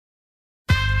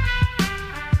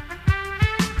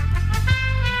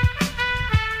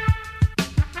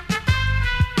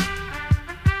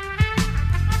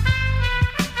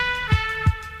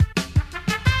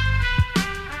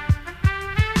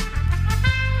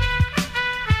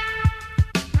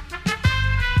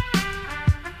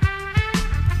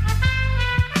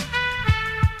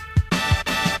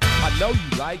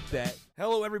that.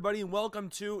 Hello, everybody, and welcome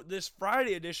to this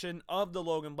Friday edition of the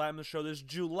Logan Blackman Show. This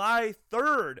July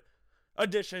 3rd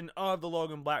edition of the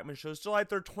Logan Blackman Show. It's July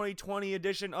 3rd, 2020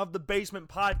 edition of the Basement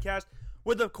Podcast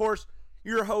with, of course,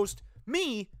 your host,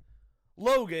 me,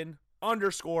 Logan_Blackman.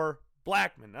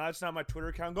 Now, that's not my Twitter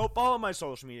account. Go follow my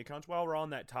social media accounts while we're on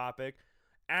that topic.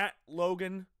 At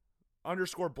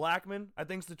Logan_Blackman, I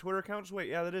think it's the Twitter account. So wait,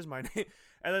 yeah, that is my name.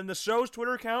 And then the show's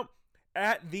Twitter account,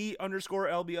 at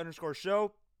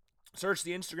 @the_LB_show. Search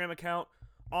the Instagram account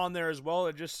on there as well.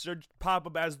 It just should pop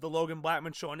up as the Logan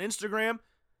Blackman Show on Instagram.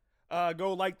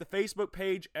 Go like the Facebook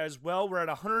page as well. We're at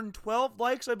 112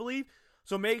 likes, I believe.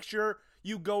 So make sure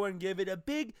you go and give it a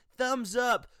big thumbs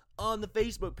up on the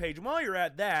Facebook page. And while you're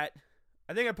at that,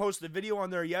 I think I posted a video on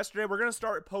there yesterday. We're going to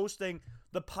start posting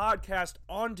the podcast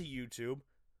onto YouTube.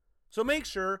 So make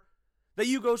sure that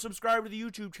you go subscribe to the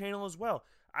YouTube channel as well.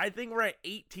 I think we're at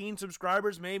 18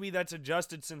 subscribers. Maybe that's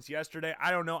adjusted since yesterday.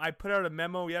 I don't know. I put out a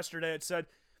memo yesterday. It said,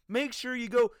 make sure you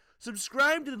go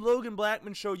subscribe to the Logan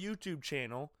Blackman Show YouTube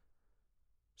channel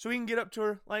so we can get up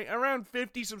to like around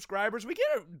 50 subscribers. We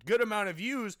get a good amount of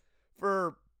views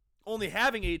for only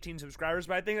having 18 subscribers,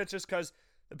 but I think that's just because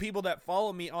the people that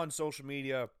follow me on social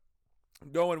media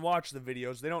go and watch the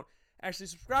videos. They don't actually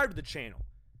subscribe to the channel.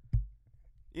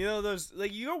 You know, those,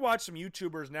 like, you go watch some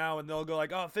YouTubers now and they'll go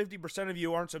like, oh, 50% of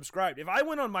you aren't subscribed. If I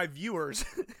went on my viewers,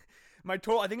 my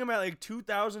total, I think I'm at like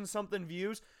 2,000 something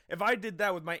views. If I did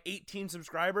that with my 18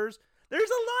 subscribers, there's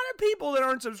a lot of people that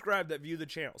aren't subscribed that view the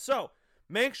channel. So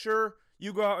make sure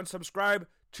you go out and subscribe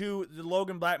to the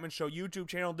Logan Blackman Show YouTube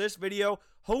channel. This video,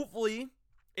 hopefully,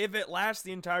 if it lasts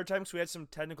the entire time, because we had some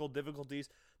technical difficulties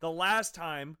the last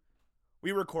time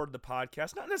we recorded the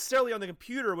podcast, not necessarily on the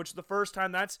computer, which is the first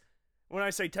time that's, when I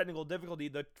say technical difficulty,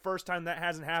 the first time that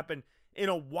hasn't happened in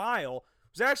a while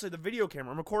was actually the video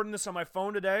camera. I'm recording this on my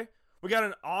phone today. We got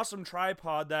an awesome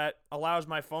tripod that allows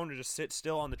my phone to just sit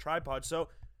still on the tripod. So,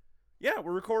 yeah,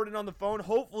 we're recording on the phone.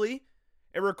 Hopefully,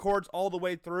 it records all the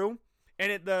way through.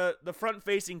 And the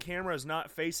front-facing camera is not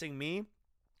facing me.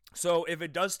 So, if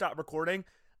it does stop recording,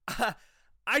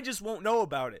 I just won't know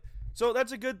about it. So,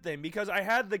 that's a good thing because I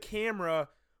had the camera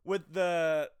with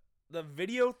the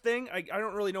video thing, I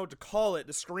don't really know what to call it.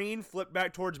 The screen flipped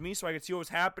back towards me so I could see what was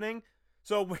happening.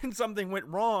 So when something went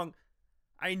wrong,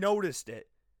 I noticed it.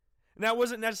 And that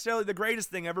wasn't necessarily the greatest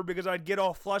thing ever because I'd get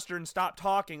all flustered and stop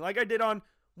talking like I did on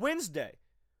Wednesday,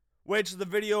 which the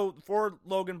video for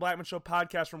Logan Blackman Show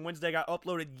podcast from Wednesday got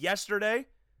uploaded yesterday.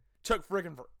 Took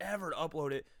freaking forever to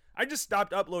upload it. I just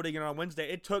stopped uploading it on Wednesday.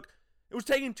 It was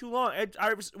taking too long.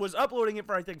 I was uploading it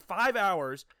for, I think, 5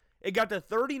 hours. It got to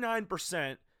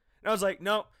 39%. And I was like,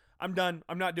 no, I'm done.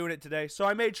 I'm not doing it today. So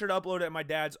I made sure to upload it at my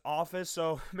dad's office.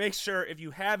 So make sure if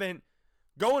you haven't,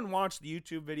 go and watch the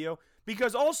YouTube video.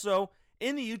 Because also,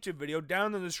 in the YouTube video,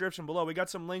 down in the description below, we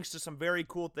got some links to some very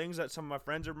cool things that some of my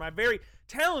friends, or my very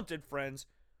talented friends,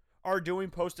 are doing.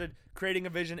 Posted Creating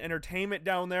a Vision Entertainment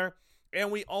down there.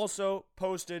 And we also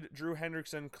posted Drew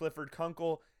Hendrickson, Clifford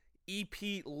Kunkel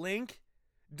EP link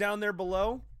down there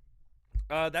below.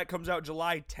 That comes out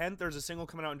July 10th. There's a single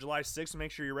coming out on July 6th, so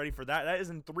make sure you're ready for that. That is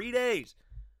in 3 days.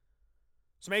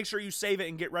 So make sure you save it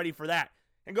and get ready for that.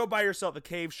 And go buy yourself a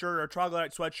Cave shirt or a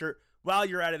Troglodyte sweatshirt while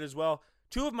you're at it as well.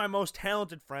 Two of my most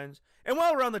talented friends. And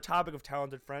while we're on the topic of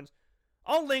talented friends,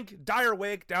 I'll link Dire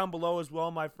Wake down below as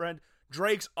well, my friend.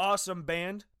 Drake's awesome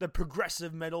band, the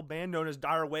progressive metal band known as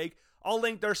Dire Wake. I'll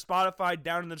link their Spotify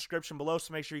down in the description below,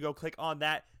 so make sure you go click on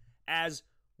that as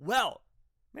well.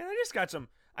 Man, I got some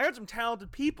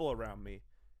talented people around me.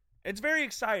 It's very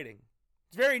exciting.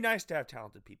 It's very nice to have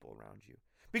talented people around you.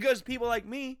 Because people like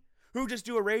me, who just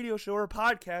do a radio show or a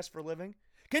podcast for a living,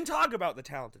 can talk about the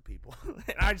talented people.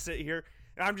 And I sit here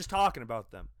and I'm just talking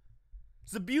about them.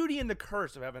 It's the beauty and the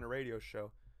curse of having a radio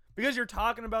show. Because you're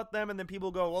talking about them and then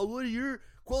people go, well, what are your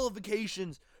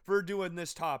qualifications for doing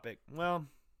this topic? Well,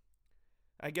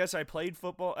 I guess I played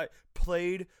football.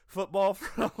 For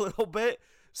a little bit.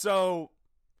 So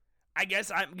I guess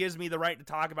that gives me the right to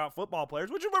talk about football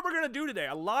players, which is what we're going to do today.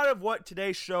 A lot of what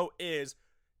today's show is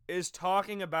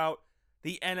talking about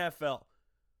the NFL.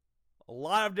 A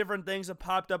lot of different things have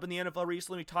popped up in the NFL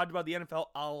recently. We talked about the NFL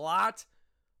a lot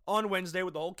on Wednesday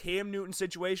with the whole Cam Newton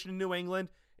situation in New England.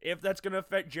 If that's going to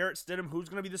affect Jarrett Stidham, who's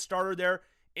going to be the starter there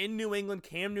in New England,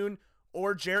 Cam Newton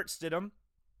or Jarrett Stidham.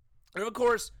 And of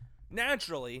course,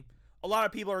 naturally, a lot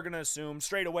of people are going to assume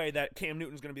straight away that Cam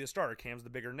Newton's going to be the starter. Cam's the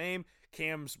bigger name.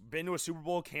 Cam's been to a Super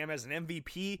Bowl. Cam has an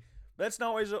MVP. But that's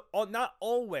not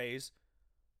always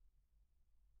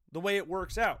the way it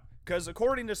works out. Because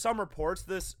according to some reports,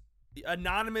 this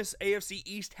anonymous AFC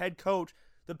East head coach,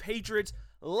 the Patriots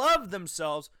love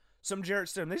themselves some Jarrett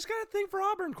Stidham. They just got a thing for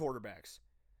Auburn quarterbacks.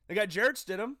 They got Jarrett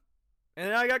Stidham, and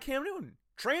then I got Cam Newton.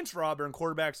 Transfer Auburn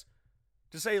quarterbacks,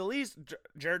 to say the least.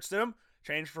 Jarrett Stidham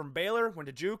changed from Baylor, went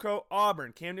to JUCO,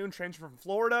 Auburn. Cam Newton transferred from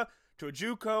Florida to a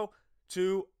JUCO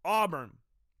to Auburn.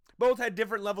 Both had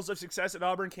different levels of success at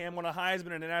Auburn. Cam won a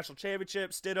Heisman and a national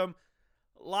championship. Stidham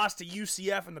lost to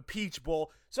UCF in the Peach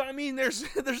Bowl. So, I mean, there's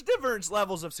different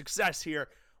levels of success here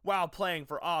while playing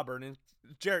for Auburn. And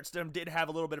Jarrett Stidham did have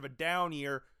a little bit of a down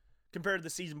year compared to the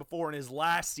season before in his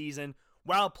last season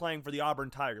while playing for the Auburn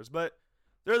Tigers. But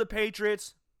they're the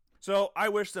Patriots, so I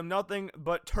wish them nothing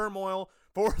but turmoil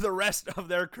for the rest of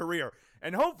their career.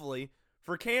 And hopefully,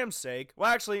 for Cam's sake,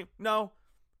 well, actually, no.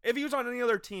 If he was on any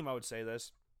other team, I would say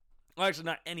this. Well, actually,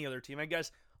 not any other team. I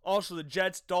guess also the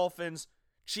Jets, Dolphins,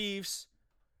 Chiefs,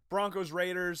 Broncos,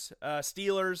 Raiders,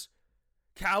 Steelers,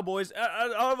 Cowboys,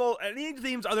 any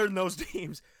teams other than those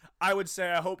teams, I would say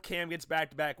I hope Cam gets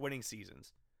back-to-back winning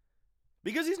seasons.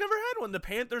 Because he's never had one. The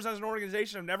Panthers as an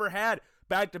organization have never had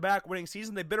back-to-back winning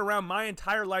seasons. They've been around my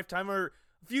entire lifetime, or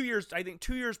a few years, I think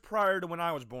 2 years prior to when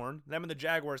I was born. Them and the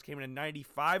Jaguars came in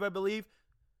 95, I believe.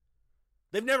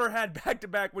 They've never had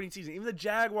back-to-back winning seasons. Even the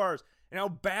Jaguars, and how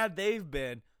bad they've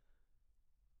been,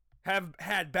 have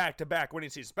had back-to-back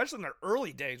winning seasons, especially in their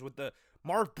early days with the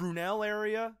Mark Brunell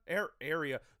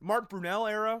Mark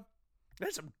Brunell era. They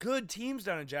had some good teams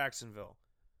down in Jacksonville.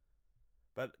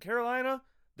 But Carolina,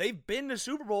 they've been to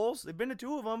Super Bowls. They've been to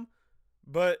 2 of them,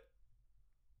 but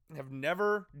have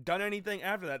never done anything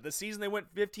after that. The season they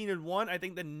went 15-1. I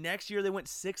think the next year they went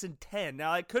 6-10.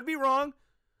 Now, I could be wrong.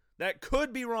 That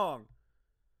could be wrong.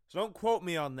 So don't quote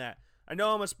me on that. I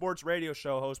know I'm a sports radio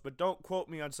show host, but don't quote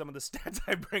me on some of the stats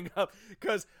I bring up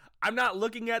because I'm not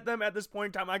looking at them at this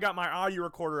point in time. I got my audio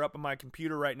recorder up on my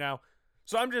computer right now,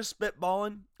 so I'm just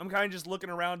spitballing. I'm kind of just looking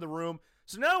around the room.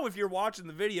 So now if you're watching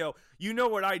the video, you know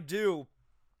what I do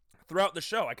throughout the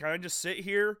show. I kind of just sit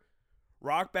here,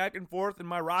 rock back and forth in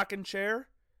my rocking chair,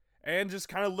 and just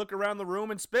kind of look around the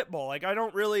room and spitball. Like, I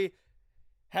don't really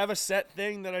have a set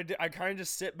thing that I do. I kind of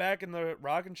just sit back in the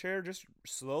rocking chair, just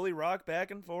slowly rock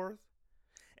back and forth,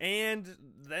 and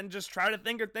then just try to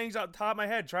think of things out the top of my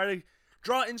head. Try to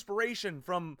draw inspiration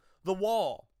from the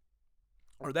wall,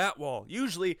 or that wall.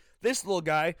 Usually, this little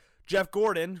guy, Jeff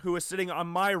Gordon, who is sitting on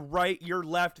my right, your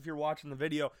left if you're watching the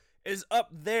video, is up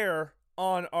there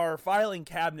on our filing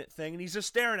cabinet thing, and he's just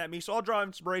staring at me, so I'll draw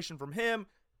inspiration from him.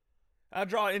 I'll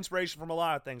draw inspiration from a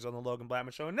lot of things on the Logan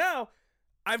Blackman Show. And now,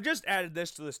 I've just added this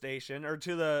to the station, or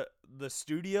to the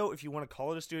studio, if you want to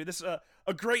call it a studio. This is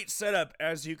a great setup,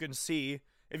 as you can see.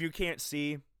 If you can't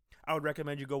see, I would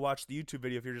recommend you go watch the YouTube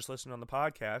video if you're just listening on the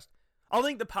podcast. I'll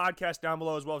link the podcast down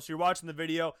below as well, so you're watching the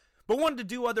video, but wanted to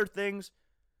do other things,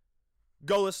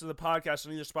 go listen to the podcast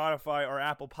on either Spotify or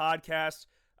Apple Podcasts.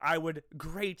 I would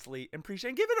greatly appreciate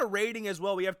it. And give it a rating as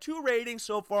well. We have 2 ratings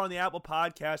so far on the Apple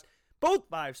Podcast, both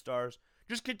 5 stars.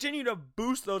 Just continue to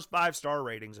boost those 5-star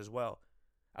ratings as well.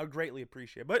 I would greatly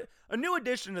appreciate it. But a new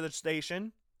addition to the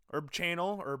station, or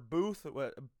channel, or booth,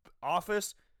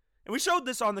 office, and we showed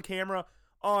this on the camera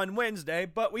on Wednesday,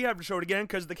 but we have to show it again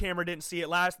because the camera didn't see it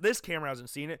last. This camera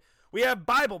hasn't seen it. We have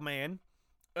Bible Man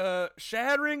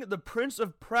shattering the Prince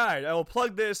of Pride. I will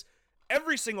plug this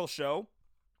every single show.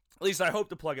 At least I hope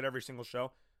to plug it every single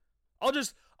show.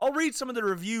 I'll read some of the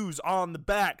reviews on the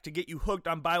back to get you hooked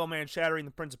on Bible Man shattering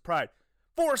the Prince of Pride.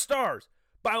 4 stars.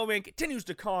 Bible Man continues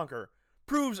to conquer.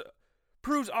 Proves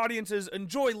audiences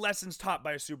enjoy lessons taught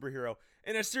by a superhero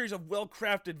in a series of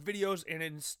well-crafted videos and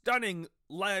in stunning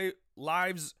live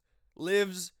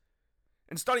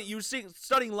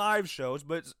shows,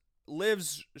 but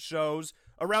lives shows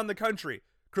around the country.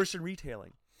 Christian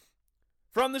retailing.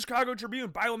 From the Chicago Tribune,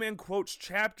 Bible Man quotes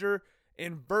chapter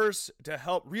and verse to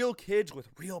help real kids with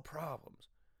real problems.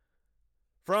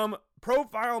 From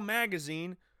Profile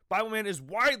Magazine, Bible Man is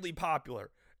widely popular,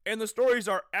 and the stories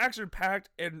are action-packed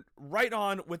and right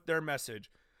on with their message.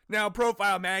 Now,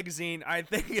 Profile Magazine, I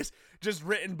think, is just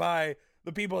written by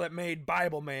the people that made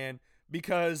Bible Man,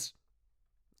 because,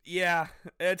 yeah,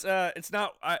 it's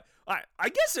not, I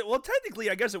guess it, well, technically,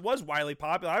 I guess it was widely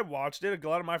popular. I watched it. A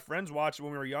lot of my friends watched it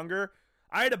when we were younger.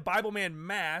 I had a Bible Man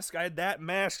mask. I had that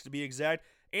mask, to be exact,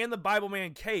 and the Bible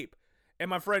Man cape. And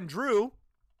my friend Drew,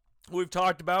 who we've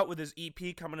talked about with his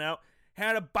EP coming out,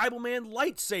 had a Bible Man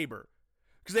lightsaber,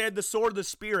 because they had the Sword of the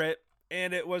Spirit,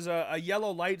 and it was a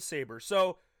yellow lightsaber.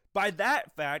 So, by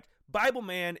that fact, Bible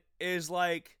Man is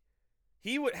like,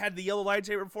 he had the yellow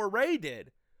lightsaber before Rey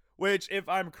did, which, if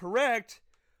I'm correct,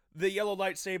 the yellow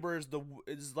lightsaber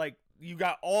is like, you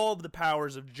got all of the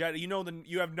powers of Jedi.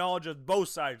 You have knowledge of both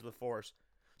sides of the Force.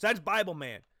 So that's Bible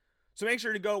Man. So make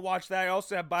sure to go watch that. I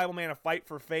also have Bible Man: A Fight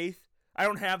for Faith I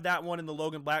don't have that one in the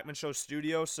Logan Blackman Show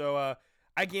studio, so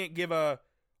I can't give a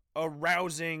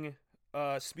rousing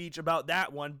speech about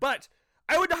that one. But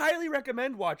I would highly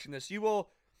recommend watching this. You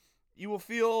will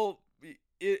feel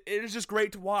it is just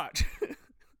great to watch.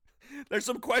 There's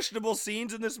some questionable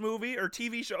scenes in this movie or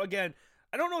TV show. Again,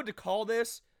 I don't know what to call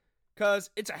this because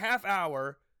it's a half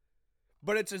hour,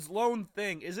 but it's its lone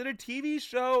thing. Is it a TV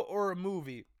show or a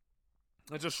movie?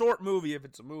 It's a short movie if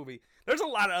it's a movie. There's a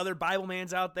lot of other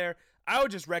Biblemans out there. I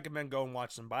would just recommend go and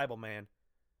watch some Bibleman.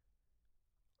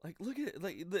 Like, look at it.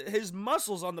 Like his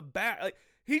muscles on the back. Like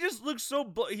he just looks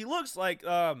so. He looks like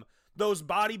those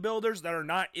bodybuilders that are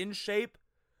not in shape.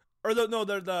 Or they're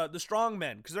the strong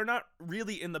men, because they're not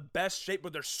really in the best shape,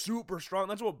 but they're super strong.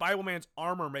 That's what Bibleman's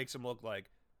armor makes him look like.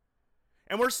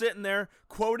 And we're sitting there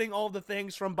quoting all the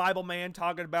things from Bibleman,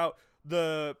 talking about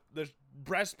the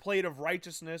breastplate of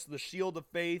righteousness, the shield of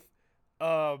faith,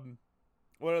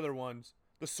 what other ones?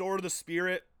 The sword of the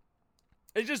Spirit.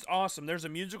 It's just awesome. There's a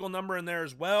musical number in there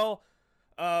as well.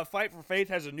 Fight for Faith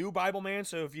has a new Bibleman,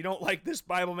 so if you don't like this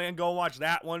Bibleman, go watch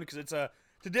that one, because it's a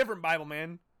different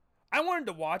Bibleman. I wanted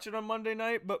to watch it on Monday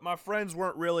night, but my friends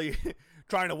weren't really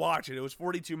trying to watch it. It was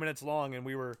 42 minutes long, and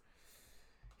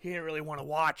he didn't really want to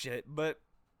watch it. But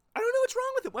I don't know what's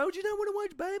wrong with it. Why would you not want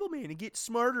to watch Bibleman and get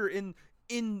smarter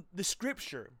in the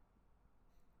scripture?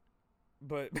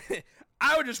 But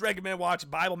I would just recommend watching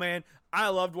Bibleman. I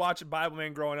loved watching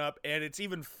Bibleman growing up, and it's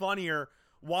even funnier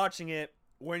watching it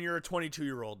when you're a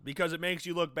 22-year-old, because it makes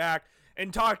you look back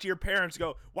and talk to your parents,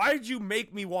 go, why did you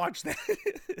make me watch that?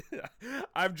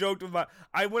 I've joked with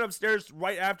I went upstairs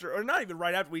right after, or not even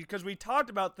right after, because we talked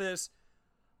about this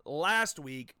last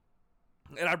week,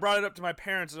 and I brought it up to my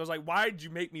parents, and I was like, why did you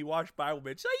make me watch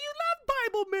Bibleman? She's like, you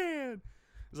love Bibleman.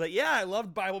 I was like, yeah, I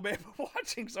loved Bibleman, but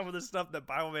watching some of the stuff that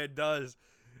Bibleman does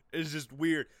is just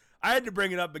weird. I had to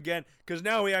bring it up again, because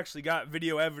now we actually got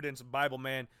video evidence of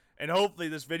Bibleman. And hopefully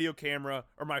this video camera,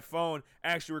 or my phone,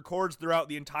 actually records throughout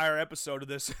the entire episode of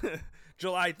this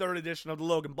July 3rd edition of the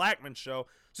Logan Blackman Show.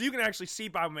 So you can actually see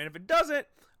Bibleman. If it doesn't,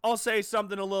 I'll say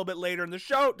something a little bit later in the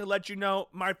show to let you know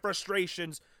my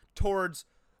frustrations towards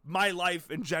my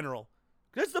life in general.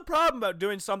 That's the problem about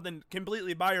doing something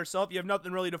completely by yourself. You have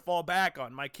nothing really to fall back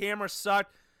on. My camera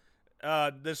sucked.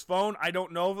 This phone, I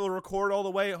don't know if it'll record all the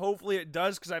way. Hopefully it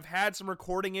does, because I've had some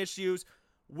recording issues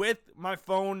with my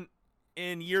phone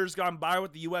in years gone by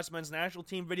with the U.S. men's national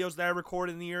team videos that I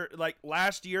recorded in the year, like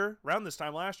last year, around this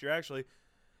time last year actually,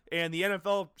 and the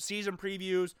NFL season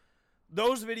previews.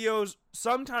 Those videos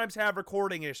sometimes have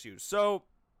recording issues. So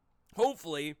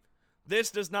hopefully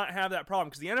this does not have that problem,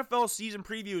 because the NFL season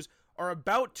previews are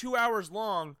about 2 hours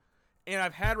long, and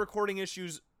I've had recording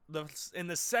issues in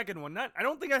the second one. I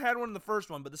don't think I had one in the first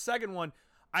one, but the second one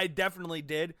I definitely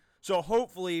did. So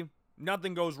hopefully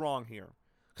nothing goes wrong here.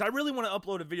 Because I really want to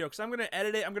upload a video, because I'm going to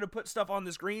edit it. I'm going to put stuff on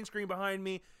this green screen behind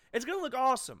me. It's going to look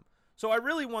awesome. So I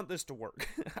really want this to work.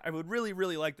 I would really,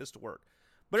 really like this to work.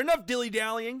 But enough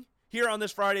dilly-dallying here on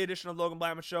this Friday edition of Logan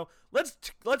Blackman Show. Let's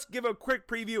give a quick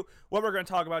preview what we're going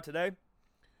to talk about today.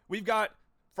 We've got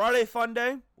Friday Fun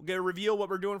Day. We'll get a reveal what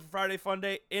we're doing for Friday Fun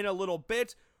Day in a little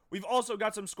bit. We've also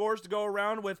got some scores to go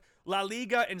around with La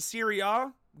Liga and Serie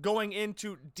A going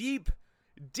into deep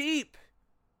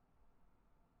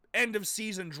end of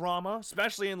season drama,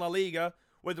 especially in La Liga,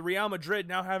 with Real Madrid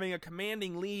now having a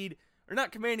commanding lead, or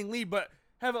not commanding lead, but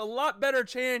have a lot better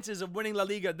chances of winning La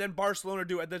Liga than Barcelona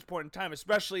do at this point in time,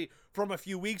 especially from a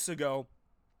few weeks ago.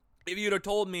 If you'd have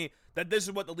told me that this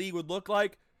is what the league would look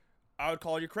like, I would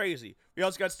call you crazy. We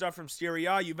also got stuff from Serie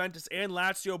A. Juventus and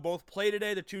Lazio both play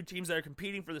today, the two teams that are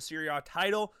competing for the Serie A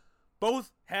title.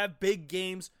 Both have big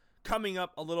games coming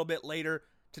up a little bit later.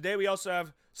 Today we also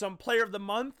have some Player of the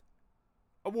Month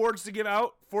awards to give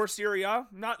out for Serie A.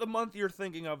 Not the month you're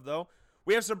thinking of, though.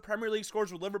 We have some Premier League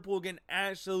scores with Liverpool getting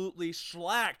absolutely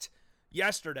shellacked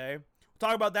yesterday. We'll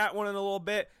talk about that one in a little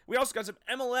bit. We also got some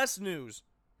MLS news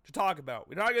to talk about.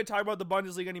 We're not going to talk about the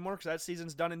Bundesliga anymore, because that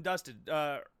season's done and dusted.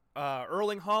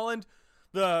 Erling Haaland,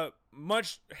 the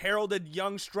much heralded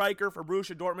young striker for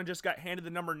Borussia Dortmund, just got handed the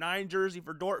number 9 jersey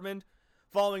for Dortmund,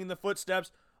 following in the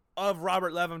footsteps of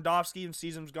Robert Lewandowski in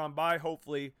seasons gone by.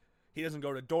 Hopefully he doesn't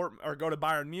go to Dortmund or go to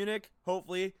Bayern Munich.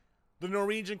 Hopefully the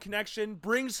Norwegian connection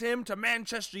brings him to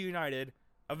Manchester United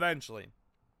eventually.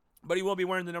 But he will be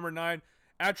wearing the number 9.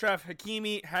 Achraf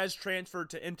Hakimi has transferred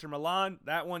to Inter Milan.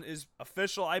 That one is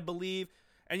official, I believe.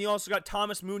 And you also got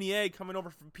Thomas Meunier coming over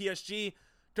from PSG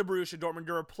to Borussia Dortmund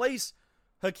to replace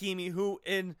Hakimi, who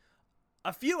in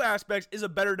a few aspects is a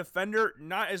better defender,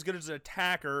 not as good as an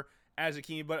attacker as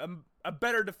Hakimi, but a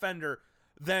better defender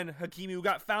than Hakimi, who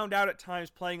got found out at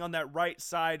times playing on that right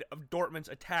side of Dortmund's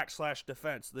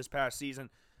attack/defense this past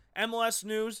season. MLS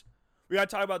news, we got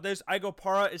to talk about this. Iko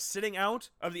Para is sitting out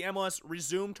of the MLS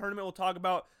Resume tournament. We'll talk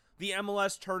about the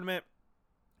MLS tournament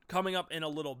coming up in a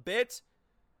little bit,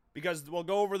 because we'll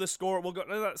go over the score. We'll go,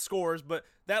 not scores, but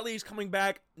that league's coming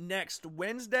back next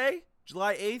Wednesday,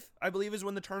 July 8th, I believe is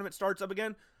when the tournament starts up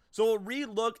again. So we'll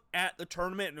re-look at the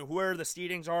tournament and where the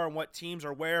seedings are and what teams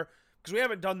are where, because we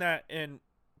haven't done that in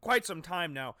quite some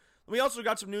time now. We also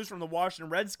got some news from the Washington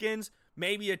Redskins.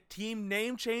 Maybe a team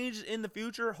name change in the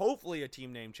future. Hopefully a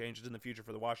team name changes in the future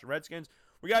for the Washington Redskins.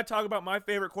 We got to talk about my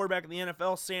favorite quarterback in the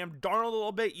NFL, Sam Darold, a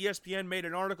little bit. ESPN made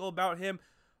an article about him,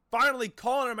 finally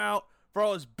calling him out for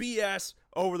all his BS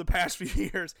over the past few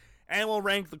years. And we'll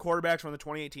rank the quarterbacks from the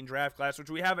 2018 draft class, which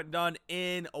we haven't done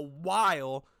in a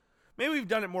while. Maybe we've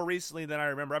done it more recently than I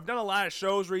remember. I've done a lot of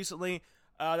shows recently.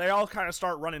 They all kind of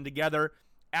start running together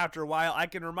after a while. I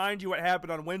can remind you what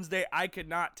happened on Wednesday. I could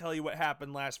not tell you what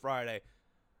happened last Friday,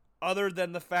 other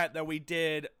than the fact that we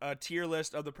did a tier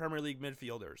list of the Premier League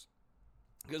midfielders,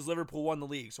 because Liverpool won the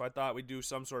league. So I thought we'd do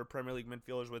some sort of Premier League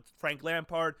midfielders with Frank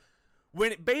Lampard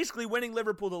basically winning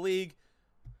Liverpool the league.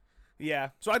 Yeah,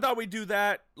 so I thought we'd do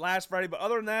that last Friday. But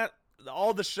other than that,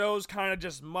 all the shows kind of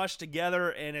just mushed together,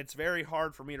 and it's very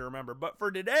hard for me to remember. But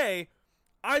for today,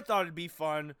 I thought it'd be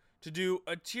fun to do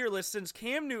a tier list. Since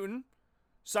Cam Newton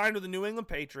signed with the New England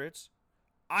Patriots,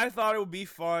 I thought it would be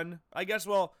fun. I guess,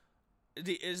 well,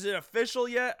 is it official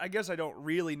yet? I guess I don't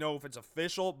really know if it's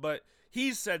official, but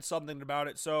he's said something about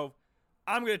it, so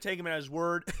I'm going to take him at his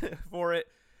word for it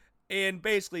and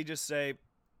basically just say,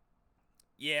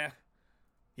 yeah,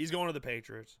 he's going to the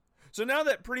Patriots. So now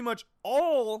that pretty much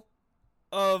all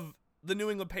of the New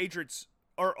England Patriots,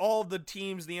 or all of the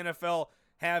teams in the NFL,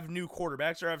 have new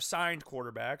quarterbacks or have signed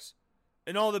quarterbacks,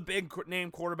 and all the big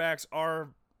name quarterbacks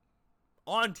are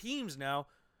on teams now,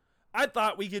 I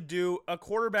thought we could do a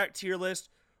quarterback tier list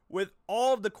with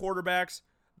all of the quarterbacks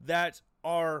that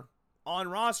are on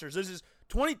rosters. This is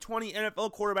 2020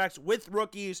 NFL quarterbacks with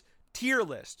rookies tier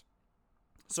list.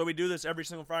 So we do this every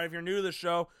single Friday. If you're new to the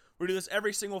show, we do this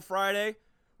every single Friday.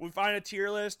 We find a tier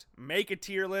list, make a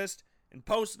tier list, and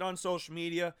post it on social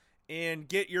media and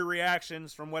get your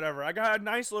reactions from whatever. I got a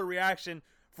nice little reaction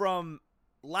from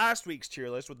last week's tier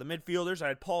list with the midfielders. I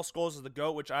had Paul Scholes as the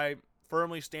GOAT, which I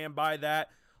firmly stand by that.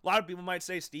 A lot of people might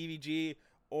say Stevie G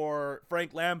or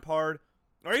Frank Lampard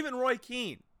or even Roy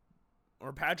Keane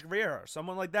or Patrick Vieira or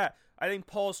someone like that. I think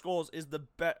Paul Scholes is the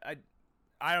best.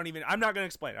 I'm not going to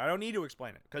explain it. I don't need to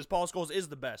explain it because Paul Scholes is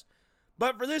the best.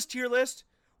 But for this tier list,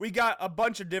 we got a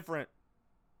bunch of different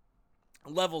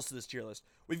levels to this tier list.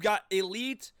 We've got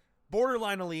elite,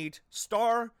 borderline elite,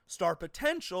 star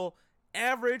potential,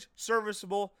 average,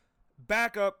 serviceable,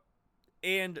 backup,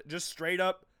 and just straight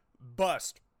up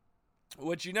bust,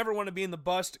 which you never want to be in the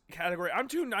bust category. I'm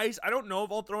too nice. I don't know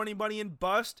if I'll throw anybody in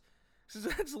bust, because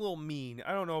that's a little mean.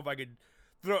 I don't know if I could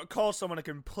call someone a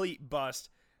complete bust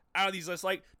out of these lists.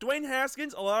 Like Dwayne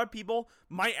Haskins, a lot of people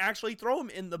might actually throw him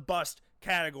in the bust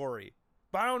category,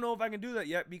 but I don't know if I can do that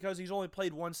yet because he's only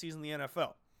played one season in the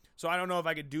NFL. So I don't know if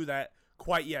I could do that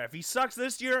quite yet. If he sucks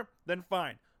this year, then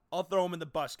fine. I'll throw him in the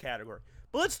bust category.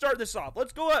 But let's start this off.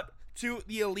 Let's go up to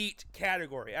the elite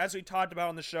category. As we talked about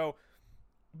on the show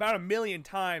about a million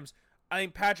times, I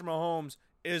think Patrick Mahomes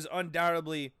is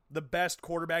undoubtedly the best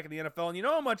quarterback in the NFL. And you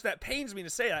know how much that pains me to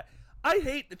say that? I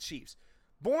hate the Chiefs.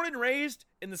 Born and raised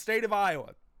in the state of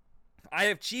Iowa, I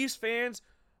have Chiefs fans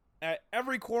at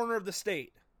every corner of the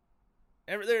state.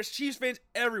 There's Chiefs fans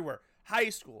everywhere. High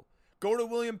school. Go to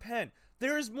William Penn.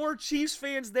 There's more Chiefs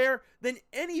fans there than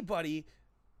anybody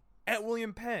at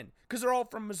William Penn because they're all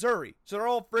from Missouri. So they're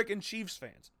all freaking Chiefs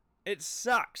fans. It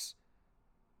sucks.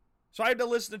 So I had to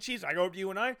listen to Chiefs. I go up to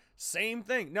UNI, same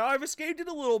thing. Now I've escaped it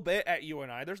a little bit at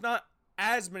UNI. There's not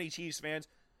as many Chiefs fans,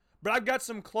 but I've got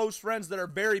some close friends that are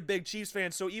very big Chiefs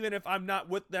fans. So even if I'm not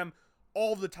with them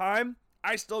all the time,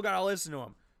 I still got to listen to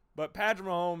them. But Patrick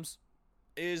Mahomes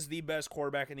is the best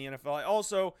quarterback in the NFL. I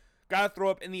also got to throw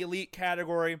up in the elite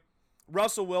category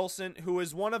Russell Wilson, who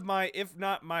is one of my, if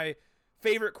not my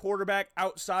favorite quarterback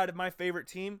outside of my favorite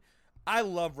team. I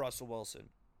love Russell Wilson.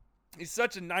 He's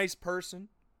such a nice person.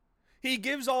 He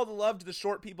gives all the love to the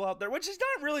short people out there, which is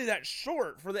not really that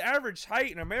short. For the average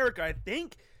height in America, I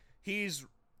think he's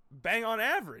bang on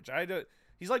average.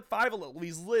 He's like 5'11".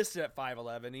 He's listed at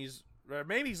 5'11".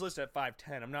 Maybe he's listed at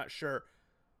 5'10". I'm not sure.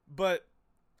 But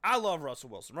I love Russell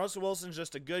Wilson. Russell Wilson's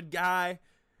just a good guy.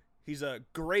 He's a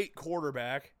great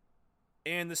quarterback.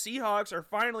 And the Seahawks are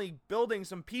finally building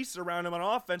some pieces around him on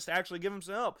offense to actually give him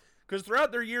some help. Because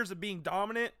throughout their years of being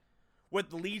dominant, with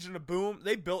the Legion of Boom,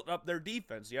 they built up their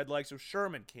defense. You had the likes of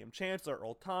Sherman, Cam Chancellor,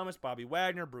 Earl Thomas, Bobby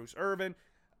Wagner, Bruce Irvin,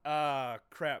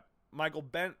 Michael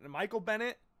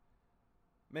Bennett,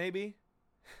 maybe.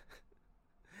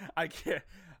 I can't.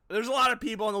 There's a lot of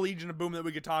people in the Legion of Boom that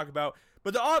we could talk about,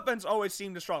 but the offense always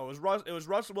seemed to struggle. It was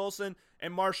Russ Wilson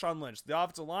and Marshawn Lynch. The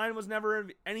offensive line was never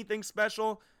anything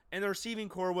special, and the receiving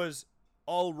core was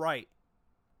all right.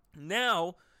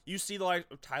 Now you see the likes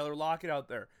of Tyler Lockett out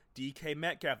there, DK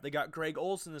Metcalf. They got Greg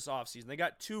Olsen this offseason. They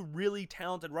got two really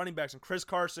talented running backs, and Chris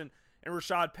Carson and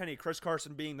Rashad Penny. Chris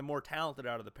Carson being the more talented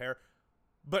out of the pair,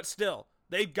 but still,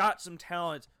 they've got some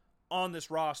talent on this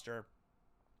roster,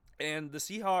 and the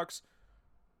Seahawks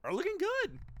are looking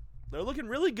good. They're looking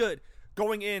really good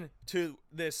going into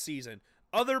this season.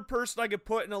 Other person I could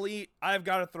put in elite, I've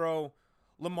got to throw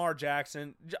Lamar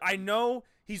Jackson. I know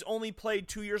he's only played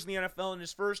 2 years in the NFL. In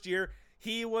his first year,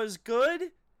 he was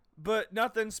good, but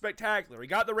nothing spectacular. He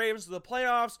got the Ravens to the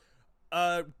playoffs,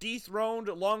 dethroned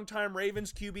longtime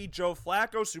Ravens QB Joe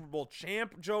Flacco, Super Bowl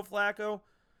champ Joe Flacco,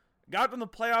 got them the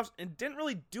playoffs and didn't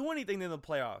really do anything in the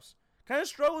playoffs. Kind of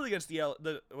struggled against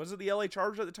was it the LA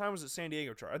Chargers at the time? Or was it San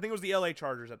Diego Chargers? I think it was the LA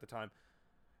Chargers at the time.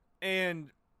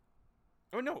 And,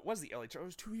 oh no, it was the LA Chargers. It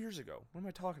was 2 years ago. What am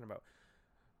I talking about?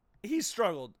 He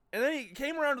struggled. And then he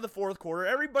came around to the fourth quarter.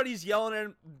 Everybody's yelling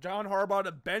at John Harbaugh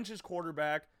to bench his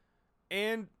quarterback.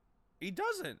 And he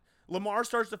doesn't. Lamar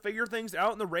starts to figure things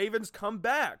out, and the Ravens come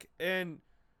back. And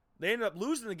they ended up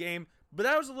losing the game. But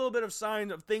that was a little bit of sign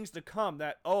of things to come.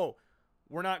 That,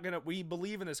 we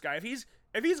believe in this guy. If he's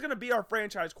going to be our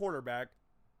franchise quarterback,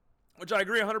 which I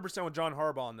agree 100% with John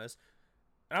Harbaugh on this.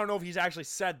 I don't know if he's actually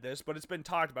said this, but it's been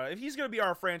talked about. If he's going to be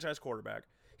our franchise quarterback,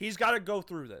 he's got to go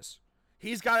through this.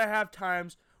 He's got to have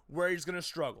times where he's going to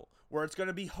struggle, where it's going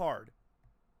to be hard.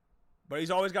 But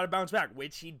he's always got to bounce back,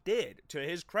 which he did. To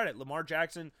his credit, Lamar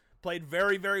Jackson played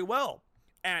very, very well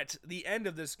at the end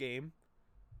of this game.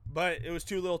 But it was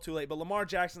too little too late. But Lamar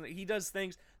Jackson, he does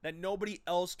things that nobody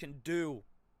else can do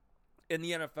in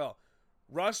the NFL.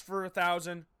 Rushed for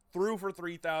 1,000, threw for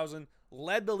 3,000,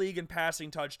 led the league in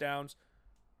passing touchdowns.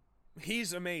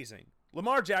 He's amazing.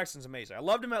 Lamar Jackson's amazing. I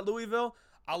loved him at Louisville.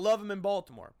 I love him in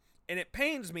Baltimore. And it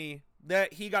pains me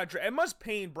that he got drafted. It must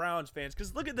pain Browns fans,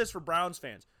 because look at this for Browns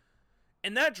fans.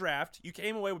 In that draft, you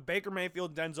came away with Baker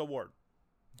Mayfield, Denzel Ward.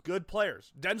 Good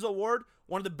players. Denzel Ward,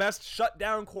 one of the best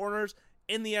shutdown corners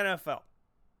in the NFL.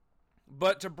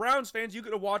 But to Browns fans, you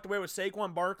could have walked away with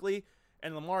Saquon Barkley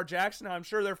and Lamar Jackson. I'm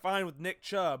sure they're fine with Nick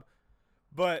Chubb.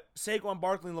 But Saquon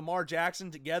Barkley and Lamar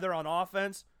Jackson together on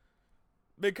offense,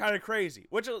 been kind of crazy.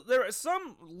 Which there is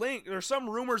some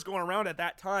rumors going around at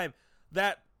that time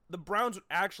that the Browns would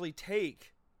actually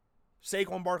take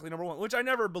Saquon Barkley number one, which I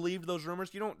never believed those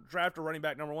rumors. You don't draft a running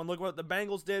back number one. Look what the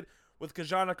Bengals did with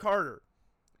Kajana Carter.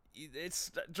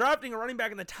 It's drafting a running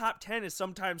back in the top 10 is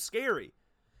sometimes scary,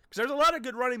 because there's a lot of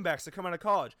good running backs that come out of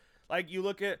college. Like you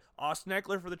look at Austin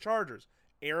Eckler for the Chargers,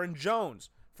 Aaron Jones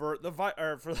for the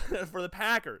for the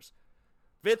Packers,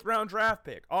 5th round draft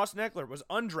pick. Austin Eckler was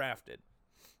undrafted.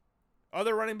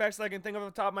 Other running backs that I can think of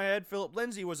off the top of my head, Phillip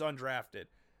Lindsay was undrafted.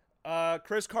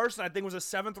 Chris Carson, I think, was a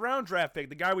 7th round draft pick,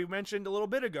 the guy we mentioned a little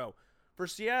bit ago for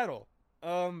Seattle.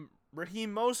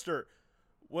 Raheem Mostert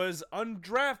was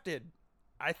undrafted,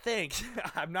 I think.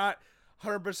 I'm not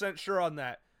 100% sure on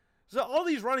that. So all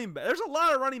these running backs, there's a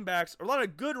lot of running backs, or a lot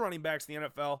of good running backs in the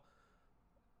NFL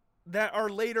that are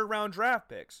later round draft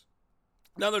picks.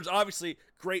 Now there's obviously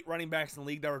great running backs in the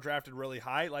league that were drafted really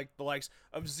high, like the likes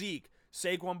of Zeke,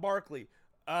 Saquon Barkley,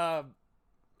 Todd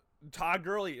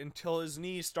Gurley, until his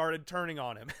knees started turning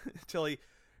on him, until he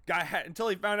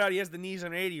found out he has the knees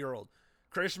of an 80-year-old.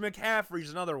 Christian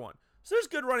McCaffrey's another one. So there's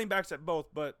good running backs at both,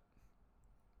 but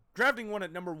drafting one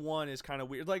at number one is kind of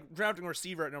weird. Like drafting a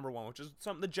receiver at number one, which is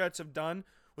something the Jets have done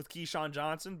with Keyshawn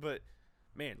Johnson. But,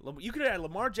 man, you could have had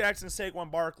Lamar Jackson and Saquon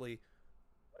Barkley.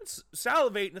 It's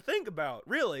salivating to think about,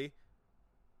 really,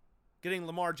 getting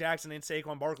Lamar Jackson and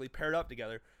Saquon Barkley paired up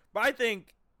together. But I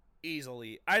think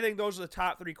those are the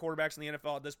top 3 quarterbacks in the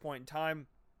NFL at this point in time.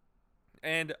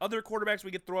 And other quarterbacks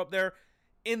we could throw up there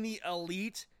in the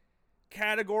elite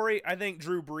category, I think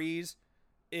Drew Brees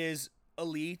is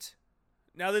elite.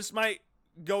 Now, this might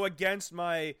go against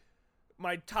my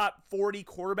top 40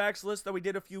 quarterbacks list that we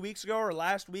did a few weeks ago, or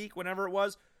last week, whenever it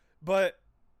was. But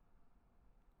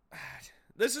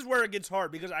this is where it gets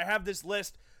hard, because I have this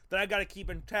list that I got to keep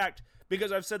intact,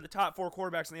 because I've said the top 4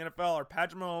 quarterbacks in the NFL are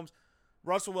Patrick Mahomes,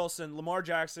 Russell Wilson, Lamar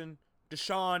Jackson,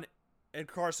 Deshaun, and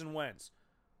Carson Wentz.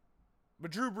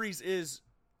 But Drew Brees is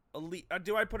elite.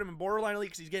 Do I put him in borderline elite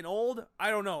because he's getting old? I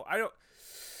don't know.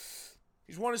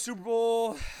 He's won a Super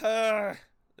Bowl.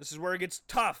 This is where it gets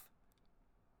tough.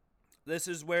 This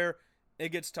is where it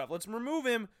gets tough. Let's remove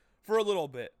him for a little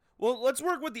bit. Well, let's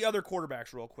work with the other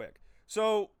quarterbacks real quick.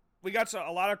 So we got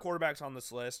a lot of quarterbacks on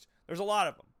this list. There's a lot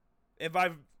of them.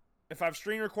 If I've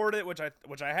screen recorded it,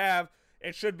 which I have,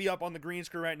 it should be up on the green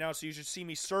screen right now. So you should see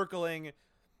me circling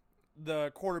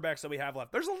the quarterbacks that we have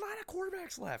left. There's a lot of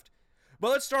quarterbacks left.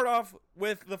 But let's start off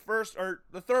with the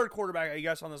third quarterback, I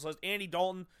guess, on this list, Andy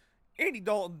Dalton. Andy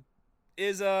Dalton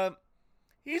is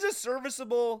he's a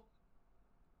serviceable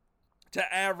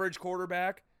to average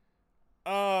quarterback.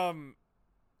 I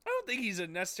don't think he's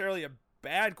necessarily a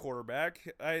bad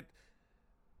quarterback. I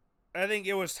think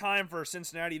it was time for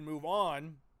Cincinnati to move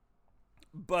on,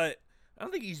 but I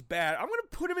don't think he's bad. I'm going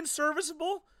to put him in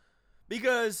serviceable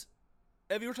because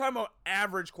if you were talking about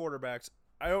average quarterbacks,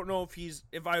 I don't know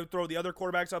if I throw the other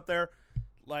quarterbacks up there,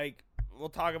 like we'll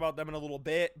talk about them in a little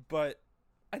bit, but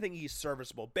I think he's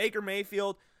serviceable. Baker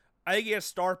Mayfield, I think he has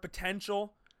star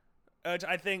potential.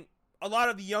 I think a lot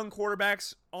of the young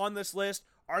quarterbacks on this list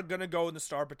are going to go in the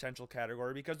star potential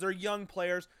category because they're young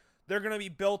players. They're going to be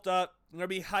built up. They're going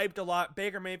to be hyped a lot.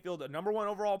 Baker Mayfield, a number 1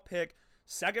 overall pick,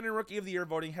 second in Rookie of the Year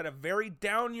voting, had a very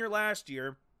down year last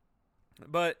year,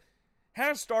 but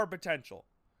has star potential.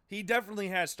 He definitely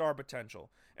has star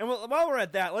potential. And while we're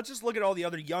at that, let's just look at all the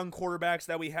other young quarterbacks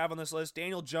that we have on this list.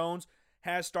 Daniel Jones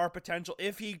has star potential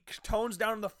if he tones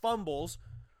down the fumbles,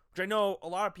 which I know a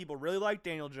lot of people really like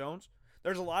Daniel Jones.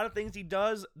 There's a lot of things he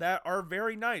does that are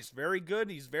very nice, very good.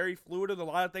 He's very fluid with a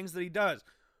lot of things that he does.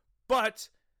 But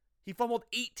he fumbled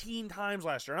 18 times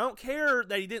last year. I don't care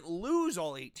that he didn't lose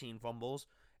all 18 fumbles.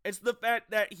 It's the fact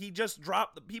that he just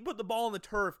he put the ball on the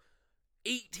turf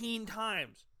 18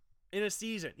 times in a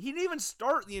season. He didn't even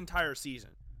start the entire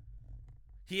season.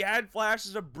 He had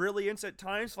flashes of brilliance at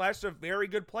times, flashes of very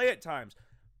good play at times,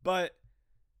 but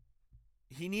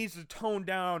he needs to tone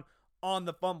down on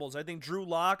the fumbles. I think Drew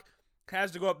Lock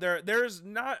has to go up there. There's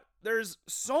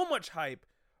so much hype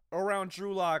around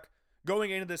Drew Lock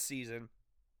going into this season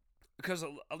because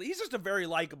he's just a very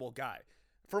likable guy.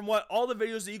 From what all the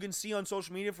videos that you can see on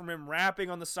social media from him rapping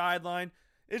on the sideline,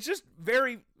 it's just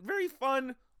very, very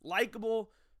fun,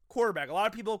 likable quarterback. A lot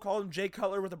of people call him Jay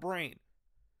Cutler with a brain,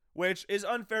 which is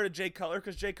unfair to Jay Cutler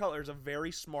because Jay Cutler is a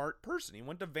very smart person. He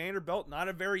went to Vanderbilt, not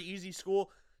a very easy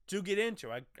school to get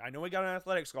into. I know he got an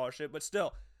athletic scholarship, but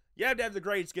still, you had to have the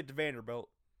grades to get to Vanderbilt.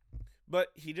 But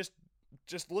he just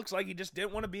looks like he just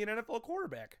didn't want to be an NFL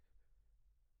quarterback.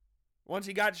 Once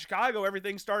he got to Chicago,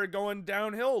 everything started going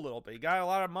downhill a little bit. He got a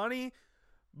lot of money,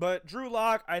 but Drew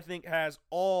Lock, I think, has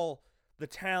all the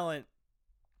talent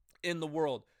in the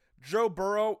world. Joe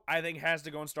Burrow, I think, has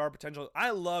to go in star potential.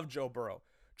 I love Joe Burrow.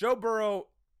 Joe Burrow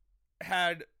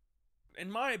had,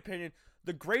 in my opinion,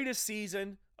 the greatest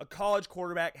season a college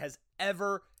quarterback has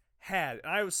ever had.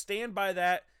 And I will stand by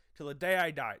that till the day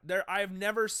I die. I have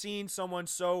never seen someone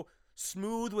so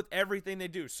smooth with everything they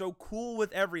do, so cool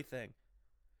with everything,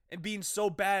 and being so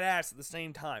badass at the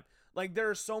same time. Like, there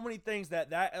are so many things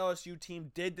that LSU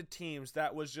team did to teams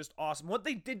that was just awesome. What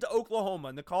they did to Oklahoma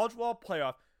in the college football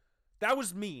playoff, that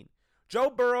was mean. Joe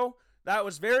Burrow, that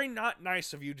was very not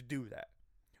nice of you to do that.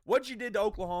 What you did to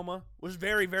Oklahoma was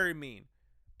very, very mean.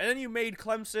 And then you made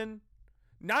Clemson,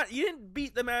 you didn't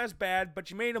beat them as bad,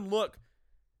 but you made them look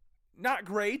not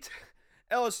great.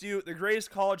 LSU, the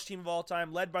greatest college team of all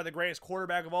time, led by the greatest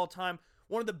quarterback of all time,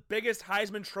 one of the biggest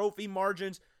Heisman Trophy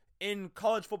margins in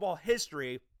college football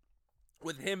history,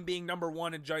 with him being number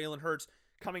 1 and Jalen Hurts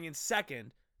coming in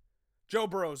second. Joe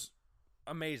Burrow's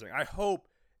amazing. I hope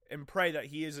and pray that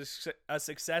he is a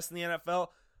success in the NFL,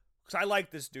 because I like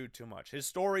this dude too much. His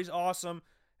story's awesome,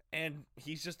 and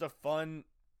he's just a fun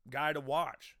guy to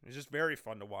watch. He's just very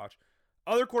fun to watch.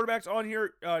 Other quarterbacks on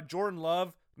here, Jordan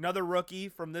Love, another rookie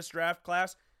from this draft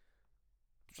class.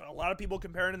 So a lot of people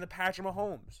comparing him to Patrick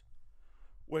Mahomes,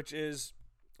 which is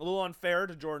a little unfair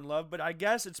to Jordan Love, but I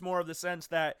guess it's more of the sense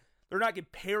that they're not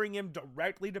comparing him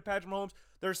directly to Patrick Mahomes.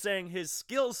 They're saying his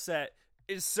skill set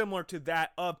is similar to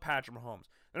that of Patrick Mahomes.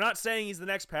 They're not saying he's the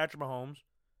next Patrick Mahomes.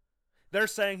 They're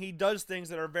saying he does things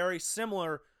that are very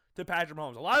similar to Patrick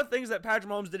Mahomes. A lot of things that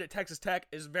Patrick Mahomes did at Texas Tech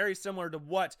is very similar to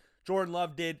what Jordan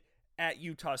Love did at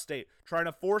Utah State. Trying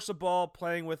to force a ball,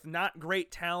 playing with not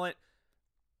great talent.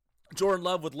 Jordan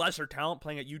Love with lesser talent,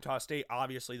 playing at Utah State,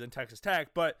 obviously, than Texas Tech,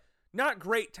 but not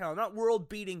great talent, not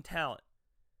world-beating talent.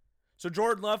 So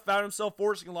Jordan Love found himself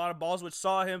forcing a lot of balls, which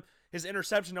saw his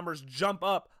interception numbers jump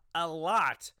up a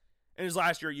lot in his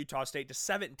last year at Utah State to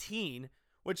 17,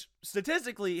 which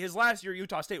statistically, his last year at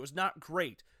Utah State was not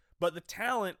great, but the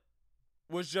talent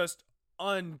was just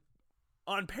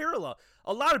unparalleled.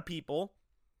 A lot of people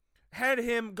had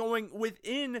him going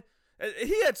within,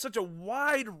 he had such a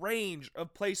wide range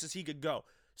of places he could go.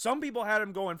 Some people had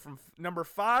him going from number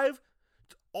 5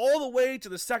 all the way to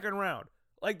the second round.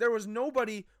 Like, there was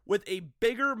nobody with a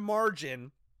bigger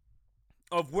margin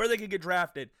of where they could get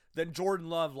drafted than Jordan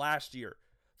Love last year.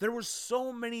 There were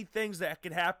so many things that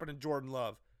could happen to Jordan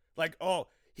Love. Like, oh,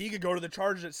 he could go to the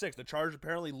Chargers at 6. The Chargers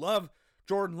apparently love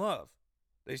Jordan Love.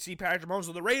 They see Patrick Mahomes,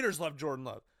 so the Raiders love Jordan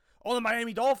Love. Oh, the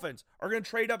Miami Dolphins are going to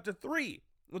trade up to 3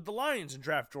 with the Lions and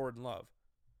draft Jordan Love.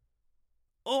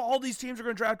 Oh, all these teams are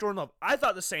going to draft Jordan Love. I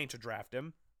thought the Saints would draft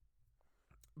him.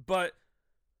 But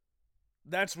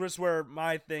that's just where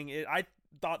my thing is. I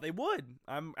thought they would.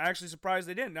 I'm actually surprised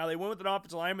they didn't. Now, they went with an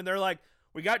offensive lineman. They're like,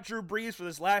 we got Drew Brees for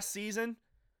this last season.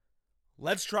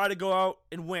 Let's try to go out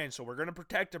and win. So we're going to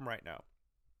protect him right now.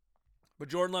 But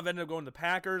Jordan Love ended up going to the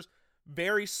Packers.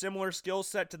 Very similar skill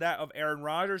set to that of Aaron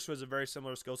Rodgers, who has a very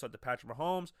similar skill set to Patrick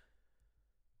Mahomes.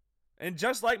 And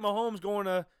just like Mahomes going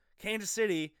to Kansas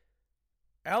City,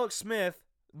 Alex Smith,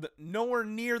 nowhere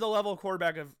near the level of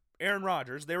quarterback of Aaron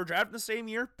Rodgers. They were drafted the same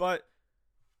year, but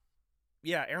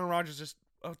yeah, Aaron Rodgers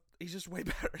he's just way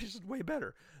better. He's just way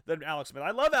better than Alex Smith.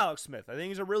 I love Alex Smith. I think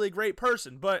he's a really great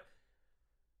person, but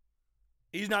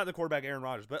he's not the quarterback Aaron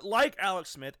Rodgers. But like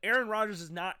Alex Smith, Aaron Rodgers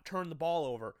does not turn the ball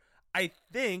over. I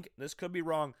think, this could be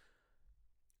wrong,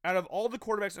 out of all the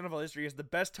quarterbacks in NFL history, he has the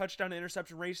best touchdown to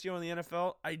interception ratio in the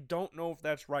NFL. I don't know if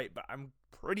that's right, but I'm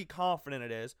pretty confident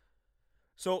it is.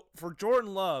 So for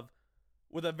Jordan Love,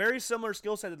 with a very similar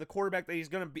skill set to the quarterback that he's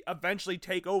going to eventually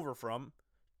take over from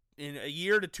in a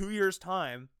year to 2 years'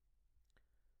 time,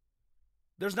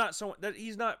 there's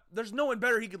no one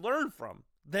better he could learn from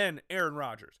than Aaron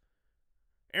Rodgers.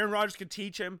 Aaron Rodgers could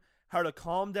teach him how to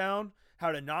calm down,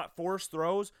 how to not force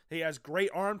throws. He has great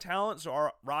arm talent,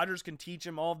 so Rodgers can teach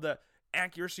him all of the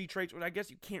accuracy traits. But I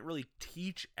guess you can't really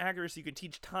teach accuracy. You can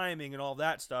teach timing and all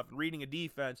that stuff and reading a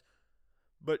defense.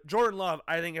 But Jordan Love,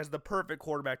 I think, has the perfect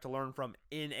quarterback to learn from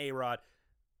in A-Rod,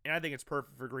 and I think it's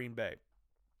perfect for Green Bay.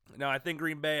 Now, I think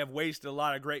Green Bay have wasted a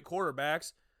lot of great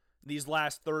quarterbacks these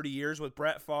last 30 years with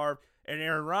Brett Favre and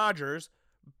Aaron Rodgers,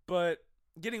 but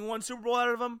getting one Super Bowl out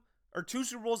of them, or 2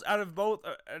 Super Bowls out of both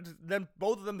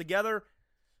of them together,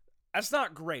 that's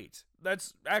not great.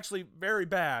 That's actually very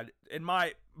bad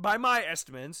by my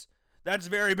estimates. That's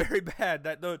very, very bad.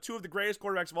 That the 2 of the greatest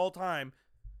quarterbacks of all time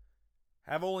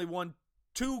have only won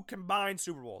 2 combined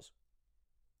Super Bowls.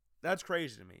 That's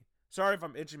crazy to me. Sorry if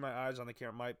I'm itching my eyes on the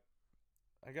camera.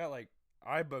 I got like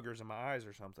eye boogers in my eyes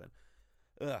or something.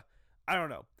 Ugh. I don't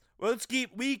know. Well,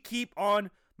 we keep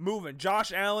on moving.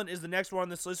 Josh Allen is the next one on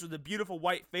this list with a beautiful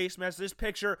white face mask. This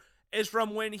picture is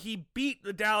from when he beat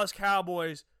the Dallas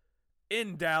Cowboys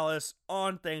in Dallas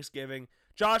on Thanksgiving.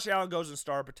 Josh Allen goes in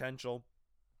star potential.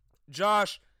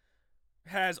 Josh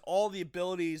has all the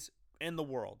abilities in the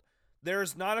world.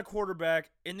 There's not a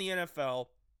quarterback in the NFL.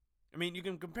 I mean, you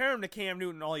can compare him to Cam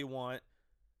Newton all you want.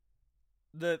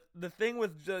 The thing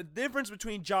with the difference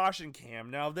between Josh and Cam,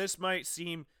 now this might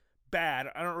seem bad.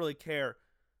 I don't really care.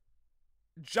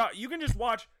 You can just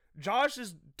watch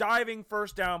Josh's diving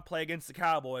first down play against the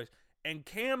Cowboys and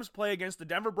Cam's play against the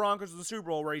Denver Broncos in the Super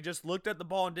Bowl where he just looked at the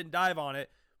ball and didn't dive on it.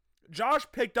 Josh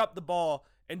picked up the ball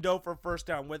and dove for a first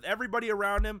down. With everybody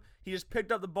around him, he just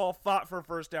picked up the ball, fought for a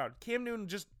first down. Cam Newton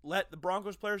just let the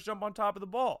Broncos players jump on top of the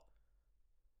ball.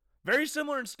 Very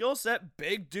similar in skill set.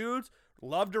 Big dudes,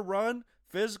 love to run,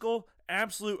 physical,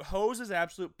 absolute hoses,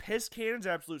 absolute piss cannons,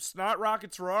 absolute snot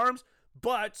rockets for arms.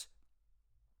 But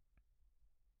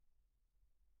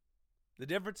the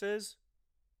difference is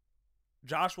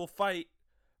Josh will fight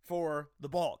for the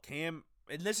ball. Cam,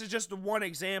 and this is just one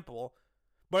example,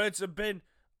 but it's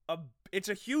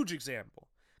a huge example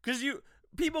because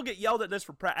people get yelled at this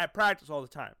at practice all the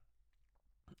time.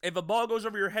 If a ball goes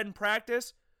over your head in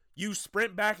practice, you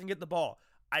sprint back and get the ball.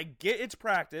 I get it's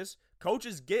practice.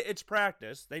 Coaches get it's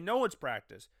practice. They know it's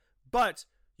practice, but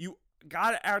you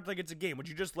gotta act like it's a game. Would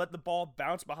you just let the ball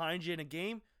bounce behind you in a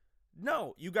game?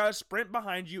 No, you gotta sprint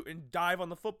behind you and dive on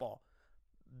the football.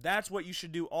 That's what you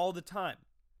should do all the time.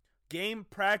 Game,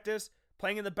 practice,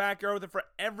 playing in the backyard with it for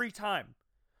every time.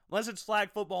 Unless it's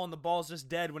flag football and the ball's just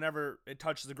dead whenever it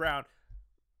touches the ground.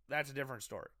 That's a different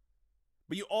story.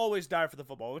 But you always dive for the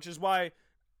football, which is why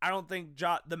I don't think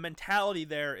the mentality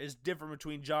there is different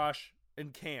between Josh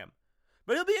and Cam.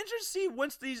 But it'll be interesting to see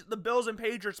once the Bills and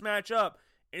Patriots match up,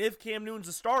 and if Cam Newton's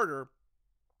a starter,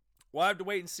 we'll have to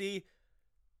wait and see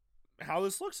how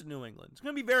this looks in New England. It's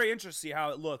going to be very interesting to see how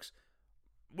it looks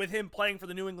with him playing for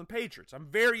the New England Patriots. I'm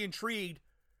very intrigued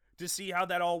to see how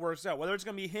that all works out. Whether it's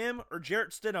going to be him or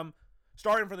Jarrett Stidham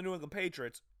starting for the New England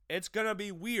Patriots, it's going to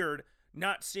be weird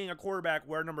not seeing a quarterback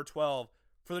wear number 12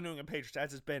 for the New England Patriots,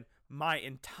 as it's been my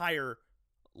entire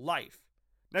life.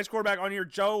 Next quarterback on here,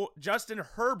 Justin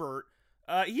Herbert.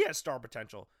 He has star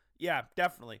potential. Yeah,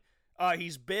 definitely.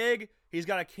 He's big. He's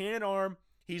got a cannon arm.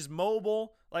 He's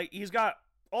mobile. Like, he's got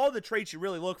all the traits you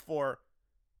really look for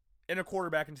in a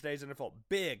quarterback in today's NFL.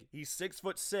 Big. He's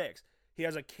 6'6". He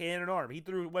has a cannon arm. He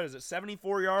threw,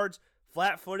 74 yards,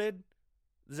 flat-footed?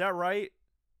 Is that right?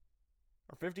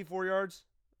 Or 54 yards?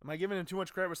 Am I giving him too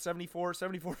much credit with 74?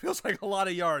 74 feels like a lot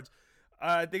of yards.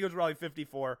 I think it was probably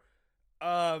 54.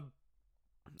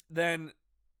 Then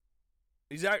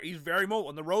he's very mobile.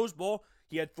 In the Rose Bowl,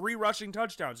 he had 3 rushing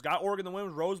touchdowns. Got Oregon the win,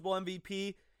 was Rose Bowl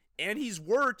MVP. And he's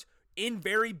worked in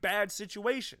very bad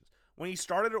situations. When he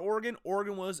started at Oregon,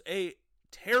 Oregon was a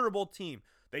terrible team.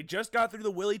 They just got through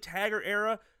the Willie Taggart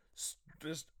era.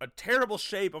 Just a terrible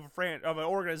shape of an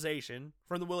organization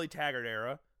from the Willie Taggart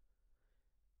era.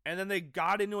 And then they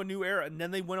got into a new era, and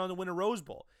then they went on to win a Rose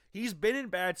Bowl. He's been in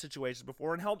bad situations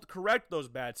before and helped correct those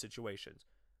bad situations.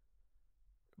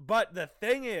 But the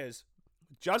thing is,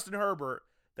 Justin Herbert,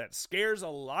 that scares a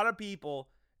lot of people,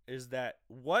 is that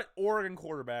what Oregon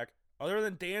quarterback, other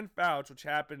than Dan Fouts, which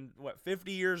happened,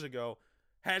 50 years ago,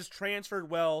 has transferred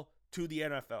well to the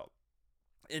NFL.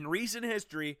 In recent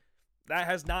history, that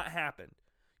has not happened.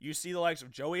 You see the likes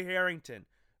of Joey Harrington,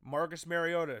 Marcus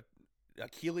Mariota,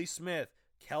 Akili Smith,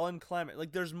 Kellen Clement.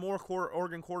 Like, there's more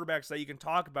Oregon quarterbacks that you can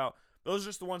talk about. Those are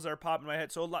just the ones that are popping in my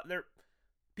head. So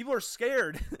people are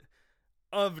scared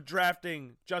of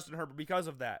drafting Justin Herbert because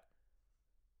of that.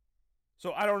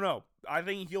 So I don't know. I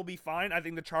think he'll be fine. I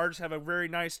think the Chargers have a very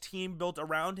nice team built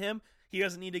around him. He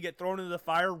doesn't need to get thrown into the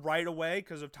fire right away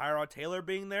because of Tyrod Taylor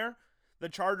being there. The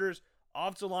Chargers'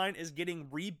 offensive line is getting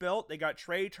rebuilt. They got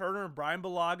Trey Turner and Brian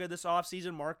Bulaga this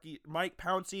offseason. Mike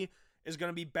Pouncey is going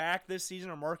to be back this season.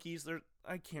 Or Marquise,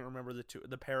 I can't remember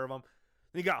the pair of them.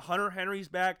 Then you got Hunter Henry's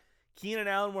back. Keenan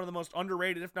Allen, one of the most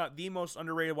underrated, if not the most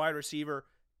underrated wide receiver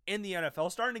in the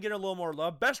NFL. Starting to get a little more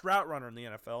love. Best route runner in the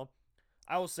NFL.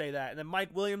 I will say that. And then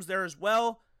Mike Williams there as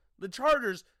well. The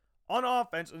Chargers on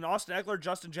offense, and Austin Eckler,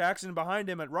 Justin Jackson behind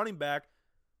him at running back,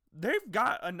 they've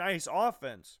got a nice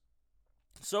offense.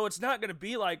 So it's not going to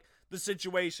be like the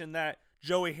situation that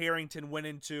Joey Harrington went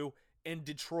into in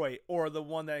Detroit or the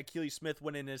one that Akili Smith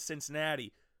went into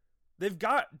Cincinnati. They've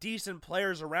got decent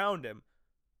players around him.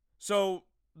 So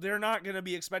they're not going to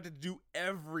be expected to do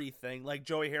everything like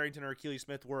Joey Harrington or Akili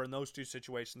Smith were in those two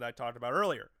situations that I talked about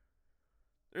earlier.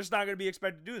 They're just not going to be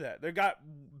expected to do that. They've got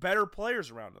better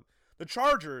players around them. The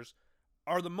Chargers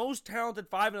are the most talented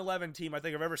 5-11 team I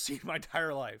think I've ever seen in my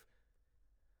entire life.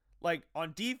 Like,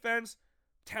 on defense,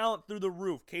 talent through the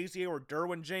roof. Casey Hayward,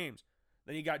 Derwin James.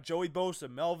 Then you got Joey Bosa,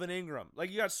 Melvin Ingram.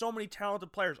 Like, you got so many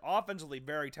talented players. Offensively,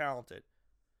 very talented.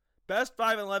 Best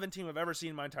 5-11 team I've ever seen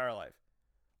in my entire life.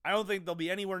 I don't think they'll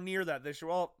be anywhere near that this year.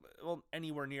 Well,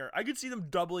 anywhere near. I could see them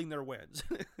doubling their wins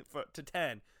to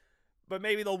 10. But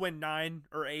maybe they'll win 9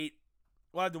 or 8.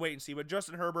 We'll have to wait and see. But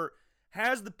Justin Herbert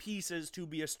has the pieces to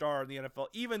be a star in the NFL,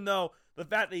 even though the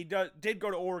fact that he did go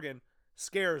to Oregon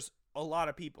scares a lot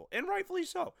of people, and rightfully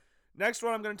so. Next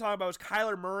one I'm going to talk about is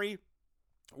Kyler Murray,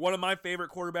 one of my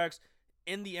favorite quarterbacks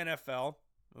in the NFL.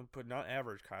 I'm putting not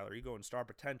average Kyler. You go in star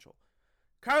potential.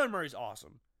 Kyler Murray's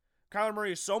awesome. Kyler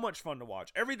Murray is so much fun to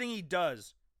watch. Everything he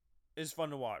does is fun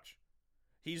to watch.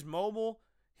 He's mobile.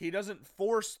 He doesn't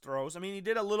force throws. I mean, he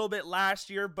did a little bit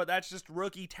last year, but that's just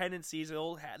rookie tendencies.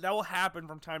 That will happen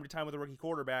from time to time with a rookie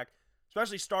quarterback,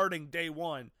 especially starting day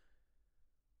one.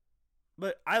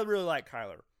 But I really like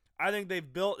Kyler. I think they're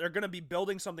going to be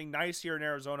building something nice here in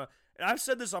Arizona. And I've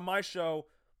said this on my show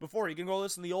before. You can go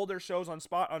listen to the older shows on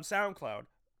SoundCloud.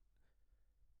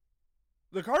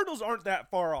 The Cardinals aren't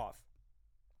that far off,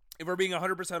 if we're being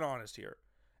 100% honest here.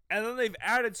 And then they've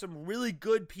added some really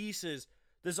good pieces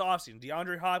this offseason.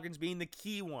 DeAndre Hopkins being the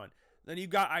key one. Then you've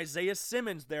got Isaiah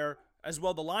Simmons there as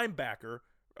well, the linebacker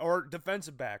or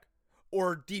defensive back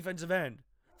or defensive end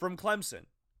from Clemson.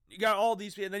 You got all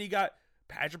these, and then you got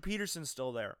Patrick Peterson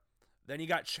still there. Then you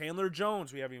got Chandler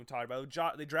Jones, we haven't even talked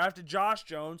about. They drafted Josh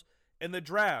Jones in the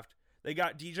draft. They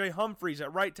got DJ Humphries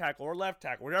at right tackle or left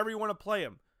tackle, whatever you want to play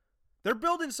him. They're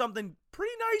building something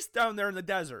pretty nice down there in the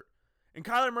desert. And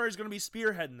Kyler Murray is going to be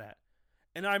spearheading that.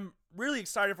 And I'm really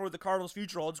excited for what the Cardinals'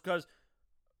 future holds, because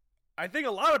I think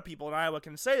a lot of people in Iowa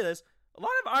can say this. A lot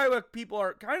of Iowa people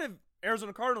are kind of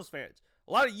Arizona Cardinals fans.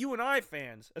 A lot of UNI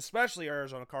fans, especially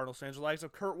Arizona Cardinals fans, the likes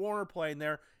of Kurt Warner playing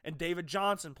there and David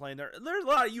Johnson playing there. There's a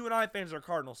lot of UNI fans that are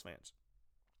Cardinals fans.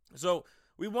 So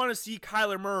we want to see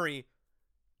Kyler Murray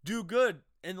do good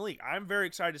in the league. I'm very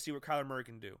excited to see what Kyler Murray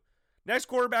can do. Next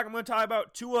quarterback I'm going to talk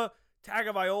about, Tua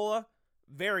Tagovailoa.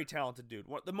 Very talented dude.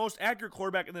 The most accurate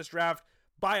quarterback in this draft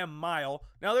by a mile.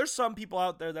 Now, there's some people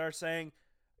out there that are saying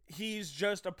he's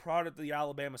just a product of the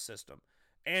Alabama system.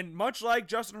 And much like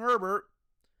Justin Herbert,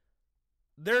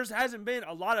 there hasn't been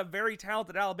a lot of very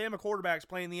talented Alabama quarterbacks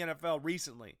playing the NFL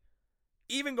recently.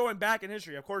 Even going back in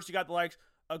history. Of course, you got the likes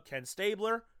of Ken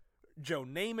Stabler, Joe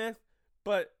Namath,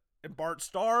 and Bart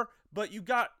Starr, but you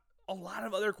got a lot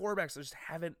of other quarterbacks that just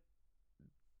haven't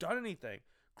done anything.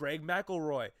 Greg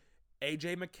McElroy,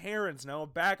 A.J. McCarron's now a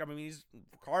backup. I mean, he's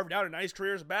carved out a nice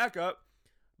career as a backup,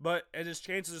 but at his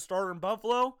chances as a starter in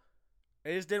Buffalo,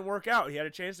 it just didn't work out. He had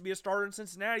a chance to be a starter in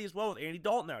Cincinnati as well with Andy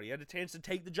Dalton out. He had a chance to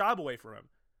take the job away from him.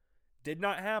 Did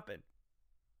not happen.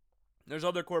 There's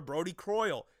other quarterbacks. Brody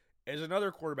Croyle is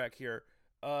another quarterback here.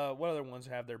 What other ones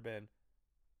have there been?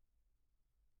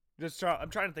 I'm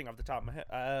trying to think off the top of my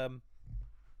head.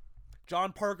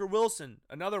 John Parker Wilson,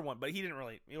 another one, but he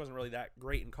wasn't really that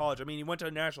great in college. I mean, he went to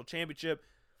a national championship.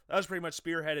 That was pretty much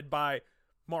spearheaded by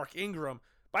Mark Ingram.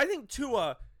 But I think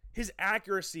Tua, his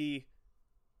accuracy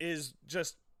is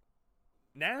just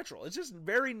natural. It's just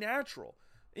very natural.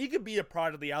 He could be a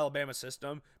product of the Alabama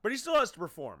system, but he still has to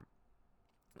perform.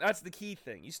 That's the key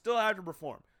thing. You still have to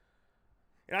perform.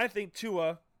 And I think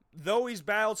Tua, though he's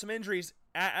battled some injuries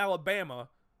at Alabama,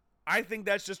 I think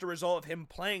that's just a result of him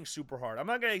playing super hard. I'm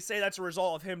not going to say that's a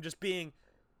result of him just being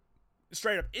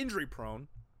straight up injury prone.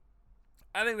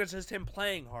 I think that's just him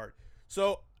playing hard.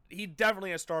 So he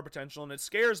definitely has star potential, and it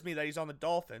scares me that he's on the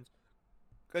Dolphins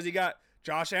because you got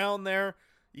Josh Allen there,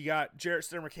 you got Jarrett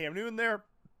Stidham, Cam Newton there,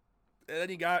 and then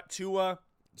you got Tua,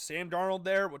 Sam Darold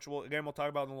there, which we'll talk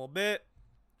about in a little bit.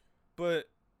 But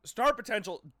star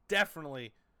potential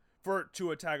definitely for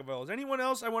Tua Tagovailoa. Is anyone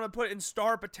else I want to put in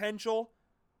star potential?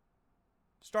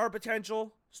 Star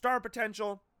potential.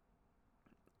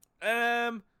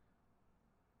 Nah,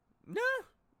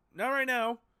 not right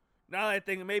now. Now that I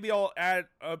think maybe I'll add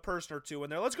a person or two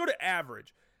in there. Let's go to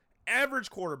average.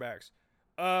 Average quarterbacks.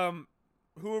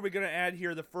 Who are we going to add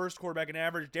here? The first quarterback in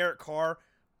average, Derek Carr.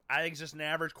 I think he's just an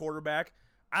average quarterback.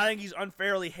 I think he's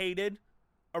unfairly hated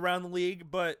around the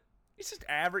league, but he's just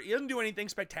average. He doesn't do anything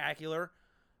spectacular.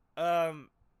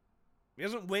 He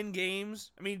doesn't win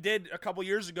games. I mean, he did a couple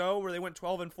years ago where they went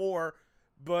 12-4,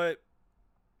 but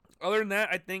other than that,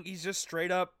 I think he's just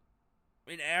straight up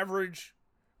an average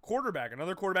quarterback.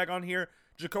 Another quarterback on here,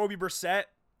 Jacoby Brissett.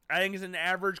 I think he's an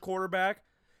average quarterback.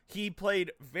 He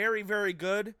played very, very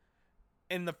good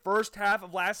in the first half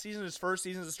of last season, his first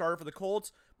season as a starter for the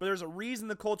Colts, but there's a reason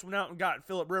the Colts went out and got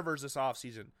Phillip Rivers this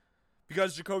offseason,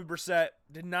 because Jacoby Brissett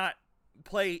did not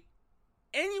play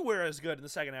anywhere as good in the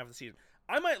second half of the season.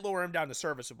 I might lower him down to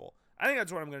serviceable. I think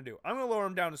that's what I'm going to do. I'm going to lower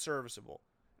him down to serviceable.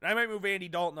 And I might move Andy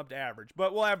Dalton up to average,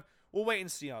 but we'll wait and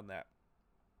see on that.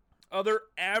 Other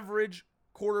average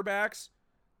quarterbacks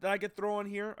that I could throw in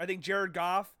here, I think Jared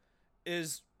Goff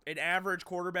is an average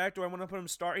quarterback. Do I want to put him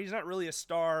star? He's not really a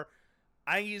star.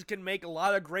 I think he can make a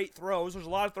lot of great throws. There's a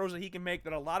lot of throws that he can make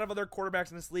that a lot of other quarterbacks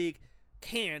in this league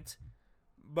can't.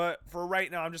 But for right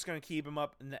now, I'm just going to keep him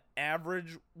up in the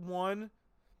average one.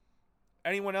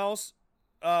 Anyone else?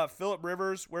 Phillip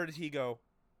Rivers, where did he go?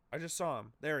 I just saw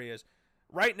him. There he is.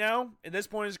 Right now, at this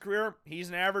point in his career, he's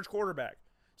an average quarterback.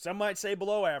 Some might say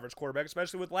below average quarterback,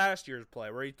 especially with last year's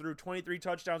play, where he threw 23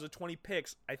 touchdowns with 20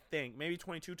 picks, I think. Maybe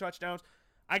 22 touchdowns.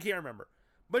 I can't remember.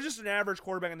 But just an average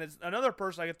quarterback. And there's another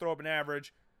person I could throw up an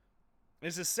average.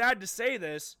 This is sad to say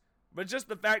this, but just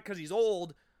the fact because he's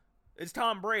old, it's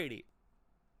Tom Brady.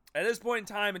 At this point in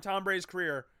time in Tom Brady's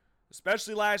career,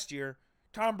 especially last year,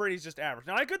 Tom Brady's just average.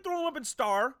 Now, I could throw him up in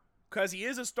star because he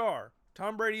is a star.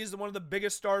 Tom Brady is one of the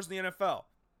biggest stars in the NFL.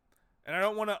 And I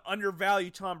don't want to undervalue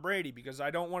Tom Brady because I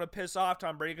don't want to piss off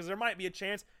Tom Brady because there might be a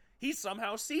chance he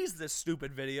somehow sees this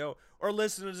stupid video or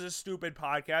listens to this stupid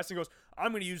podcast and goes,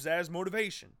 I'm going to use that as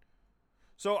motivation.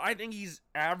 So I think he's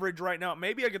average right now.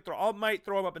 Maybe I might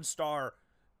throw him up in star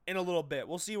in a little bit.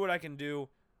 We'll see what I can do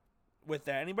with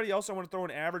that. Anybody else I want to throw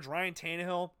in average? Ryan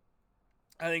Tannehill,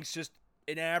 I think it's just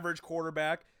an average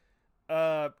quarterback.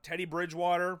 Teddy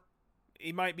Bridgewater,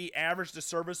 he might be average to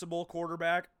serviceable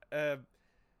quarterback.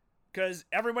 Because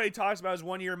everybody talks about his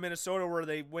 1 year in Minnesota where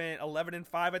they went 11-5,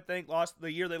 I think. Lost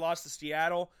the year they lost to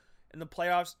Seattle in the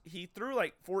playoffs. He threw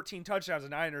like 14 touchdowns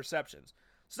and 9 interceptions.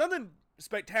 So nothing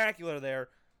spectacular there.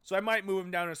 So I might move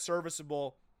him down to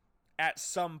serviceable at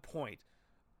some point.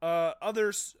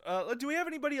 Others, do we have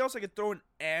anybody else I could throw in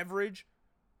average?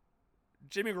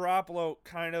 Jimmy Garoppolo,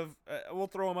 kind of. We'll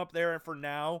throw him up there for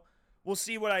now. We'll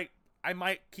see what I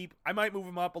might keep. I might move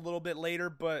him up a little bit later,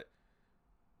 but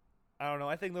I don't know.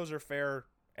 I think those are fair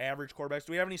average quarterbacks.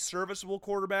 Do we have any serviceable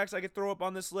quarterbacks I could throw up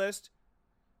on this list?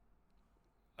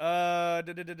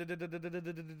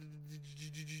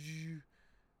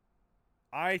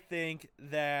 I think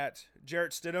that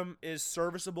Jarrett Stidham is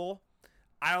serviceable.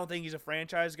 I don't think he's a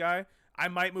franchise guy. I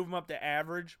might move him up to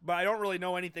average, but I don't really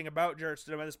know anything about Jarrett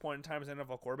Stidham at this point in time as an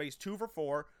NFL quarterback. He's 2 for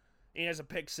 4, and he has a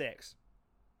pick 6.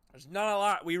 There's not a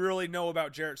lot we really know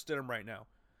about Jarrett Stidham right now.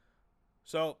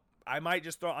 So I might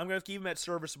just I'm going to keep him at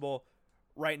serviceable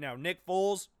right now. Nick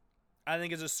Foles, I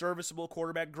think, is a serviceable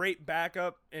quarterback. Great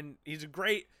backup, and he's a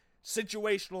great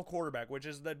situational quarterback, which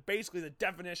is basically the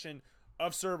definition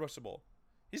of serviceable.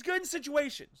 He's good in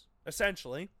situations,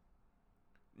 essentially.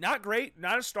 Not great,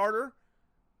 not a starter,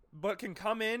 but can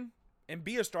come in and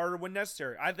be a starter when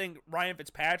necessary. I think Ryan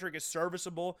Fitzpatrick is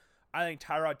serviceable. I think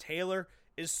Tyrod Taylor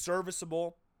is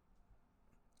serviceable.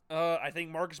 I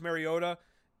think Marcus Mariota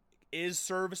is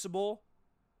serviceable.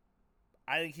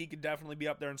 I think he could definitely be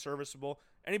up there and serviceable.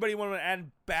 Anybody want to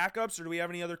add backups, or do we have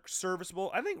any other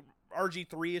serviceable? I think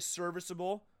RG3 is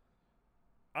serviceable.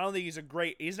 I don't think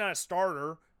he's not a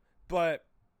starter, but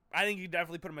I think you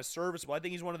definitely put him as serviceable. I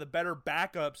think he's one of the better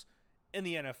backups in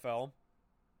the NFL.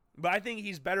 But I think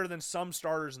he's better than some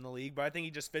starters in the league, but I think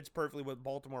he just fits perfectly what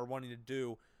Baltimore wanting to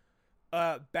do.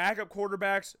 Backup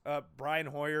quarterbacks, Brian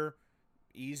Hoyer,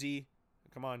 easy.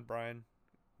 Come on, Brian.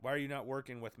 Why are you not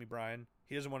working with me, Brian?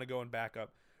 He doesn't want to go in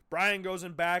backup. Brian goes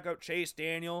in backup. Chase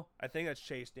Daniel. I think that's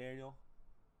Chase Daniel.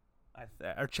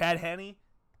 Or Chad Henne.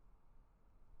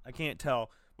 I can't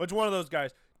tell. But it's one of those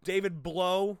guys. David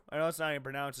Blow. I know it's not even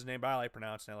pronounced his name, but I like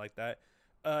pronouncing it like that.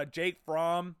 Jake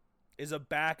Fromm is a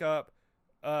backup.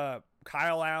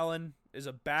 Kyle Allen is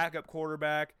a backup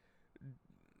quarterback.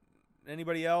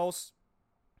 Anybody else?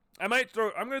 I'm going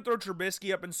to throw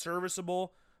Trubisky up in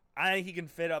serviceable. I think he can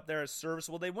fit up there as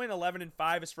serviceable. They went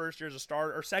 11-5 his first year as a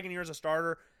starter, or second year as a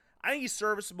starter. I think he's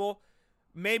serviceable.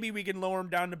 Maybe we can lower him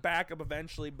down to backup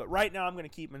eventually, but right now I'm going to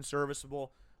keep him in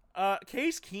serviceable.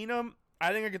 Case Keenum,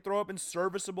 I think I could throw up in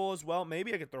serviceable as well.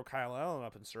 Maybe I could throw Kyle Allen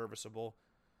up in serviceable.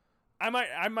 I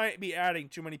might be adding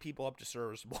too many people up to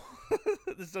serviceable.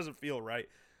 This doesn't feel right.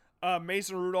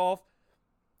 Mason Rudolph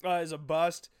is a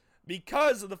bust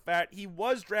because of the fact he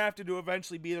was drafted to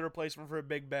eventually be the replacement for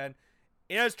Big Ben.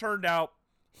 It has turned out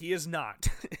he is not.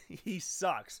 He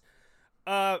sucks.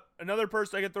 Another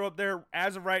person I could throw up there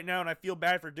as of right now, and I feel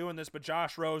bad for doing this, but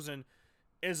Josh Rosen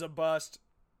is a bust.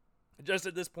 Just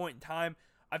at this point in time,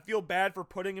 I feel bad for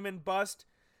putting him in bust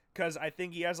because I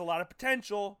think he has a lot of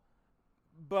potential,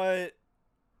 but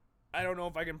I don't know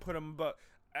if I can put him, but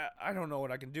I don't know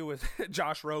what I can do with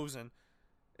Josh Rosen.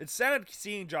 It's sad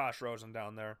seeing Josh Rosen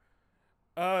down there.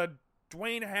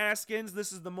 Dwayne Haskins,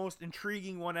 this is the most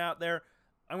intriguing one out there.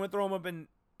 I'm going to throw him up in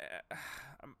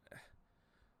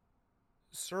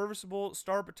serviceable,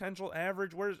 star potential,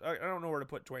 average. I don't know where to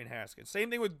put Dwayne Haskins. Same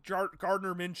thing with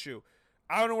Gardner Minshew.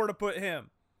 I don't know where to put him.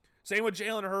 Same with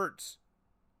Jalen Hurts.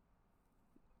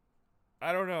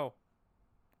 I don't know.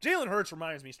 Jalen Hurts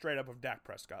reminds me straight up of Dak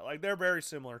Prescott. Like, they're very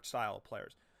similar style of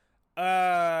players. Do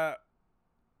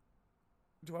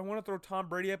I want to throw Tom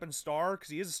Brady up in star? Because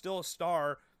he is still a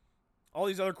star. All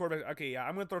these other quarterbacks. Okay, yeah,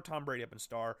 I'm going to throw Tom Brady up in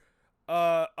star.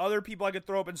 Other people I could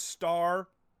throw up in star.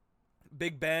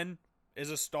 Big Ben is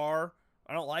a star.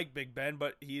 I don't like Big Ben,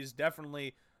 but he's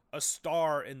definitely a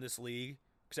star in this league.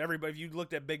 Because everybody, if you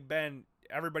looked at Big Ben,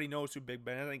 everybody knows who Big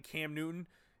Ben is. I think Cam Newton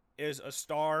is a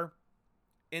star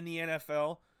in the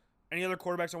NFL. Any other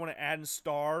quarterbacks I want to add in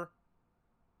star?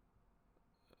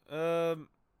 I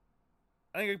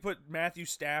think I could put Matthew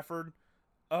Stafford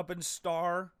up in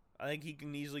star. I think he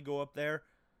can easily go up there.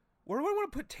 Where do I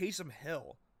want to put Taysom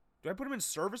Hill? Do I put him in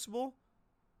serviceable?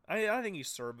 I think he's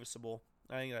serviceable.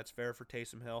 I think that's fair for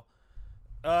Taysom Hill.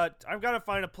 I've got to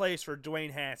find a place for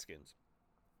Dwayne Haskins.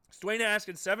 It's Dwayne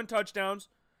Haskins, 7 touchdowns,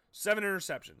 7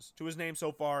 interceptions to his name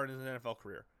so far in his NFL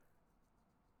career.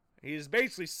 He is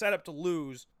basically set up to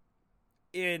lose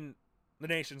in the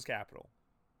nation's capital.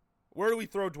 Where do we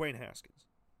throw Dwayne Haskins?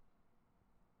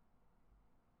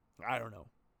 I don't know.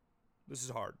 This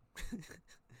is hard.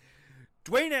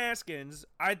 Dwayne Haskins,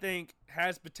 I think,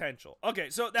 has potential. Okay,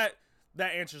 so that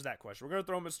answers that question. We're going to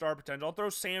throw him in star potential. I'll throw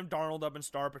Sam Darold up in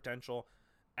star potential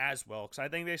as well, because I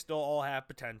think they still all have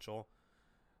potential.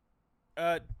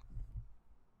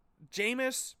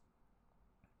 Jameis,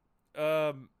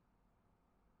 I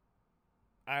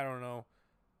don't know.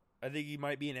 I think he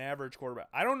might be an average quarterback.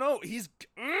 I don't know.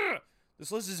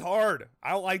 This list is hard.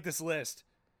 I don't like this list.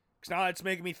 Because now it's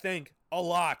making me think a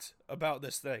lot about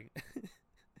this thing.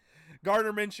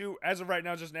 Gardner Minshew, as of right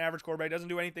now, is just an average quarterback. He doesn't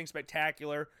do anything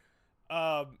spectacular.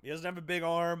 He doesn't have a big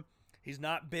arm. He's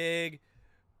not big.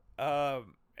 And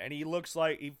he looks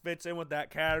like he fits in with that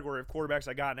category of quarterbacks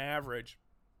I got an average.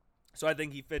 So I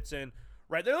think he fits in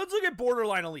right there. Let's look at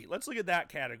borderline elite. Let's look at that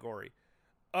category.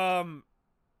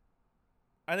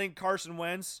 I think Carson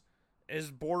Wentz is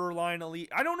borderline elite.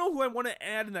 I don't know who I want to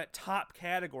add in that top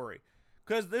category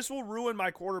because this will ruin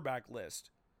my quarterback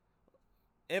list.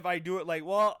 If I do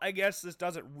it I guess this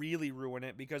doesn't really ruin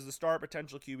it because the star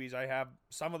potential QBs, I have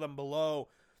some of them below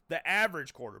the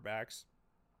average quarterbacks.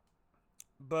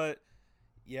 But,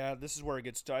 yeah, this is where it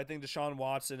gets to. I think Deshaun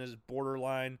Watson is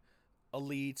borderline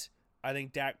elite. I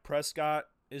think Dak Prescott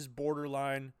is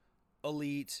borderline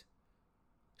elite.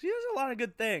 He does a lot of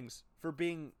good things for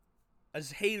being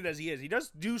as hated as he is. He does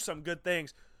do some good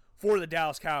things for the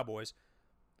Dallas Cowboys.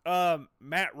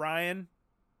 Matt Ryan,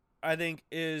 I think,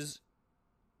 is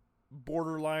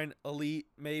borderline elite,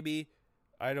 maybe.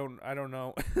 I don't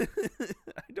know. I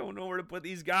don't know where to put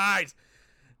these guys.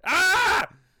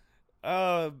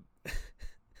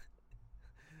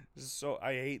 So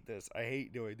I hate this. I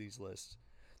hate doing these lists.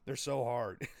 They're so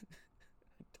hard. I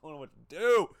don't know what to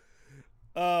do.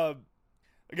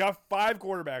 I got 5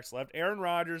 quarterbacks left. Aaron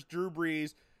Rodgers, Drew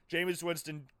Brees, Jameis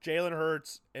Winston, Jalen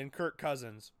Hurts, and Kirk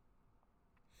Cousins.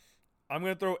 I'm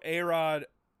going to throw A-Rod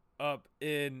up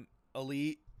in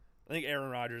elite. I think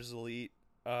Aaron Rodgers is elite.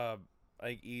 I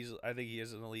think he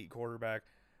is an elite quarterback.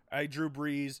 I think Drew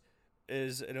Brees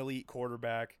is an elite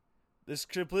quarterback. This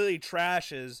completely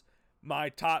trashes my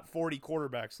top 40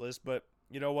 quarterbacks list, but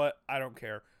you know what? I don't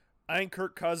care. I think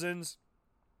Kirk Cousins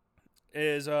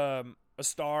is a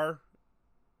star.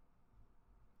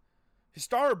 He's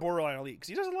star or borderline elite because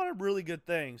he does a lot of really good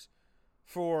things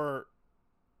for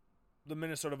the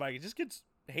Minnesota Vikings. Just gets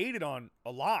hated on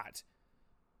a lot.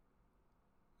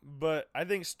 But I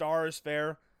think star is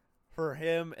fair for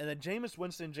him. And then Jameis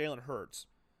Winston and Jalen Hurts.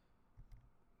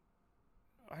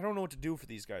 I don't know what to do for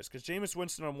these guys because Jameis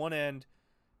Winston on one end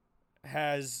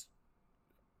has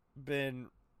been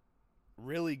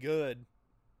really good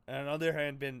and on the other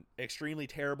hand been extremely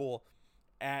terrible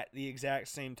at the exact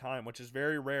same time, which is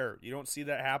very rare. You don't see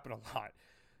that happen a lot.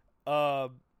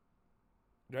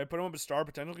 Do I put him up as star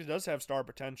potential? He does have star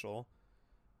potential,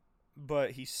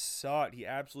 but he sucked. He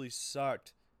absolutely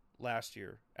sucked last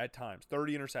year at times.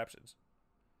 30 interceptions.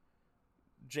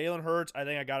 Jalen Hurts, I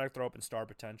think I got to throw up in star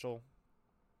potential.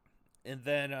 And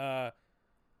then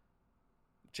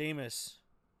Jameis.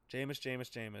 Do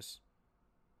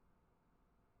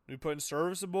we put in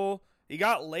serviceable? He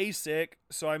got LASIK,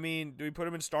 so I mean, do we put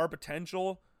him in star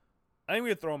potential? I think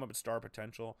we could throw him up in star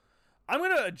potential. I'm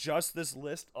going to adjust this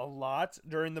list a lot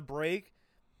during the break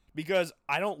because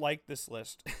I don't like this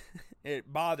list.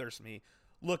 It bothers me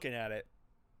looking at it.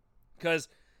 Because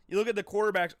you look at the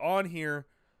quarterbacks on here,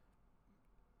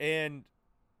 and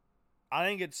I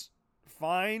think it's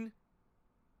fine,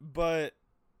 but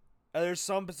there's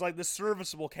some, it's like the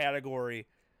serviceable category.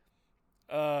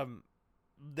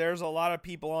 There's a lot of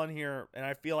people on here, and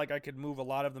I feel like I could move a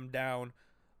lot of them down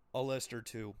a list or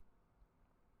two.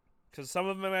 Because some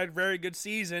of them had very good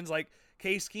seasons, like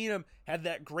Case Keenum had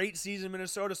that great season in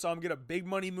Minnesota, saw him get a big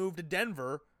money move to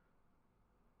Denver.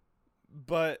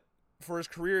 But for his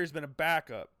career, he's been a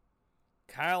backup.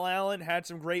 Kyle Allen had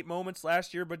some great moments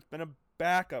last year, but it's been a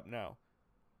backup now.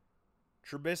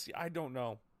 Trubisky, I don't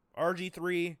know.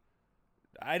 RG3,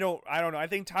 I don't know. I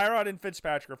think Tyrod and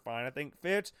Fitzpatrick are fine. I think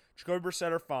Fitz, Jacoby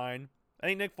Brissett are fine. I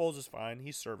think Nick Foles is fine.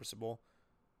 He's serviceable.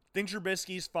 I think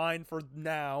Trubisky's fine for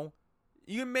now.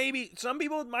 You can maybe, some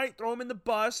people might throw him in the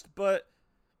bust, but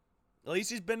at least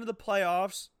he's been to the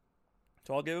playoffs.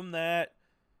 So I'll give him that.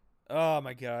 Oh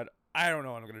my God. I don't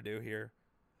know what I'm going to do here.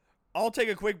 I'll take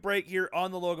a quick break here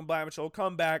on the Logan Blackman Show. I'll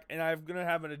come back, and I'm going to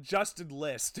have an adjusted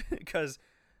list because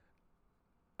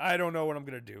I don't know what I'm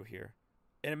going to do here.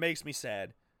 And it makes me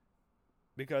sad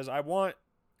because I want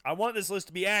this list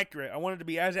to be accurate. I want it to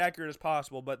be as accurate as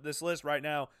possible, but this list right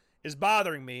now is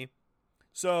bothering me.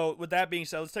 So with that being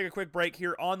said, let's take a quick break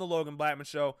here on the Logan Blackman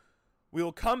Show. We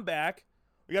will come back.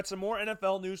 We got some more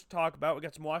NFL news to talk about. We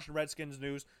got some Washington Redskins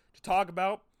news to talk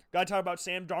about. Got to talk about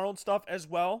Sam Darold stuff as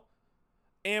well.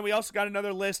 And we also got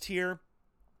another list here.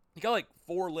 We got like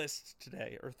 4 lists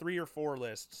today, or 3 or 4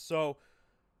 lists. So,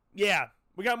 yeah,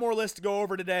 we got more lists to go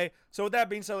over today. So with that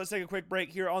being said, let's take a quick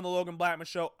break here on the Logan Blackman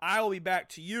Show. I will be back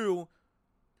to you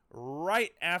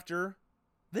right after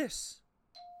this.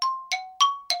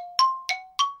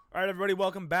 All right, everybody,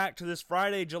 welcome back to this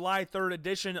Friday, July 3rd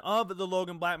edition of the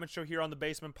Logan Blackman Show here on the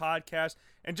Basement Podcast.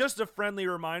 And just a friendly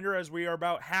reminder, as we are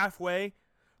about halfway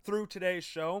through today's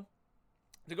show,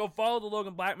 to go follow the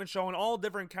Logan Blackman Show on all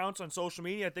different accounts on social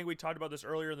media. I think we talked about this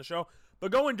earlier in the show,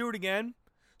 but go and do it again.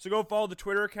 So go follow the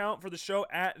Twitter account for the show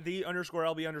at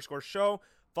 @the_LB_show.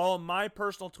 Follow my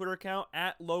personal Twitter account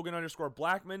at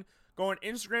Logan_Blackman. Go Go on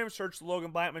Instagram, search the Logan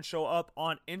Blackman Show up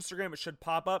on Instagram. It should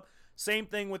pop up. Same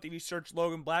thing with if you search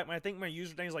Logan Blackman. I think my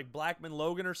username is like Blackman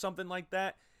Logan or something like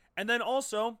that. And then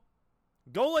also,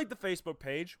 go like the Facebook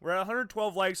page. We're at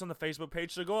 112 likes on the Facebook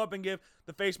page, so go up and give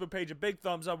the Facebook page a big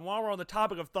thumbs up. And while we're on the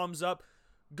topic of thumbs up,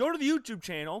 go to the YouTube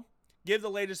channel, give the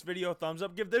latest video a thumbs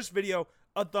up, give this video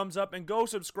a thumbs up, and go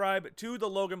subscribe to the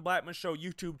Logan Blackman Show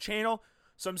YouTube channel.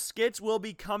 Some skits will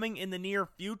be coming in the near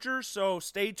future, so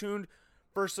stay tuned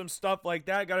for some stuff like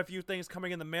that. Got a few things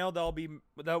coming in the mail that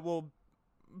will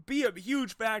be a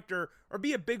huge factor, or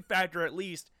be a big factor at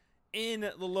least, in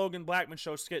the Logan Blackman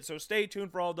Show skit. So stay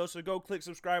tuned for all of those. So go click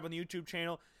subscribe on the YouTube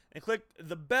channel and click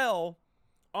the bell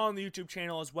on the YouTube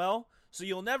channel as well, so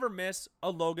you'll never miss a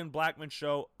Logan Blackman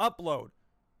Show upload.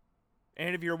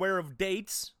 And if you're aware of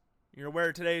dates, you're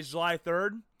aware today is July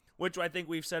 3rd, which I think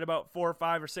we've said about 4 or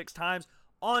 5 or 6 times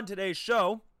on today's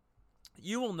show.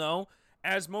 You will know,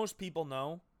 as most people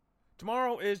know,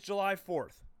 tomorrow is July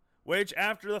 4th, which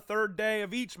after the 3rd day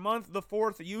of each month, the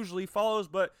 4th usually follows,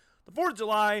 but the 4th of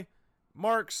July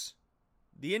marks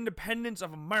the independence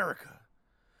of America.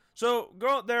 So go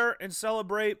out there and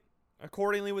celebrate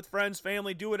accordingly with friends,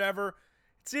 family, do whatever.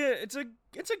 It's a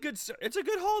good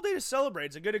holiday to celebrate.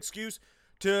 It's a good excuse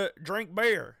to drink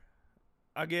beer,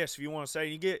 I guess, if you want to say.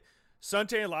 You get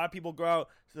suntan. A lot of people go out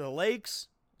to the lakes.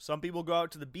 Some people go out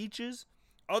to the beaches.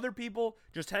 Other people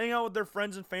just hang out with their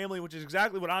friends and family, which is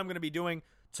exactly what I'm going to be doing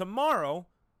tomorrow.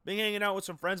 Being hanging out with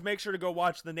some friends. Make sure to go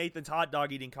watch the Nathan's Hot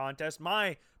Dog Eating Contest.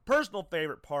 My personal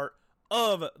favorite part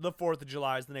of the 4th of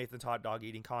July is the Nathan's Hot Dog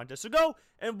Eating Contest. So go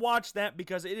and watch that,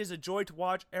 because it is a joy to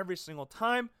watch every single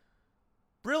time.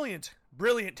 Brilliant,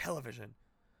 brilliant television.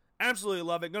 Absolutely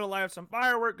love it. Going to light up some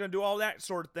fireworks. Going to do all that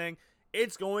sort of thing.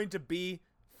 It's going to be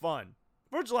fun.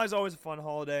 4th of July is always a fun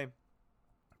holiday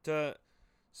to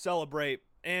celebrate.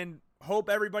 And hope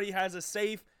everybody has a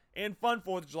safe and fun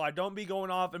 4th of July. Don't be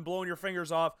going off and blowing your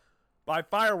fingers off by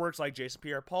fireworks like Jason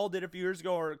Pierre-Paul did a few years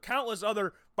ago, or countless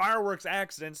other fireworks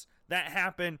accidents that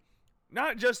happen,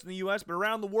 not just in the U.S., but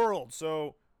around the world.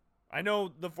 So I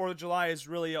know the 4th of July is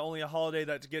really only a holiday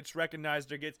that gets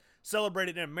recognized or gets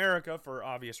celebrated in America for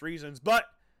obvious reasons, but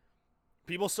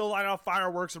people still light off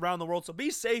fireworks around the world. So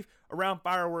be safe around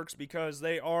fireworks, because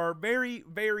they are very,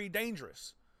 very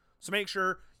dangerous. So make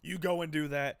sure you go and do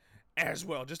that as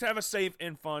well. Just have a safe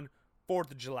and fun 4th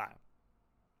of July.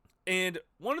 And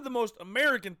one of the most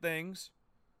American things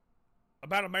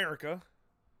about America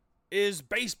is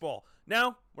baseball.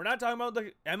 Now, we're not talking about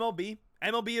the MLB.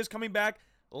 MLB is coming back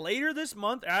later this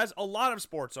month, as a lot of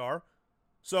sports are.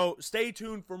 So stay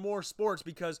tuned for more sports,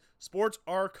 because sports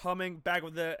are coming back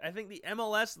with I think the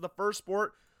MLS, the first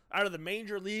sport out of the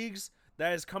major leagues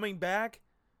that is coming back.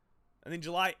 I think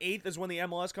July 8th is when the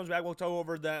MLS comes back. We'll talk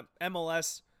over the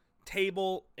MLS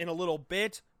table in a little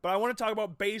bit. But I want to talk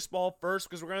about baseball first,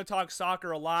 because we're going to talk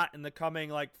soccer a lot in the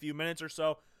coming few minutes or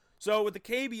so. So with the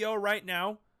KBO right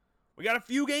now, we got a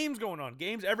few games going on.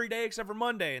 Games every day except for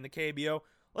Monday in the KBO.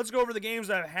 Let's go over the games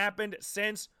that have happened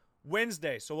since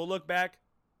Wednesday. So we'll look back.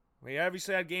 We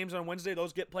obviously had games on Wednesday.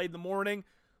 Those get played in the morning.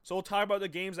 So we'll talk about the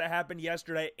games that happened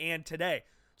yesterday and today.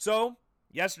 So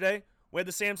yesterday, we had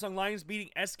the Samsung Lions beating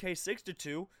SK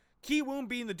 6-2. Kiwoom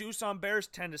beating the Doosan Bears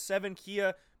 10-7.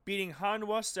 Kia beating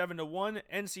Hanwha 7-1.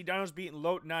 NC Dinos beating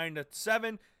Lote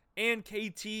 9-7. And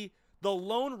KT, the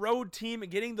lone road team,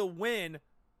 getting the win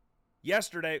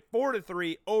yesterday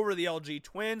 4-3 over the LG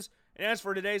Twins. And as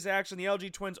for today's action, the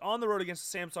LG Twins on the road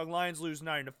against the Samsung Lions lose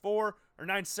 9-4, or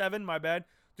 9-7, my bad.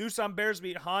 Doosan Bears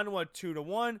beat Hanwha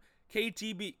 2-1.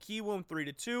 KT beat Kiwoom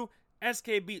 3-2.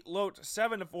 SK beat Lote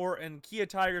 7-4, and Kia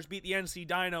Tigers beat the NC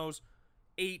Dinos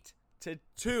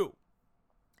 8-2.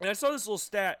 And I saw this little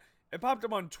stat. It popped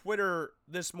up on Twitter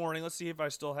this morning. Let's see if I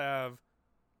still have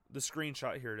the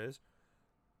screenshot. Here it is.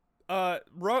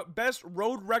 Best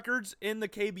road records in the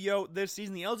KBO this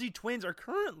season. The LG Twins are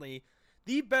currently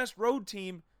the best road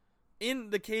team in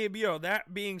the KBO.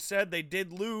 That being said, they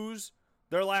did lose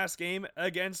their last game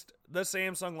against the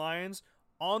Samsung Lions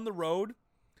on the road,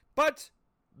 but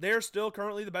they're still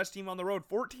currently the best team on the road.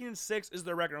 14-6 is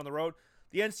their record on the road.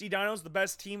 The NC Dinos, the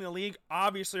best team in the league,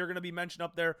 obviously are going to be mentioned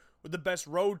up there with the best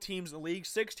road teams in the league.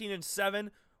 16-7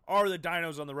 are the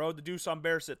Dinos on the road. The Doosan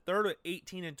Bears sit third at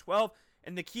 18-12,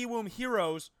 and the Kiwoom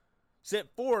Heroes sit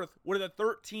fourth with a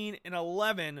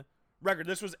 13-11 record.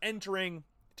 This was entering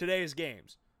today's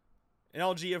games. And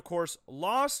LG, of course,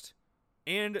 lost,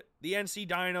 and the NC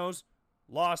Dinos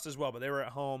lost as well, but they were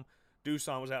at home.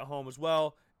 Doosan was at home as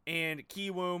well, and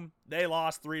Kiwoom, they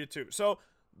lost 3-2. So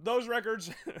those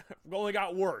records only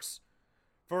got worse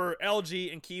for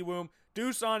LG and Kiwoom.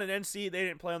 Doosan and NC, they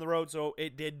didn't play on the road, so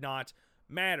it did not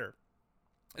matter.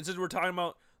 And since we're talking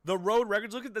about the road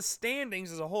records, look at the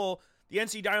standings as a whole. The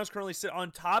NC Dinos currently sit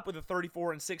on top with a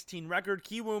 34-16 record.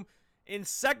 Kiwoom in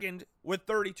second with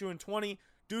 32-20.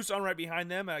 Doosan right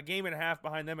behind them, a game and a half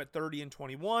behind them at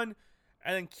 30-21.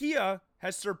 And then Kia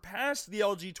has surpassed the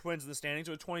LG Twins in the standings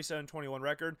with a 27-21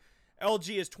 record.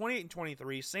 LG is 28-23.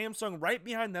 Samsung right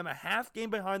behind them, a half game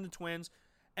behind the Twins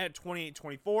at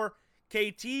 28-24.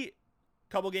 KT,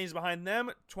 couple games behind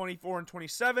them,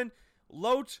 24-27.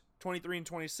 Lotte,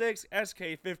 23-26. SK,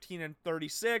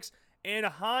 15-36. And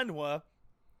Hanwha,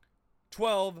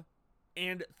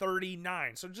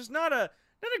 12-39. So just not a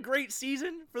great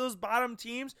season for those bottom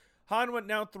teams. Hanwha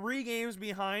now 3 games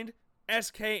behind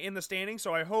SK in the standings,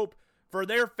 so I hope for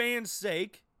their fans'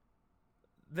 sake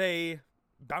they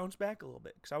bounce back a little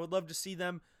bit, because I would love to see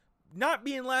them not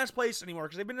be in last place anymore,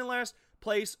 because they've been in last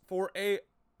place for a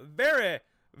very,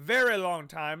 very long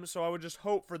time. So I would just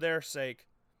hope for their sake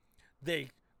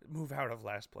they move out of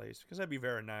last place, because that'd be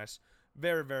very nice.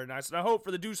 Very, very nice. And I hope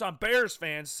for the Doosan Bears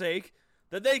fans' sake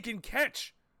that they can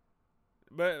catch.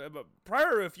 But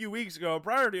prior to a few days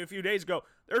ago,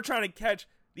 they were trying to catch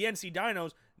the NC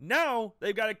Dinos. Now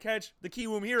they've got to catch the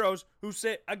Kiwoom Heroes, who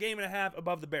sit a game and a half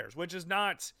above the Bears, which is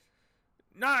not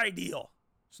ideal.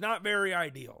 It's not very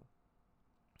ideal.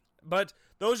 But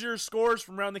those are your scores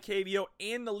from around the KVO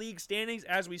and the league standings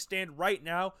as we stand right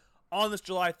now on this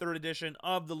July 3rd edition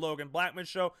of the Logan Blackman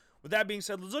Show. With that being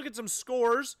said, let's look at some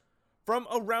scores from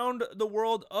around the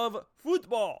world of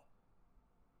football.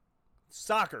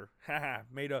 Soccer. Haha,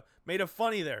 made a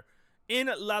funny there.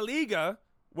 In La Liga,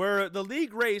 where the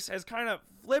league race has kind of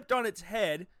flipped on its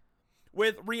head,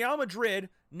 with Real Madrid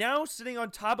now sitting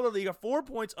on top of the Liga, 4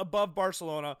 points above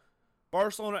Barcelona.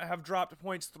 Barcelona have dropped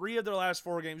points 3 of their last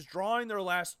 4 games, drawing their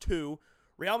last 2.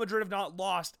 Real Madrid have not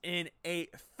lost in a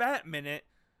fat minute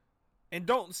and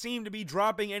don't seem to be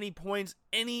dropping any points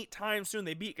anytime soon.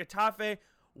 They beat Getafe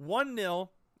 1-0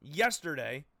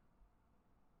 yesterday,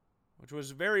 which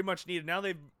was very much needed. Now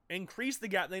they've increased the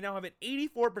gap. They now have an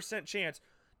 84% chance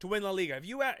to win La Liga.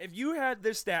 If you had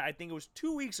this stat, I think it was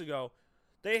 2 weeks ago,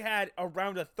 they had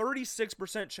around a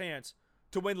 36% chance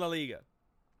to win La Liga.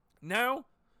 Now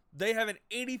they have an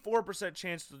 84%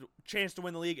 chance to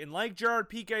win the league. And like Gerard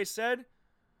Piqué said,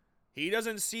 he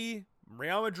doesn't see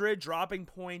Real Madrid dropping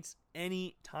points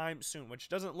anytime soon, which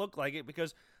doesn't look like it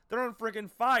because they're on freaking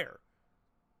fire.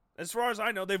 As far as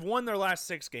I know, they've won their last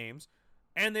 6 games,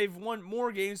 and they've won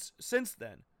more games since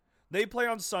then. They play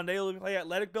on Sunday. They'll play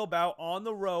Athletic Bilbao on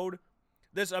the road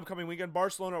this upcoming weekend.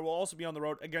 Barcelona will also be on the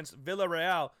road against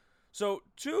Villarreal. So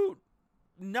 2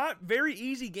 not very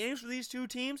easy games for these 2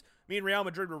 teams. Me and Real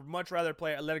Madrid would much rather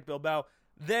play Athletic Bilbao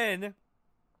than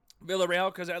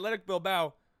Villarreal, because Athletic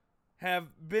Bilbao have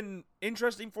been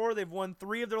interesting for. They've won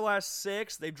 3 of their last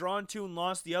 6. They've drawn 2 and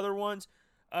lost the other ones.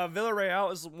 Villarreal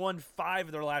has won 5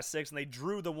 of their last 6, and they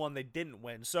drew the one they didn't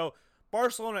win. So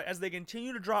Barcelona, as they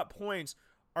continue to drop points,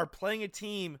 are playing a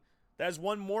team that has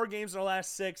won more games in their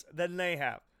last 6 than they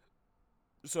have.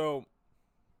 So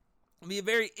it'll be a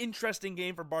very interesting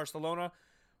game for Barcelona.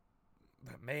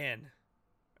 But man,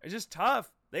 it's just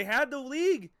tough. They had the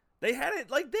league. They had it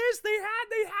like this. They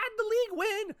had the league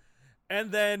win.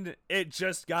 And then it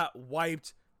just got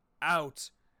wiped out.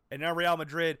 And now Real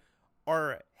Madrid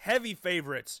are heavy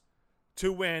favorites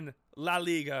to win La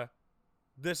Liga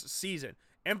this season.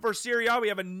 And for Serie A, we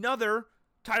have another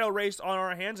title race on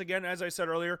our hands. Again, as I said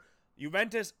earlier,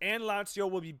 Juventus and Lazio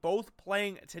will be both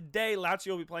playing today.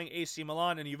 Lazio will be playing AC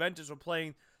Milan, and Juventus will be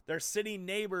playing their city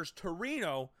neighbors,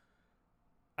 Torino.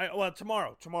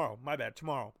 Tomorrow.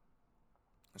 Tomorrow.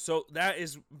 So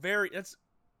that's very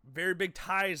big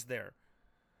ties there.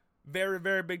 Very,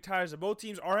 very big ties. Both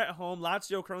teams are at home.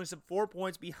 Lazio currently sits 4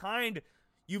 points behind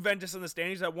Juventus in the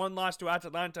standings. That one loss to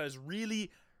Atalanta is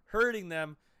really hurting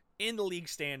them in the league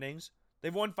standings.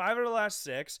 They've won 5 out of the last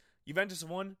 6. Juventus have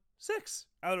won 6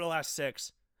 out of the last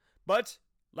 6. But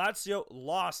Lazio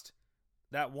lost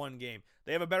that one game.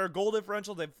 They have a better goal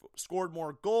differential. They've scored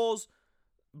more goals.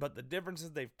 But the difference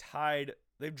is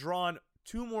they've drawn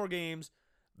 2 more games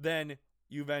than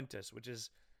Juventus, which is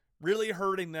really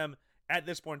hurting them at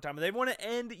this point in time. If they want to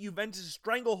end Juventus'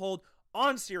 stranglehold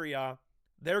on Serie A,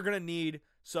 they're going to need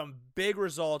some big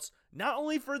results, not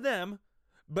only for them,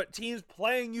 but teams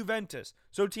playing Juventus.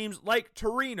 So teams like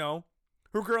Torino,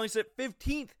 who currently sit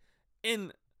 15th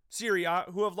in Serie A,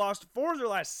 who have lost 4 of their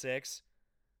last 6,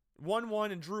 won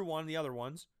 1 and drew 1 the other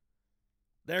ones,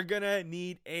 they're going to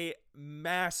need a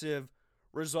massive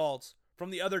results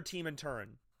from the other team in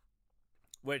turn,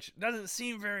 which doesn't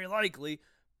seem very likely,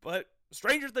 but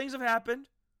stranger things have happened.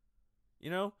 You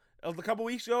know, a couple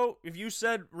weeks ago, if you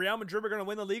said Real Madrid are going to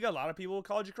win the Liga, a lot of people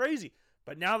called you crazy.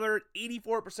 But now they're at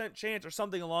 84% chance or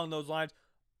something along those lines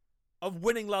of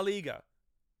winning La Liga.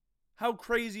 How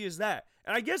crazy is that?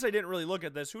 And I guess I didn't really look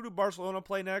at this. Who do Barcelona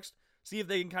play next? See if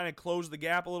they can kind of close the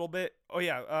gap a little bit. Oh,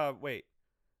 yeah. Wait.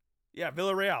 Yeah,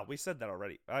 Villarreal. We said that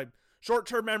already.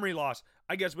 Short-term memory loss.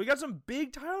 I guess we got some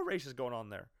big title races going on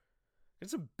there.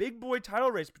 It's a big boy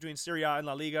title race between Serie A and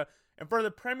La Liga. And for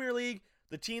the Premier League,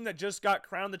 the team that just got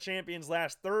crowned the champions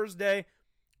last Thursday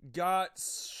got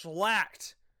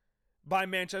slacked by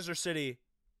Manchester City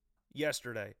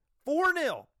yesterday.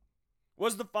 4-0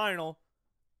 was the final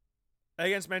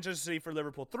against Manchester City for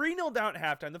Liverpool. 3-0 down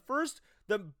at halftime.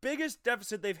 The biggest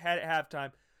deficit they've had at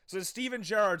halftime since Steven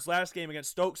Gerrard's last game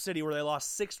against Stoke City where they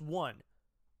lost 6-1.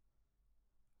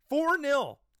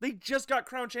 4-0. They just got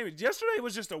crowned champions. Yesterday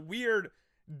was just a weird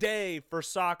day for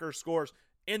soccer scores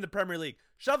in the Premier League.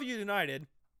 Sheffield United,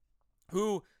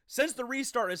 who since the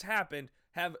restart has happened,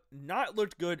 have not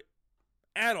looked good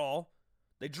at all.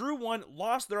 They drew one,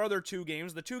 lost their other two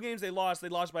games. The two games they lost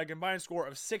by a combined score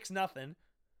of 6-0.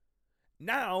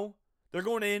 Now, they're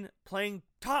going in playing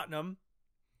Tottenham,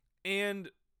 and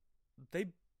they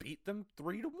beat them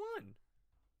 3-1.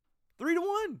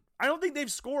 3-1. I don't think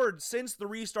they've scored since the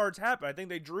restarts happened. I think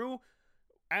they drew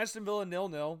Aston Villa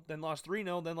 0-0, then lost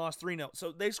 3-0, then lost 3-0.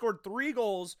 So they scored 3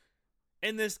 goals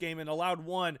in this game and allowed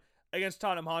 1 against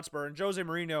Tottenham Hotspur. And Jose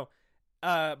Mourinho,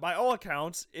 by all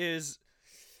accounts, is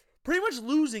pretty much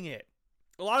losing it.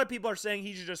 A lot of people are saying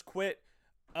he should just quit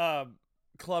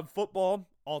club football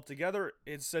altogether.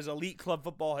 It says elite club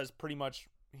football has pretty much,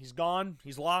 he's gone.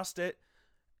 He's lost it.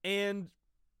 And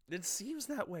it seems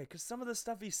that way because some of the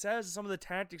stuff he says, some of the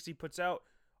tactics he puts out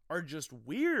are just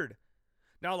weird.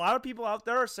 Now, a lot of people out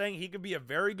there are saying he could be a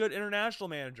very good international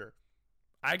manager.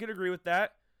 I could agree with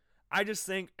that. I just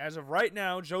think, as of right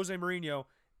now, Jose Mourinho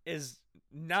is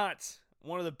not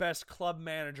one of the best club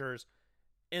managers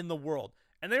in the world.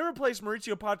 And they replaced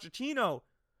Mauricio Pochettino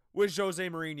with Jose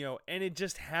Mourinho, and it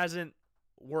just hasn't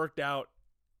worked out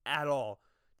at all.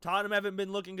 Tottenham haven't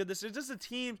been looking good. This is just a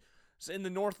team in the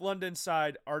North London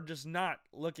side are just not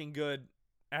looking good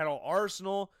at all.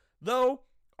 Arsenal, though,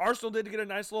 Arsenal did get a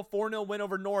nice little 4-0 win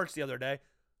over Norwich the other day.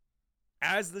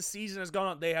 As the season has gone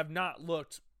on, they have not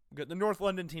looked good. The North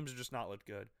London teams have just not looked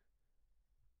good.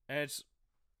 And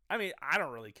I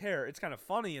don't really care. It's kind of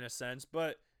funny in a sense,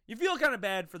 but you feel kind of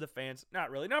bad for the fans.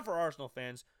 Not really. Not for Arsenal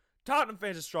fans. Tottenham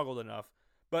fans have struggled enough.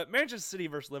 But Manchester City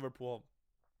versus Liverpool,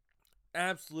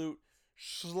 absolute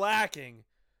slacking.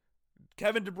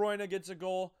 Kevin De Bruyne gets a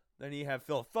goal. Then you have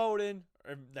Phil Foden.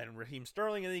 Then Raheem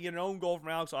Sterling. And then you get an own goal from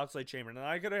Alex Oxlade-Chamberlain. And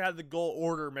I could have had the goal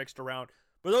order mixed around.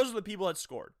 But those are the people that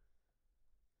scored.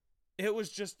 It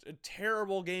was just a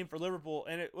terrible game for Liverpool.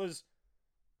 And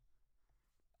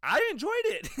I enjoyed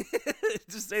it,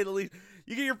 to say the least.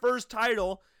 You get your first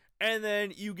title, and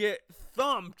then you get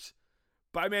thumped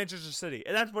by Manchester City.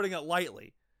 And that's putting it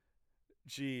lightly.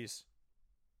 Jeez.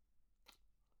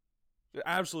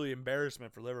 Absolutely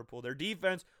embarrassment for Liverpool. Their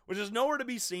defense, which is nowhere to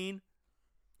be seen,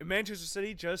 and Manchester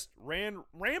City just ran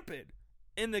rampant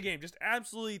in the game. Just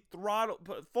absolutely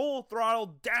full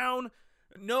throttle down.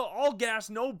 No, all gas,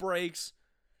 no brakes.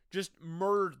 Just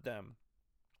murdered them.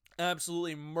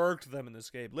 Absolutely murked them in this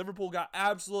game. Liverpool got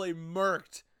absolutely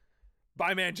murked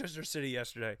by Manchester City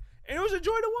yesterday. And it was a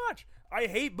joy to watch. I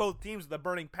hate both teams with a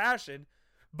burning passion,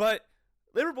 but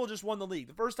Liverpool just won the league.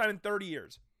 The first time in 30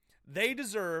 years. They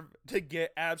deserve to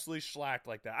get absolutely shellacked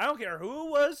like that. I don't care who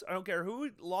it was. I don't care who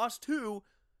lost to.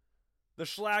 The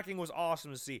shellacking was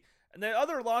awesome to see. And the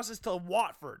other loss is to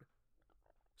Watford.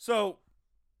 So,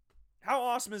 how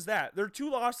awesome is that? There are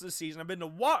 2 losses this season. I've been to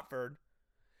Watford.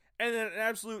 And then an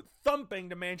absolute thumping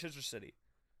to Manchester City.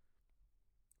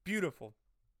 Beautiful.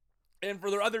 And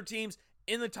for their other teams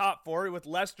in the top 4, with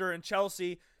Leicester and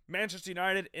Chelsea, Manchester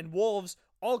United and Wolves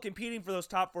all competing for those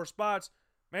top 4 spots,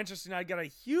 Manchester United got a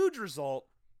huge result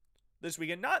this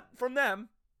weekend. Not from them.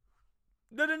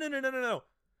 No.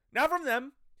 Not from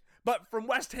them, but from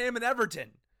West Ham and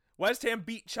Everton. West Ham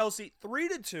beat Chelsea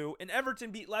 3-2, and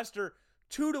Everton beat Leicester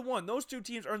 2-1. Those 2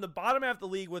 teams are in the bottom half of the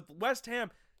league, with West Ham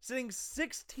sitting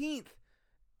 16th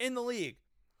in the league.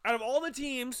 Out of all the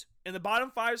teams in the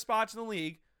bottom 5 spots in the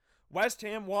league, West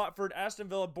Ham, Watford, Aston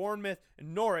Villa, Bournemouth,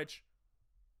 and Norwich,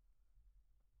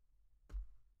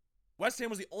 West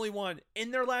Ham was the only one in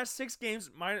their last 6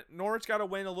 games. Norwich got a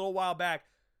win a little while back.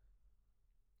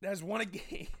 That has won a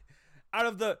game. Out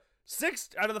of the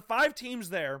 5 teams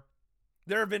there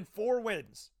have been 4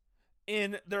 wins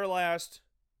in their last,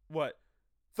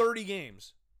 30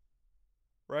 games.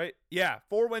 Right? Yeah,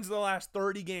 4 wins in the last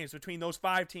 30 games between those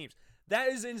 5 teams. That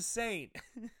is insane.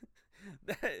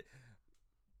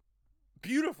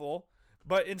 Beautiful.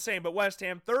 But insane. But West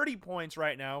Ham, 30 points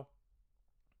right now,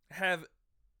 have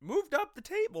moved up the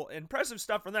table. Impressive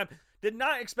stuff from them. Did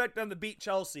not expect them to beat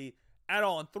Chelsea at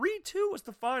all. And 3-2 was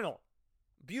the final.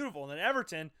 Beautiful. And then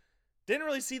Everton, didn't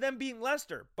really see them beating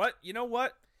Leicester. But you know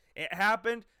what? It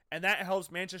happened, and that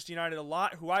helps Manchester United a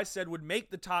lot, who I said would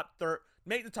make the top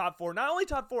four. Not only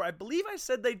top four, I believe I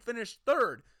said they'd finish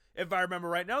third, if I remember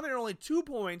right. Now they're only 3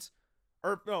 points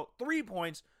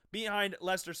behind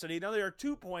Leicester City. Now they are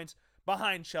 2 points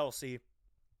behind Chelsea.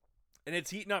 And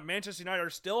it's heating up. Manchester United are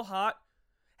still hot.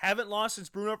 Haven't lost since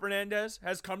Bruno Fernandes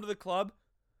has come to the club.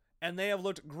 And they have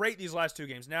looked great these last 2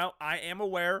 games. Now, I am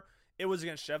aware it was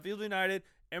against Sheffield United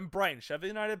and Brighton. Sheffield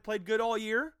United played good all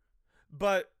year,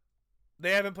 but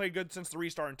they haven't played good since the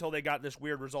restart until they got this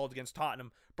weird result against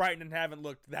Tottenham. Brighton haven't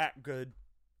looked that good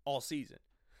all season.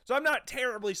 So I'm not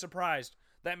terribly surprised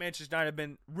that Manchester United have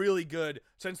been really good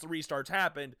since the restarts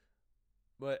happened.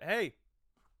 But hey,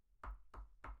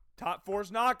 top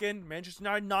four's knocking. Manchester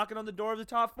United knocking on the door of the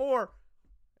top 4.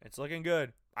 It's looking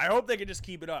good. I hope they can just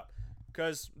keep it up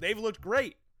because they've looked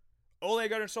great. Ole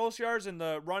Gunnar Solskjaer's in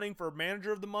the running for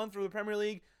Manager of the Month for the Premier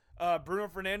League. Bruno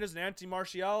Fernandes and Anthony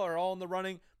Martial are all in the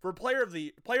running for Player of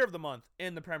the Month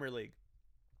in the Premier League.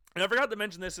 And I forgot to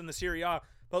mention this in the Serie A,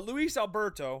 but Luis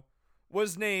Alberto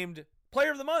was named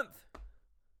Player of the Month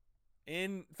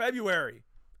in February.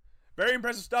 Very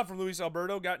impressive stuff from Luis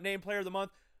Alberto. Got named Player of the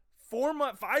Month 5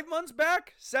 months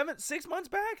back? 6 months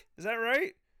back? Is that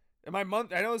right? In my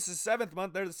month, I know this is the 7th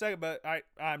month. They're the 2nd, but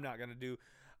I'm not gonna do.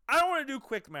 I don't want to do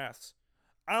quick maths.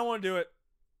 I don't want to do it.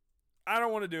 I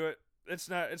don't want to do it. It's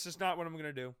just not what I'm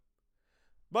gonna do.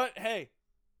 But hey,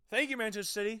 thank you,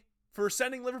 Manchester City, for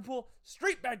sending Liverpool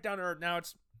straight back down to earth. Now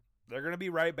they're gonna be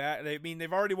right back.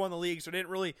 They've already won the league, so they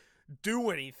didn't really do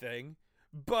anything.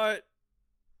 But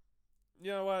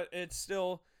you know what? It's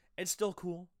still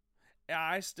cool.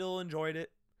 I still enjoyed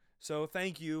it. So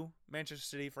thank you, Manchester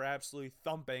City, for absolutely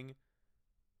thumping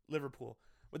Liverpool.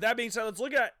 With that being said, let's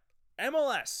look at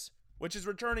MLS, which is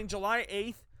returning July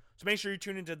 8th. So make sure you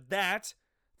tune into that.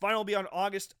 Final will be on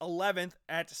August 11th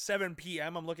at 7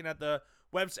 p.m. I'm looking at the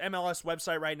MLS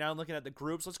website right now. I'm looking at the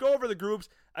groups. Let's go over the groups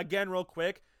again real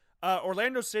quick.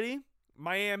 Orlando City,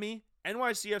 Miami,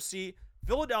 NYCFC,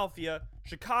 Philadelphia,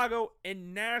 Chicago,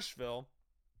 and Nashville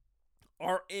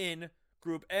are in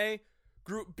Group A.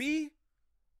 Group B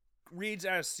reads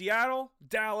as Seattle,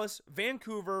 Dallas,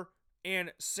 Vancouver,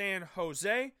 and San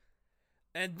Jose.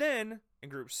 And then in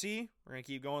Group C, we're going to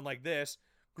keep going like this.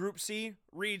 Group C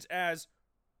reads as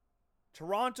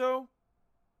Toronto,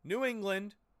 New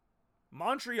England,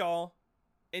 Montreal,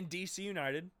 and DC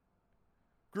United.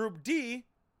 Group D,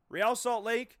 Real Salt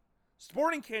Lake,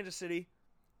 Sporting Kansas City,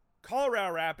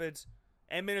 Colorado Rapids,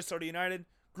 and Minnesota United.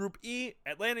 Group E,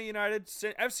 Atlanta United,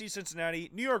 FC Cincinnati,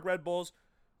 New York Red Bulls,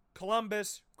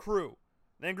 Columbus Crew.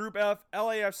 Then Group F,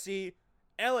 LAFC,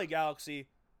 LA Galaxy,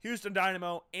 Houston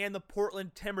Dynamo, and the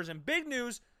Portland Timbers. And big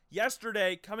news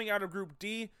yesterday coming out of Group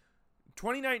D,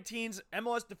 2019's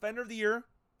MLS Defender of the Year,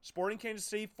 Sporting Kansas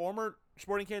City, former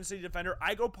Sporting Kansas City defender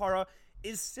Igo Para,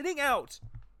 is sitting out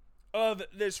of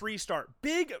this restart.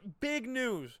 Big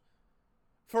news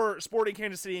for Sporting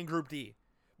Kansas City in Group D,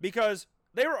 because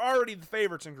they were already the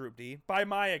favorites in Group D by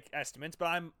my estimates, but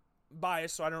I'm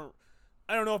biased, so I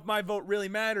don't know if my vote really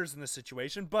matters in this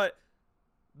situation, but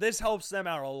this helps them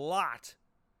out a lot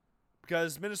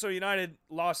because Minnesota United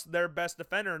lost their best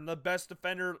defender and the best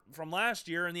defender from last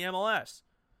year in the MLS.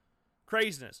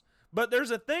 Craziness. But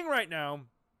there's a thing right now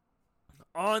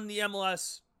on the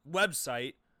MLS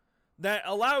website that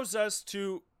allows us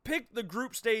to pick the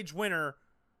group stage winner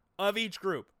of each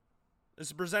group. This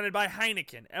is presented by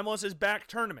Heineken, MLS's back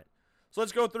tournament. So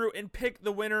let's go through and pick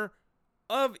the winner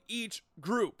of each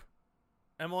group.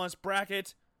 MLS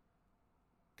bracket.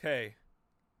 Okay,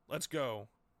 let's go.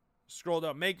 Scroll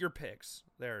down. Make your picks.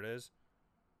 There it is.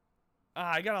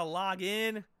 I gotta log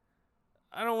in.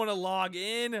 I don't want to log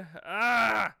in.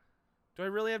 Do I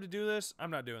really have to do this?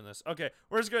 I'm not doing this. Okay,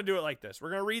 we're just going to do it like this. We're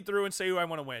going to read through and say who I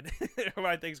want to win. Who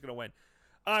I think is going to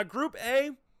win. Group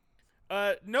A,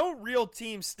 no real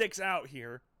team sticks out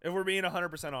here, if we're being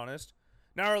 100% honest.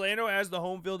 Now, Orlando has the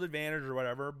home field advantage or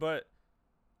whatever, but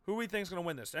who we think is going to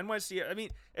win this? NYC, I mean,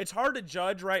 it's hard to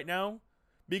judge right now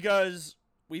because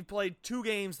we've played 2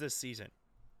 games this season.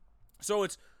 So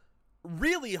it's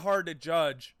really hard to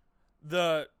judge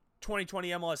the 2020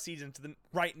 MLS season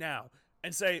right now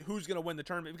and say who's going to win the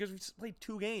tournament because we've played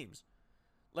 2 games.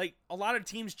 Like, a lot of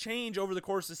teams change over the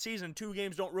course of the season. 2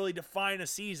 games don't really define a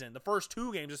season. The first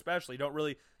 2 games especially don't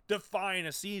really define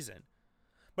a season.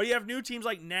 But you have new teams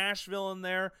like Nashville in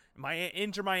there.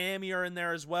 Inter Miami are in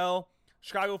there as well.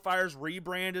 Chicago Fire's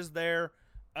rebrand is there.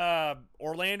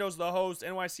 Orlando's the host.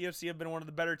 NYCFC have been one of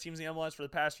the better teams in the MLS for the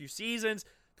past few seasons.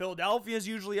 Philadelphia is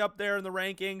usually up there in the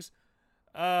rankings.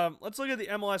 Let's look at the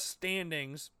MLS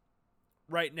standings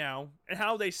right now and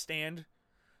how they stand.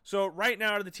 So right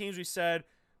now, out of the teams we said,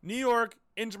 New York,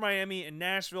 Inter Miami, and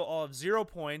Nashville all have 0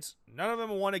 points. None of them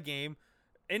have won a game.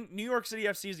 And New York City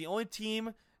FC is the only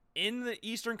team in the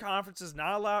Eastern Conference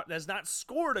that has not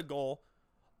scored a goal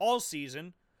all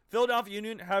season. Philadelphia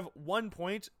Union have 1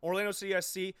 point. Orlando City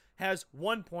SC has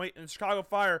 1 point. And Chicago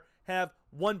Fire have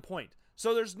 1 point.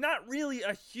 So there's not really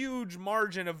a huge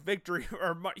margin of victory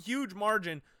or huge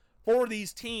margin for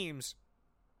these teams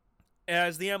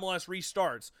as the MLS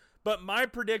restarts. But my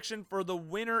prediction for the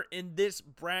winner in this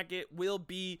bracket will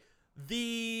be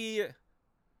the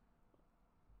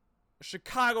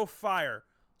Chicago Fire.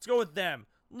 Let's go with them.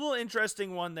 A little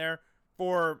interesting one there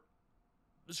for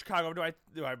Chicago.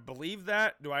 Do I believe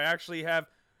that? Do I actually have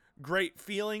great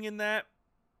feeling in that?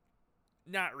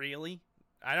 Not really.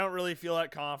 I don't really feel that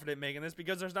confident making this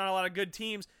because there's not a lot of good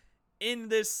teams in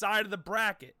this side of the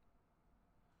bracket.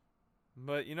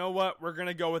 But you know what? We're going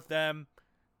to go with them.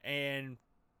 And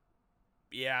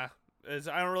yeah,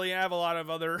 I don't really have a lot of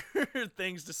other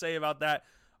things to say about that.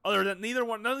 Other than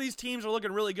none of these teams are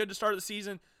looking really good to start the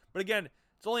season. But again,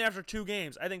 it's only after 2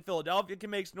 games. I think Philadelphia can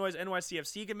make some noise.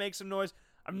 NYCFC can make some noise.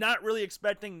 I'm not really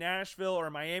expecting Nashville or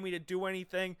Miami to do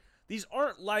anything. These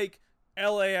aren't like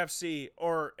LAFC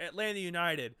or Atlanta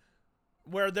United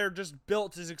where they're just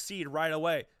built to succeed right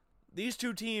away. These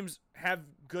two teams have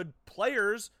good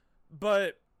players,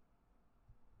 but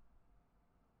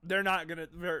they're not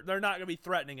gonna be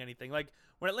threatening anything. Like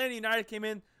when Atlanta United came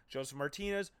in, Joseph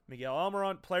Martinez, Miguel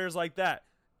Almiron, players like that.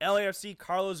 LAFC,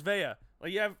 Carlos Vela.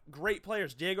 Like you have great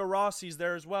players. Diego Rossi's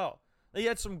there as well. They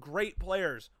had some great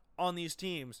players on these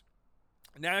teams.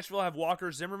 Nashville have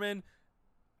Walker Zimmerman,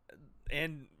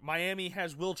 and Miami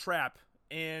has Will Trapp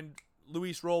and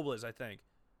Luis Robles, I think.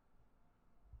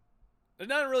 There's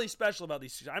nothing really special about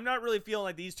these two. I'm not really feeling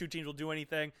like these two teams will do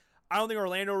anything. I don't think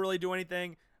Orlando will really do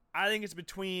anything. I think it's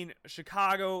between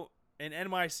Chicago and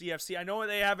NYCFC. I know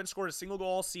they haven't scored a single goal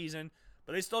all season,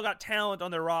 but they still got talent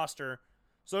on their roster.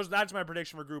 So that's my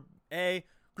prediction for Group A.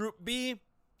 Group B,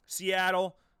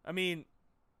 Seattle. I mean,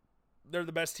 they're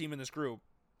the best team in this group,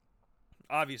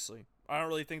 obviously. I don't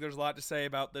really think there's a lot to say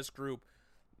about this group.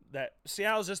 That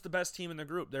Seattle's just the best team in the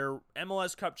group. They're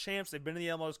MLS Cup champs. They've been in the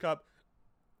MLS Cup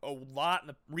a lot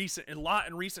in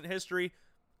recent history.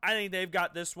 I think they've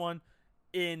got this one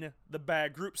in the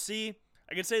bag. Group C,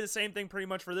 I can say the same thing pretty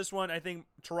much for this one. I think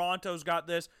Toronto's got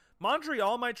this.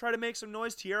 Montreal might try to make some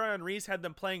noise. Thierry Henry's had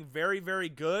them playing very, very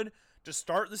good to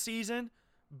start the season,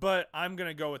 but I'm going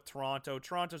to go with Toronto.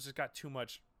 Toronto's just got too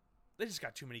much. They just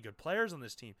got too many good players on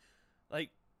this team.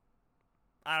 Like,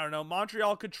 I don't know.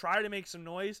 Montreal could try to make some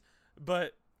noise,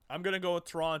 but I'm going to go with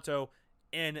Toronto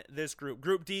in this group.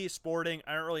 Group D, Sporting.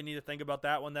 I don't really need to think about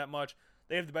that one that much.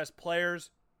 They have the best players.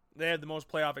 They have the most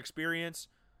playoff experience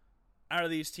out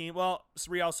of these teams. Well,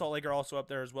 Real Salt Lake are also up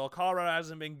there as well. Colorado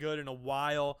hasn't been good in a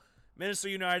while.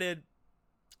 Minnesota United,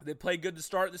 they played good to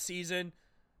start the season,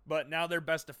 but now their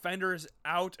best defender is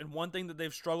out, and one thing that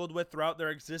they've struggled with throughout their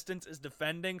existence is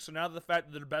defending. So now the fact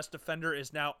that their best defender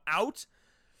is now out,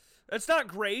 it's not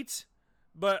great,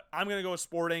 but I'm going to go with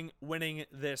Sporting winning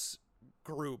this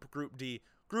group, Group D.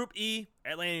 Group E,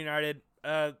 Atlanta United.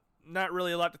 Not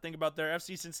really a lot to think about there.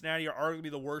 FC Cincinnati are arguably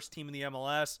the worst team in the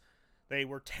MLS. They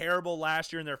were terrible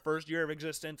last year in their first year of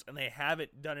existence, and they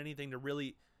haven't done anything to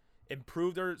really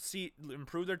improve their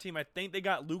team. I think they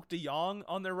got Luke de Jong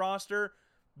on their roster,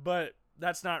 but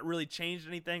that's not really changed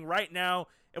anything. Right now,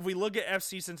 if we look at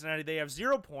FC Cincinnati, they have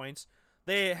 0 points.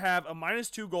 They have a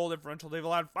 -2 goal differential. They've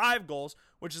allowed 5 goals,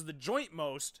 which is the joint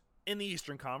most in the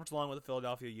Eastern Conference, along with the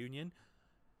Philadelphia Union.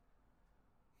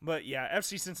 But yeah,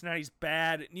 FC Cincinnati's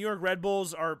bad. New York Red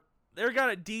Bulls they've got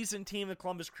a decent team. The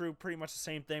Columbus Crew, pretty much the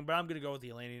same thing. But I'm going to go with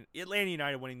the Atlanta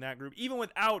United winning that group. Even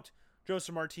without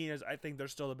Joseph Martinez, I think they're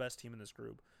still the best team in this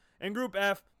group. In Group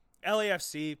F,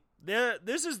 LAFC.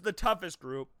 This is the toughest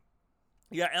group.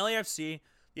 You got LAFC.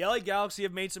 The LA Galaxy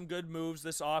have made some good moves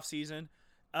this offseason.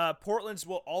 Portland's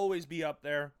will always be up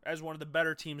there as one of the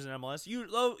better teams in MLS.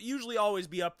 Usually always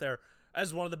be up there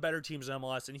as one of the better teams in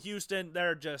MLS. And Houston,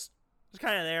 they're just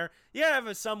kind of there. You have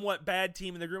a somewhat bad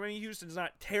team in the group. I mean, Houston's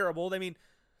not terrible. I mean,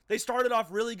 they started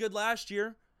off really good last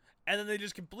year, and then they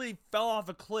just completely fell off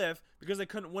a cliff because they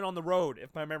couldn't win on the road,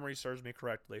 if my memory serves me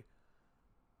correctly.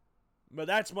 But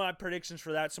that's my predictions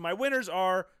for that. So my winners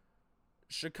are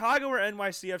Chicago or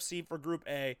NYCFC for Group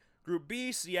A. Group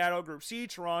B, Seattle. Group C,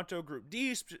 Toronto. Group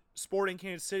D, Sporting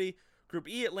Kansas City. Group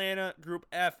E, Atlanta. Group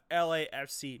F,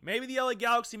 LAFC. Maybe the LA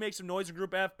Galaxy makes some noise in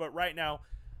Group F, but right now,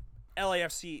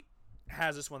 LAFC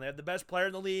has this one. They have the best player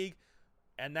in the league,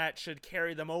 and that should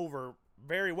carry them over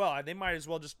very well. They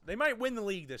might win the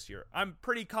league this year. I'm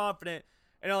pretty confident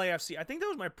in LAFC. I think that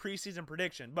was my preseason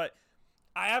prediction, but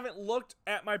I haven't looked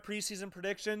at my preseason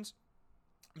predictions.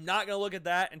 I'm not going to look at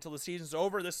that until the season's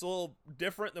over. This is a little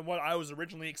different than what I was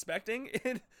originally expecting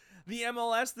in the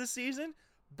MLS this season.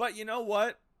 But you know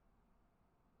what?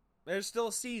 There's still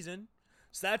a season,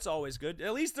 so that's always good.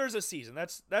 At least there's a season.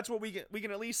 That's what we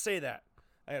can at least say that.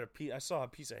 I saw a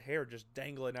piece of hair just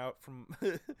dangling out from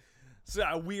it's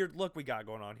a weird look we got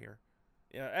going on here.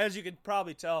 Yeah, as you can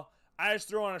probably tell, I just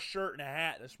threw on a shirt and a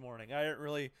hat this morning. I didn't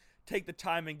really take the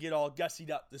time and get all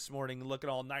gussied up this morning and looking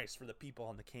all nice for the people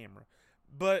on the camera.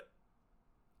 But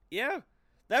yeah,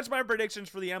 that's my predictions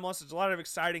for the MLS. There's a lot of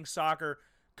exciting soccer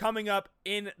coming up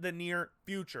in the near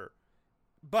future.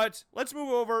 But let's move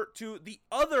over to the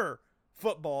other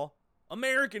football,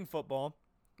 American football,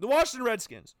 the Washington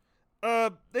Redskins.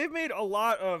 They've made a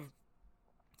lot of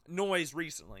noise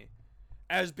recently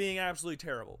as being absolutely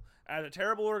terrible. As a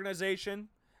terrible organization,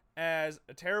 as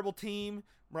a terrible team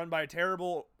run by a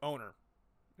terrible owner.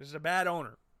 This is a bad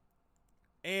owner.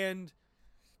 And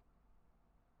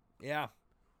yeah,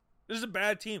 this is a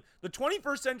bad team. The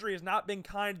 21st century has not been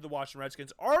kind to the Washington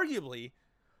Redskins. Arguably,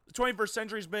 the 21st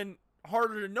century has been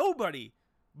harder to nobody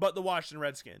but the Washington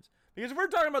Redskins. Because if we're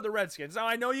talking about the Redskins, now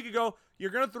I know you could go, you're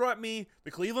going to throw at me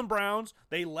the Cleveland Browns.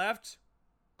 They left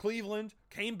Cleveland,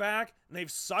 came back, and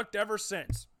they've sucked ever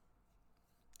since.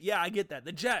 Yeah, I get that.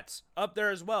 The Jets, up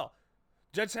there as well.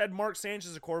 Jets had Mark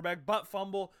Sanchez as a quarterback, butt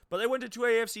fumble, but they went to 2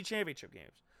 AFC championship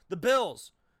games. The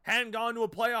Bills hadn't gone to a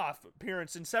playoff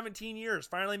appearance in 17 years,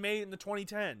 finally made it in the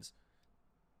 2010s.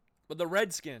 But the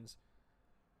Redskins,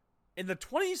 in the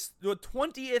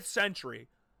 20th century,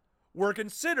 were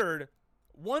considered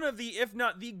one of the, if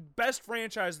not the best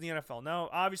franchise in the NFL. Now,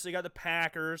 obviously, you got the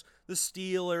Packers, the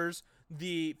Steelers,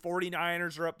 the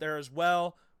 49ers are up there as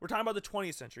well. We're talking about the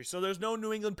 20th century, so there's no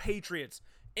New England Patriots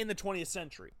in the 20th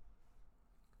century.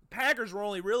 Packers were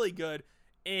only really good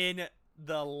in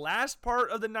the last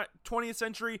part of the 20th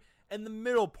century and the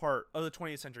middle part of the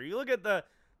 20th century. You look at the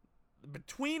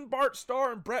between Bart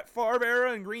Starr and Brett Favre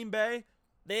era in Green Bay,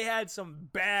 they had some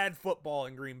bad football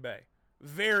in Green Bay.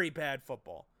 Very bad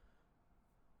football.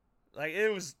 Like,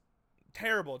 it was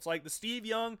terrible. It's like the Steve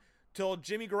Young till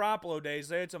Jimmy Garoppolo days.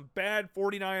 They had some bad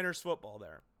 49ers football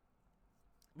there.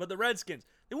 But the Redskins,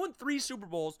 they won 3 Super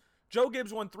Bowls. Joe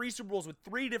Gibbs won 3 Super Bowls with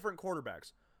 3 different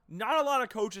quarterbacks. Not a lot of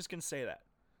coaches can say that.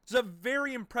 It's a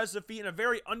very impressive feat and a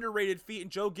very underrated feat. And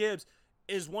Joe Gibbs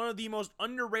is one of the most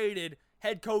underrated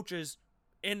head coaches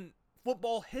in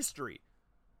football history.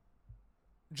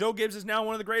 Joe Gibbs is now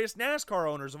one of the greatest NASCAR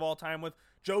owners of all time with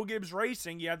Joe Gibbs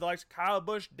Racing. You had the likes of Kyle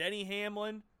Busch, Denny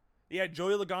Hamlin. You had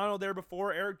Joey Logano there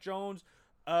before, Eric Jones,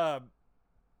 Martin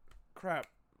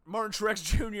Truex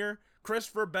Jr.,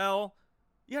 Christopher Bell.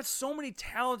 You had so many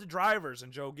talented drivers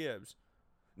in Joe Gibbs.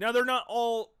 Now, they're not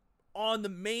all on the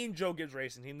main Joe Gibbs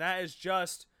Racing team. That is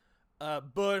just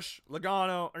Busch,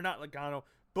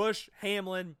 Busch,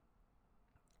 Hamlin,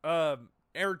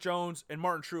 Eric Jones, and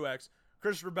Martin Truex.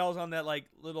 Christopher Bell's on that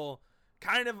little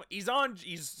kind of, he's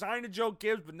signed to Joe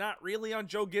Gibbs, but not really on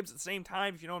Joe Gibbs at the same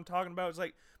time, if you know what I'm talking about. It's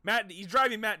like he's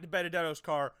driving Matt DiBenedetto's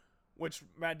car, which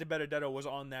Matt DiBenedetto was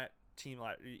on that team.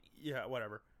 Yeah,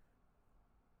 whatever.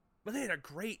 But they had a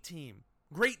great team.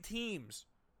 Great teams.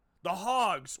 The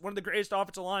Hogs, one of the greatest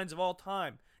offensive lines of all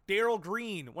time. Darrell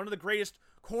Green, one of the greatest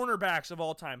cornerbacks of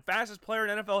all time. Fastest player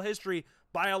in NFL history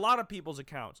by a lot of people's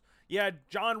accounts. You had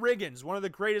John Riggins, one of the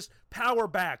greatest power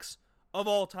backs of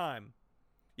all time.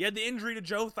 You had the injury to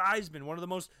Joe Theismann, one of the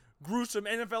most gruesome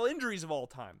NFL injuries of all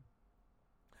time.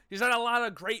 He's had a lot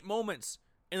of great moments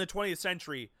in the 20th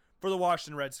century for the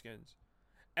Washington Redskins.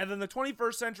 And then the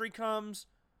 21st century comes,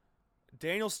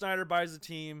 Daniel Snyder buys the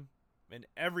team, and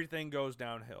everything goes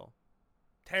downhill.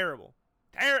 Terrible.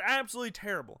 Absolutely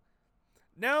terrible.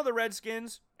 Now the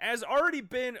Redskins has already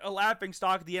been a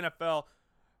laughingstock of the NFL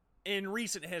in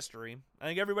recent history. I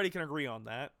think everybody can agree on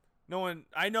that.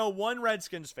 I know one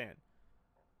Redskins fan.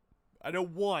 I know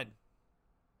one.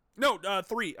 No,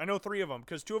 3. I know 3 of them,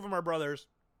 because 2 of them are brothers.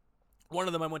 One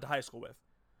of them I went to high school with.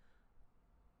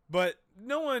 But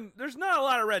there's not a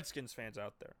lot of Redskins fans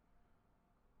out there.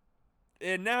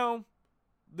 And now,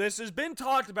 this has been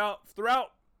talked about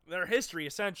throughout their history,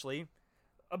 essentially,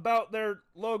 about their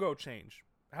logo change.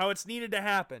 How it's needed to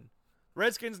happen.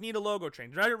 Redskins need a logo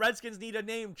change. Redskins need a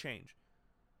name change.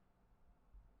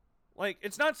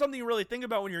 It's not something you really think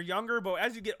about when you're younger, but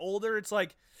as you get older, it's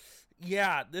like,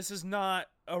 yeah, this is not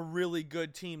a really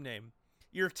good team name.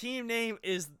 Your team name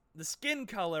is the skin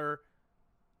color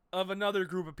of another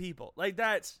group of people.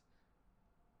 That's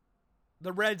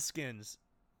The Redskins.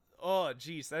 Oh,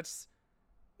 geez, that's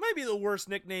might be the worst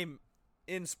nickname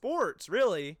in sports,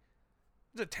 really.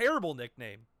 It's a terrible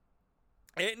nickname.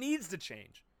 It needs to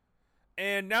change.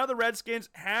 And now the Redskins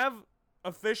have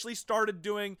officially started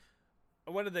doing,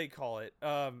 what do they call it?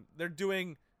 They're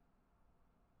doing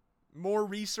more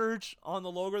research on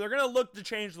the logo. They're going to look to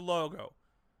change the logo.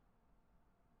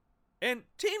 And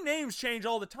team names change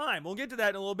all the time. We'll get to that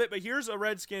in a little bit, but here's a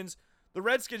Redskins. The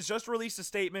Redskins just released a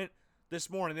statement this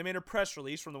morning. They made a press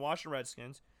release from the Washington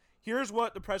Redskins. Here's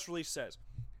what the press release says.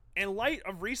 In light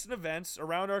of recent events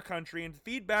around our country and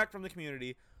feedback from the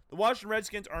community, the Washington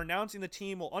Redskins are announcing the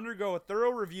team will undergo a thorough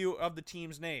review of the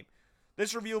team's name.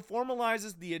 This review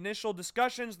formalizes the initial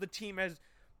discussions the team has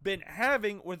been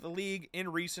having with the league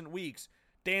in recent weeks.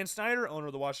 Dan Snyder, owner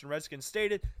of the Washington Redskins,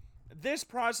 stated, this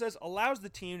process allows the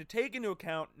team to take into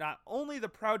account not only the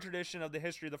proud tradition of the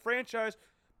history of the franchise,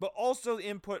 but also the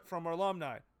input from our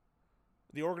alumni.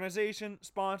 The organization,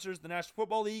 sponsors, the National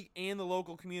Football League, and the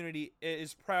local community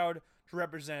is proud to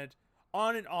represent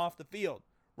on and off the field.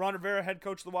 Ron Rivera, head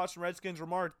coach of the Washington Redskins,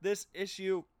 remarked, this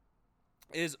issue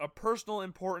is of personal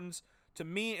importance to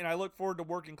me, and I look forward to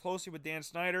working closely with Dan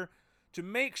Snyder to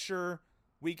make sure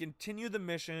we continue the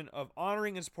mission of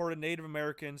honoring and supporting Native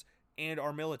Americans and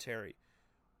our military.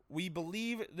 We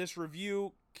believe this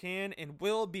review can and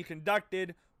will be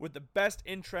conducted with the best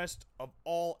interest of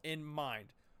all in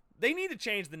mind. They need to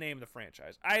change the name of the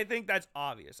franchise. I think that's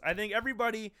obvious. I think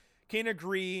everybody can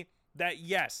agree that,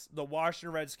 yes, the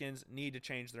Washington Redskins need to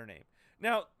change their name.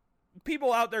 Now,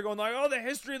 people out there going like, oh, the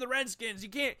history of the Redskins. You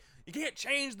can't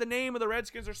change the name of the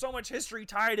Redskins. There's so much history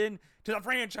tied in to the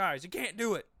franchise. You can't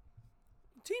do it.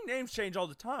 Team names change all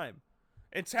the time.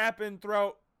 It's happened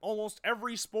throughout almost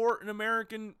every sport in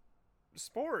American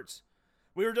sports.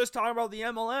 We were just talking about the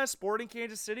MLS, Sporting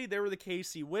Kansas City. They were the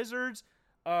KC Wizards.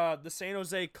 The San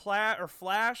Jose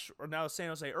Flash, or now the San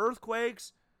Jose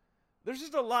Earthquakes. There's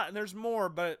just a lot, and there's more,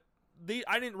 but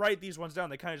I didn't write these ones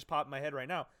down. They kind of just popped in my head right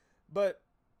now. But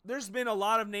there's been a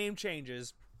lot of name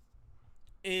changes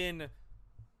in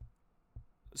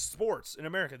sports in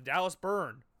America. The Dallas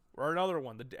Burn, or another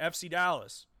one, the FC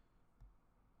Dallas.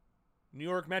 New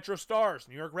York Metro Stars,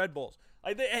 New York Red Bulls.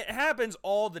 Like, it happens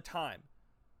all the time.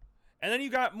 And then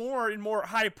you got more and more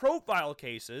high-profile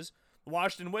cases. The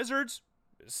Washington Wizards,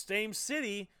 same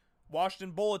city,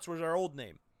 Washington Bullets was our old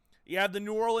name. You have the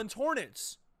New Orleans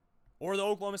Hornets, or the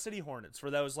Oklahoma City Hornets, for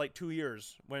that was like 2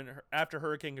 years after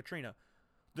Hurricane Katrina.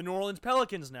 The New Orleans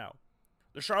Pelicans now.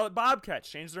 The Charlotte Bobcats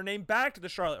changed their name back to the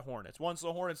Charlotte Hornets once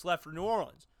the Hornets left for New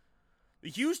Orleans. The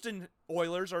Houston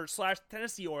Oilers, or /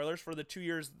 Tennessee Oilers, for the 2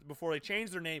 years before they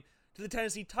changed their name to the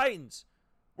Tennessee Titans,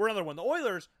 were another one. The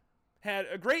Oilers had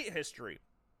a great history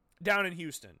down in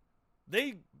Houston.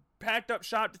 They packed up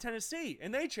shop to Tennessee,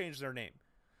 and they changed their name.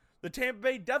 The Tampa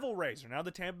Bay Devil Rays are now the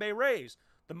Tampa Bay Rays.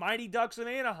 The Mighty Ducks of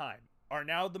Anaheim are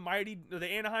now the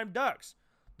Anaheim Ducks.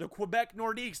 The Quebec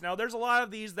Nordiques. Now, there's a lot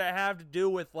of these that have to do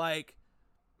with, like,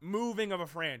 moving of a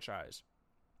franchise,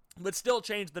 but still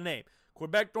change the name.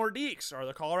 Quebec Nordiques are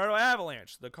the Colorado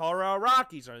Avalanche. The Colorado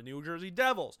Rockies are the New Jersey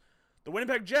Devils. The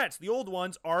Winnipeg Jets, the old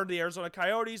ones, are the Arizona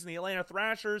Coyotes, and the Atlanta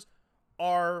Thrashers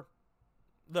are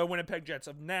the Winnipeg Jets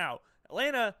of now.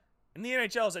 Atlanta in the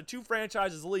NHL has had two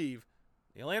franchises leave.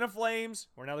 The Atlanta Flames,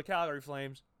 who are now the Calgary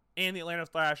Flames, and the Atlanta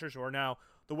Thrashers, who are now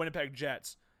the Winnipeg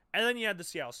Jets. And then you had the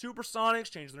Seattle Supersonics,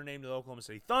 changed their name to the Oklahoma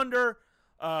City Thunder.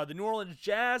 The New Orleans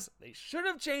Jazz, they should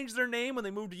have changed their name when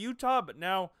they moved to Utah, but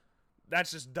now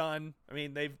that's just done. I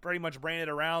mean, they've pretty much branded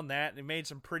around that, and they made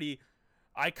some pretty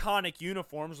iconic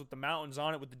uniforms with the mountains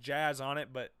on it, with the Jazz on it,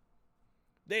 but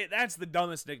that's the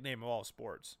dumbest nickname of all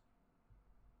sports.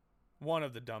 One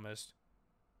of the dumbest.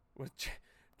 With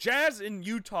Jazz in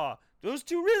Utah, those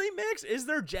two really mix? Is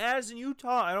there Jazz in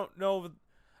Utah? I don't know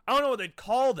what they'd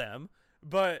call them,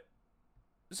 but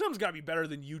something's got to be better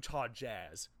than Utah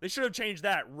Jazz. They should have changed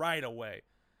that right away.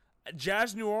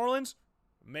 Jazz New Orleans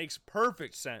makes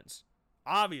perfect sense,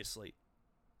 obviously.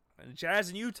 And Jazz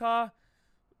in Utah,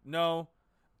 no.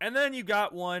 And then you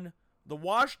got the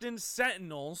Washington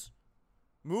Sentinels,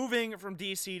 moving from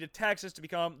D.C. to Texas to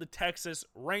become the Texas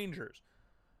Rangers.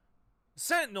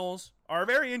 Sentinels are a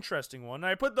very interesting one. And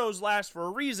I put those last for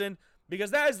a reason, because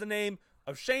that is the name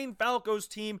of Shane Falco's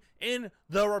team in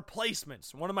The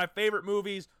Replacements, one of my favorite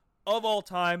movies of all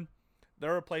time. The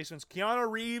Replacements. Keanu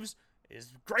Reeves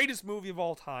is the greatest movie of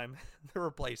all time, The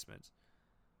Replacements.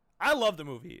 I love the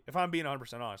movie, if I'm being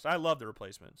 100% honest. I love The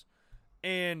Replacements.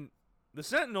 And the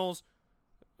Sentinels,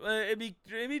 it'd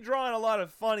be drawing a lot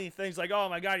of funny things like, oh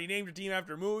my God, you named your team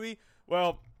after a movie.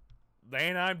 Well, the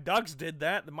Anaheim Ducks did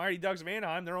that. The Mighty Ducks of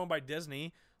Anaheim, they're owned by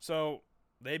Disney. So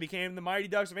they became the Mighty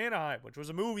Ducks of Anaheim, which was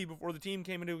a movie before the team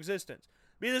came into existence.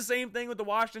 Be the same thing with the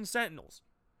Washington Sentinels.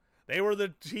 They were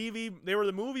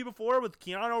the movie before with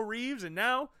Keanu Reeves, and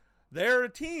now they're a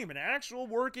team, an actual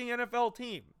working NFL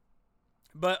team.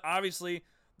 But obviously,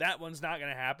 that one's not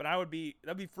going to happen. That'd be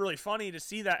really funny to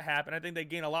see that happen. I think they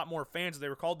gain a lot more fans if they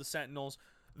were called the Sentinels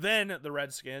than the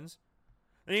Redskins.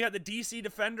 Then you got the DC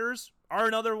Defenders, are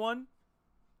another one.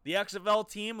 The XFL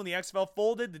team, when the XFL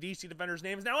folded, the DC Defenders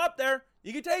name is now up there.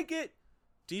 You can take it.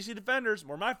 DC Defenders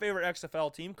were my favorite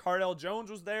XFL team. Cardell Jones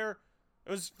was there.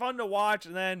 It was fun to watch,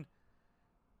 and then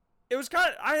it was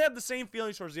I had the same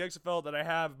feelings towards the XFL that I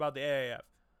have about the AAF.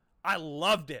 I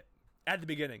loved it at the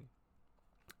beginning.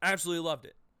 Absolutely loved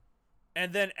it.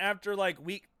 And then after like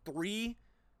week 3,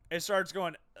 it starts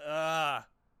going, we're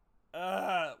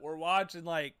watching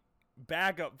like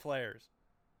backup players.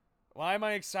 Why am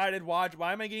I excited? Why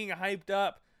am I getting hyped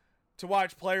up to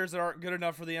watch players that aren't good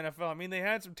enough for the NFL? I mean, they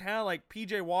had some talent, like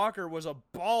PJ Walker was a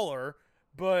baller,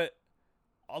 but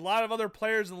a lot of other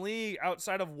players in the league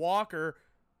outside of Walker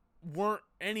weren't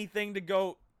anything to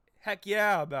go heck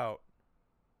yeah about.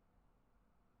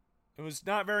 It was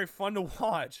not very fun to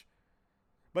watch.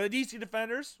 But the DC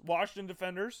Defenders, Washington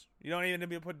Defenders, you don't even need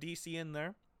to put DC in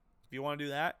there if you want to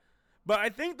do that. But I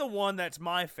think the one that's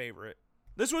my favorite,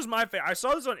 this was my favorite. I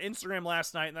saw this on Instagram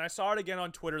last night, and then I saw it again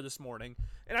on Twitter this morning.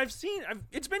 And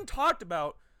it's been talked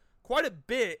about quite a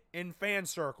bit in fan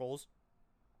circles.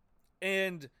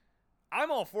 And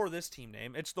I'm all for this team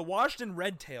name. It's the Washington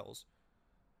Red Tails.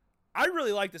 I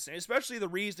really like this name, especially the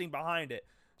reasoning behind it.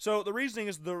 So the reasoning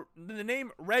is the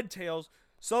name Red Tails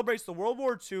celebrates the World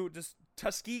War II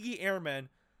Tuskegee Airmen,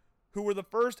 who were the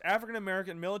first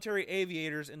African-American military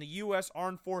aviators in the U.S.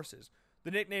 Armed Forces.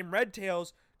 The nickname Red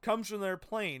Tails comes from their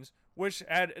planes, which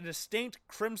had a distinct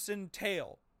crimson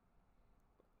tail.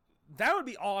 That would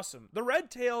be awesome. The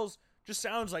Red Tails just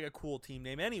sounds like a cool team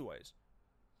name anyways.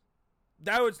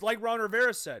 That was, like Ron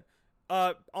Rivera said,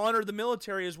 honor the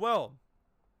military as well.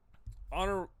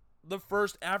 Honor the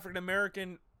first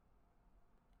African-American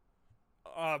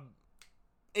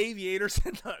aviators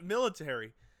in the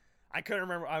military. I couldn't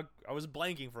remember. I was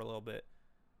blanking for a little bit.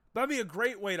 That'd be a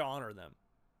great way to honor them.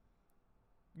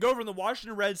 Go from the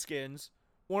Washington Redskins,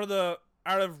 one of the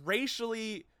out of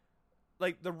racially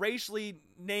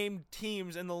named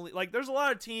teams in the like. There's a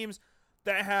lot of teams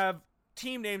that have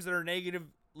team names that are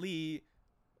negatively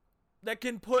that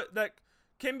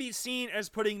can be seen as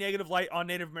putting negative light on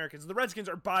Native Americans. The Redskins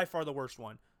are by far the worst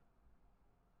one.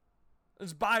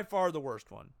 It's by far the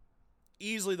worst one.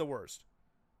 Easily the worst.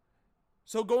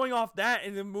 So going off that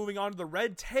and then moving on to the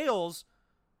Red Tails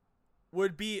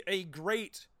would be a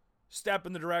great step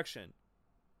in the direction.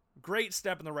 Great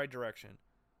step in the right direction.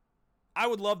 I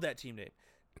would love that team name.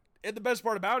 And the best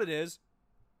part about it is,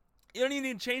 you don't even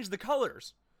need to change the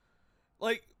colors.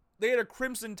 Like, they had a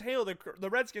crimson tail. The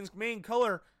Redskins' main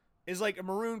color is like a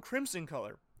maroon crimson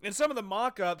color. And some of the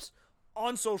mock-ups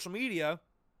on social media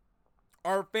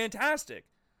are fantastic.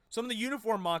 Some of the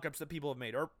uniform mock-ups that people have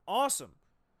made are awesome.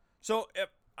 So if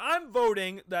I'm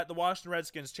voting that the Washington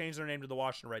Redskins change their name to the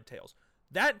Washington Red Tails.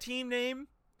 That team name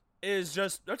that's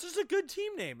just a good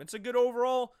team name. It's a good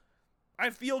overall.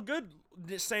 I feel good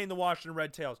saying the Washington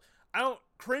Red Tails. I don't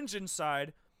cringe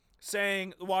inside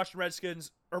saying the Washington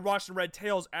Redskins or Washington Red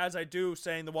Tails as I do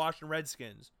saying the Washington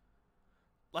Redskins.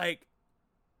 Like,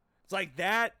 it's like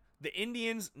that. The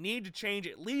Indians need to change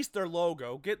at least their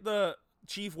logo. Get the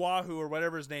Chief Wahoo or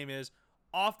whatever his name is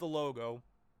off the logo.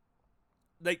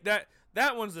 Like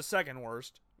that one's the second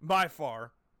worst by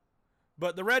far.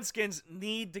 But the Redskins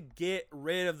need to get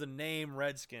rid of the name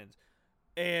Redskins.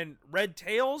 And Red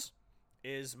Tails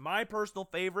is my personal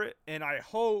favorite, and I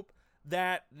hope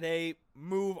that they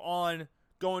move on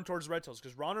going towards Red Tails.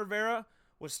 Because Ron Rivera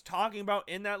was talking about,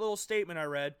 in that little statement I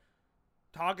read,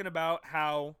 talking about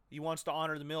how he wants to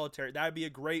honor the military. That would be a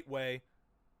great way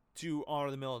to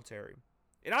honor the military.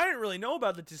 And I didn't really know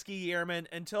about the Tuskegee Airmen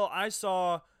until I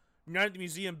saw Night at the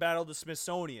Museum battle the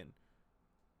Smithsonian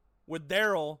with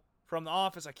Daryl from The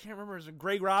Office. I can't remember. Is it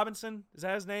Greg Robinson? Is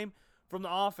that his name? From The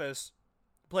Office.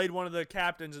 Played one of the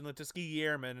captains in the Tuskegee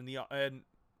Airmen and the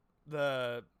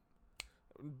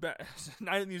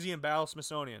Night at the Museum battle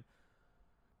Smithsonian.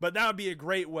 But that would be a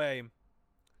great way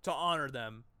to honor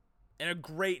them. And a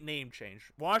great name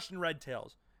change. Washington Red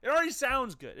Tails. It already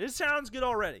sounds good. It sounds good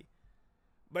already.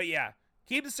 But yeah,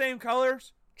 keep the same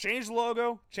colors, change the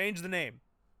logo, change the name.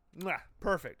 Mwah,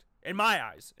 perfect. In my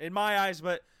eyes.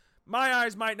 But my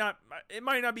eyes might not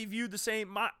be viewed the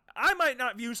same. I might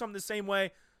not view something the same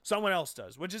way someone else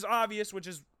does, which is obvious, which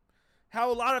is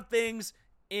how a lot of things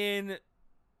in,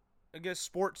 I guess,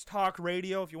 sports talk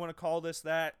radio, if you want to call this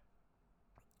that,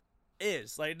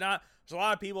 is. Like, not, there's a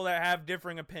lot of people that have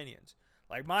differing opinions.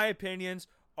 Like, my opinions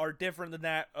are different than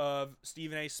that of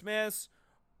Stephen A. Smith's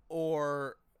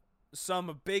or some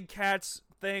of Big Cat's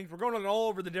things. We're going on all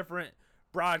over the different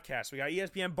broadcasts. We got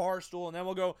ESPN Barstool, and then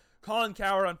we'll go Colin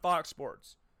Cowherd on Fox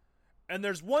Sports. And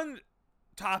there's one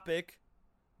topic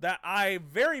that I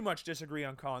very much disagree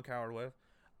on Colin Cowherd with.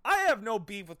 I have no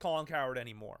beef with Colin Cowherd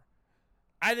anymore.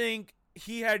 I think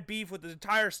he had beef with the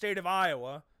entire state of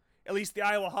Iowa, at least the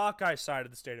Iowa Hawkeye side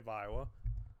of the state of Iowa.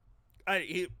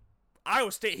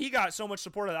 Iowa State, he got so much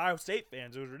support of the Iowa State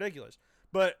fans, it was ridiculous.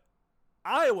 But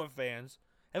Iowa fans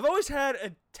have always had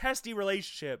a testy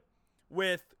relationship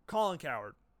with Colin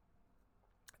Cowherd.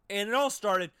 And it all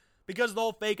started because of the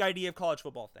whole fake idea of college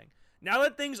football thing. Now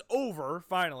that thing's over,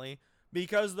 finally,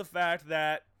 because of the fact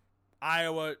that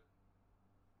Iowa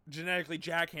genetically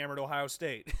jackhammered Ohio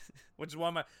State, which is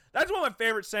that's one of my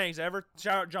favorite sayings ever.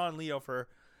 Shout out John Leo for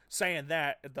saying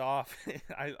that at the off.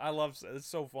 I love it. It's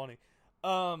so funny.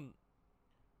 But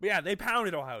yeah, they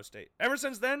pounded Ohio State. Ever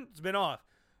since then, it's been off.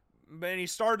 And he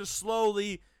started to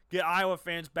slowly get Iowa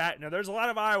fans back. Now, there's a lot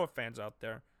of Iowa fans out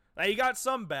there. Now, you got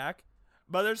some back,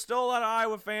 but there's still a lot of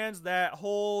Iowa fans that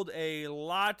hold a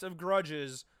lot of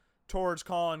grudges towards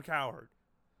Colin Cowherd.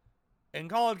 And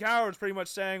Colin Cowherd's pretty much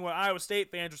saying what Iowa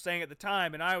State fans were saying at the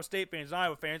time, and Iowa State fans and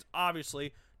Iowa fans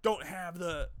obviously don't have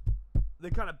the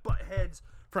kind of butt heads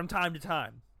from time to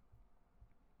time.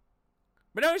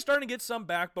 But now he's starting to get some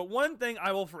back, but one thing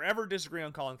I will forever disagree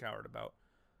on Colin Cowherd about,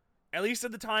 at least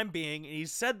at the time being, and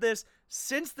he's said this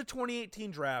since the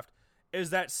 2018 draft,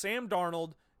 is that Sam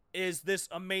Darold is this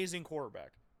amazing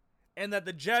quarterback. And that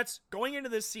the Jets, going into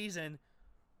this season,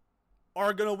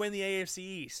 are going to win the AFC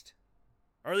East.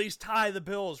 Or at least tie the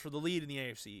Bills for the lead in the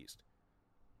AFC East.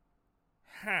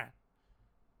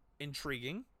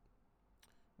 Intriguing.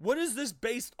 What is this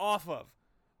based off of?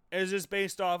 Is this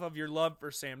based off of your love for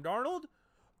Sam Darold?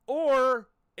 Or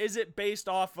is it based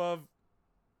off of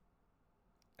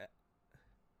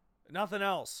nothing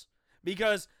else?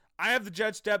 Because I have the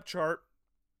Jets depth chart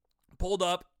pulled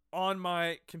up on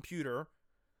my computer.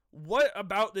 What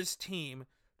about this team,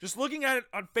 just looking at it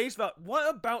on face value, what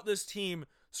about this team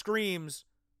screams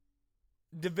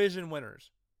division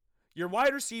winners? Your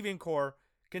wide receiving core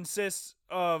consists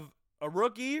of a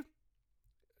rookie,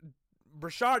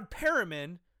 Brashad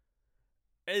Perriman,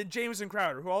 and Jamison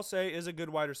Crowder, who I'll say is a good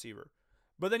wide receiver.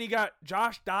 But then you got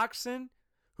Josh Doxson,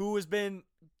 who has been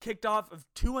kicked off of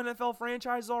 2 NFL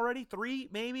franchises already, 3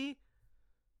 maybe.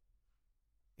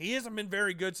 He hasn't been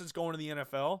very good since going to the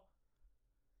NFL.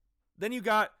 Then you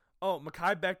got,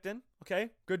 Mekhi Becton. Okay,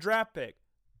 good draft pick.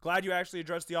 Glad you actually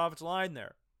addressed the offensive line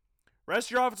there. Rest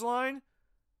of your offensive line,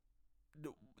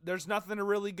 there's nothing to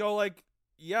really go like,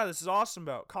 yeah, this is awesome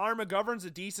about. Connor McGovern's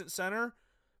a decent center,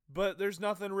 but there's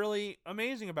nothing really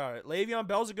amazing about it. Le'Veon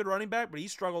Bell's a good running back, but he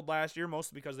struggled last year,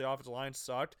 mostly because the offensive line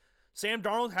sucked. Sam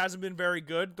Darold hasn't been very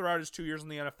good throughout his 2 years in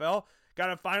the NFL.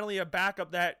 Got finally a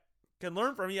backup that can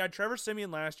learn from him. He had Trevor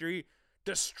Siemian last year. He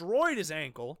destroyed his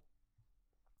ankle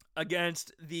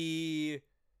against the...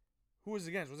 Who was it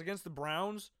against? Was it against the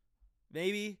Browns?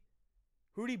 Maybe?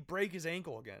 Who did he break his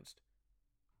ankle against?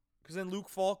 Because then Luke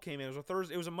Falk came in.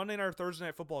 It was a Monday night or Thursday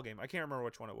night football game. I can't remember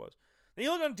which one it was. Then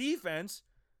you look on defense.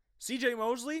 C.J.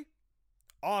 Mosley,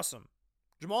 awesome.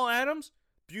 Jamal Adams,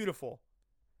 beautiful.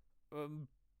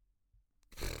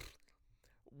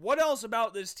 What else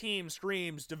about this team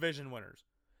screams division winners?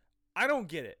 I don't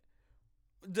get it.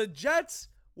 The Jets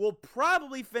will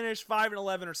probably finish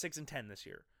 5-11 or 6-10 this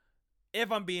year,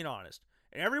 if I'm being honest.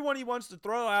 And everyone he wants to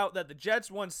throw out that the Jets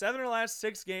won 7 of the last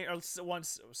 6 games, or won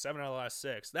 7 out of the last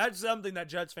 6. That's something that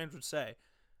Jets fans would say.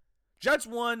 Jets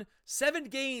won 7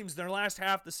 games in their last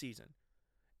half of the season.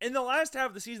 In the last half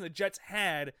of the season, the Jets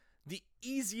had the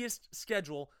easiest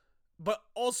schedule, but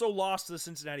also lost to the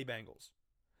Cincinnati Bengals.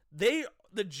 The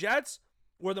Jets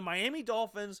were the Miami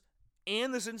Dolphins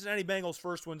and the Cincinnati Bengals'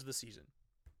 first wins of the season.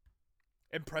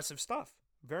 Impressive stuff.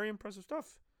 Very impressive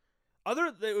stuff.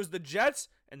 It was the Jets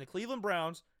and the Cleveland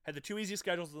Browns had the 2 easiest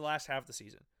schedules of the last half of the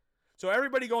season. So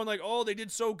everybody going like, oh, they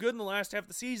did so good in the last half of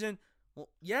the season. Well,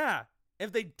 yeah.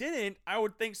 If they didn't, I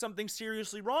would think something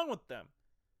seriously wrong with them.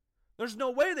 There's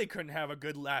no way they couldn't have a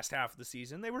good last half of the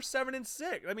season. They were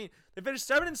 7-6. I mean, they finished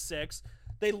 7-6.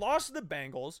 They lost to the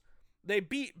Bengals. They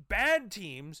beat bad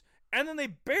teams. And then they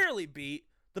barely beat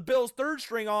the Bills'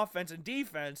 third-string offense and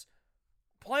defense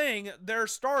playing their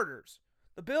starters.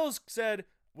 The Bills said,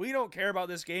 we don't care about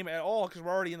this game at all because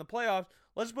we're already in the playoffs.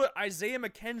 Let's put Isaiah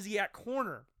McKenzie at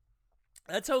corner.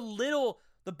 That's how little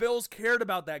the Bills cared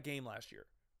about that game last year.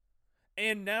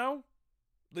 And now,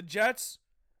 the Jets,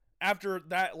 after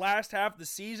that last half of the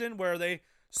season where they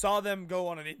Saw them go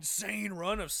on an insane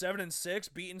run of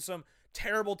 7-6, beating some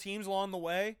terrible teams along the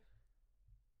way.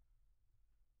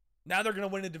 Now they're going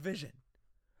to win a division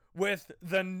with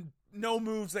the no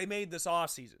moves they made this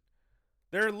offseason.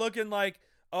 They're looking like,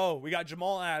 oh, we got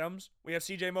Jamal Adams. We have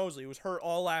C.J. Mosley, who was hurt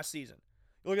all last season.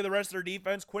 You look at the rest of their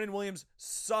defense. Quinnen Williams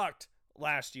sucked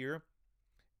last year.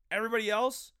 Everybody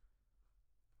else,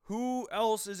 who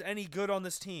else is any good on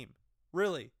this team?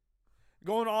 Really?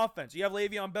 Going to offense, you have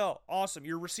Le'Veon Bell. Awesome.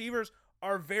 Your receivers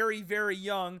are very, very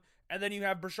young. And then you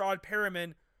have Brashad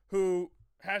Perriman, who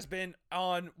has been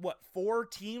on, 4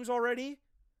 teams already?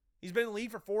 He's been in the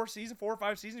league for 4 or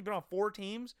 5 seasons. He's been on 4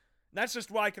 teams. And that's just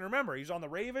what I can remember. He's on the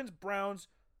Ravens, Browns,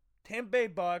 Tampa Bay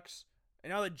Bucks,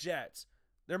 and now the Jets.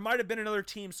 There might have been another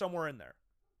team somewhere in there.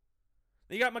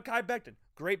 Then you got Mekhi Becton.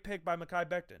 Great pick by Mekhi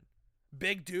Becton.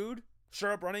 Big dude.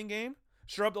 Sure up running game.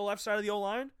 Sure up the left side of the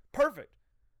O-line. Perfect.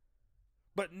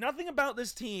 But nothing about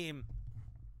this team,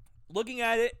 looking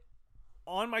at it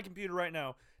on my computer right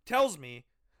now, tells me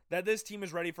that this team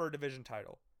is ready for a division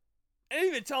title. And they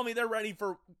even tell me they're ready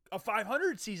for a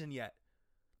 500 season yet.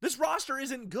 This roster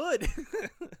isn't good.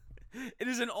 It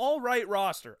is an all right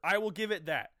roster. I will give it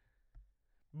that.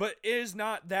 But it is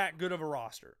not that good of a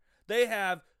roster. They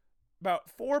have about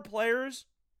 4 players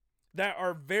that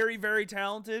are very, very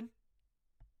talented.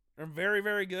 They're very,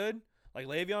 very good. Like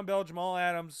Le'Veon Bell, Jamal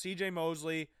Adams, C.J.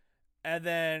 Mosley. And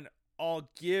then I'll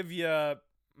give you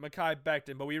Mekhi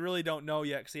Becton. But we really don't know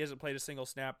yet because he hasn't played a single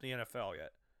snap in the NFL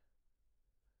yet.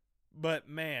 But,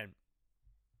 man,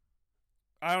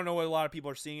 I don't know what a lot of people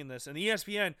are seeing in this. And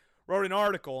ESPN wrote an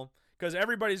article because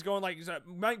everybody's going like,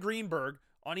 Mike Greenberg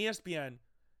on ESPN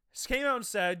came out and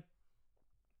said,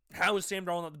 how is Sam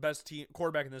Darold not the best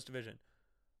quarterback in this division?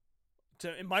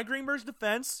 In Mike Greenberg's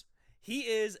defense, he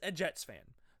is a Jets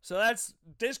fan. So that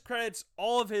discredits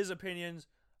all of his opinions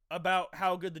about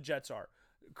how good the Jets are.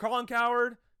 Colin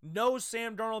Cowherd knows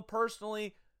Sam Darnold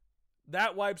personally.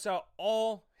 That wipes out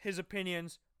all his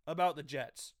opinions about the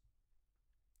Jets.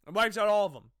 It wipes out all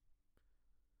of them.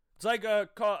 It's like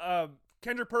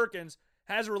Kendrick Perkins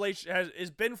has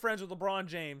been friends with LeBron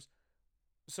James.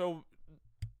 So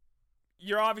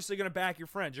you're obviously going to back your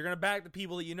friends. You're going to back the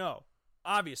people that you know.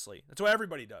 Obviously. That's what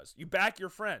everybody does. You back your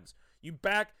friends. You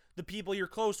back the people you're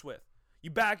close with.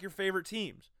 You back your favorite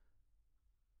teams.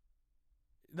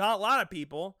 Not a lot of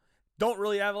people don't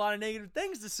really have a lot of negative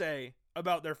things to say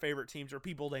about their favorite teams or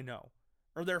people they know.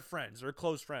 Or their friends, or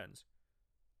close friends.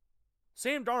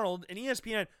 Sam Darnold and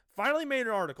ESPN finally made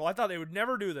an article. I thought they would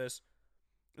never do this.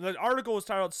 The article was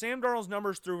titled, Sam Darnold's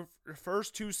numbers through the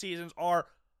first 2 seasons are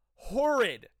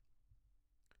horrid.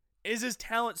 Is his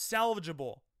talent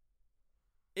salvageable?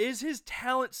 Is his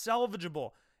talent salvageable?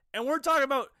 And we're talking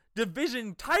about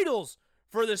division titles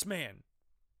for this man.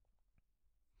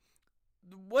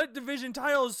 What division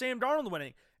title is Sam Darnold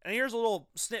winning? And here's a little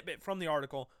snippet from the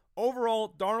article.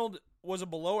 Overall, Darnold was a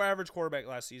below-average quarterback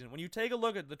last season. When you take a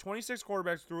look at the 26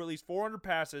 quarterbacks through at least 400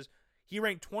 passes, he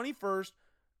ranked 21st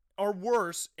or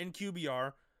worse in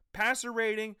QBR, passer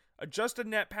rating, adjusted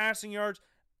net passing yards,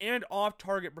 and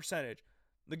off-target percentage.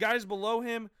 The guys below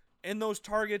him in those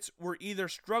targets were either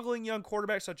struggling young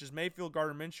quarterbacks such as Mayfield,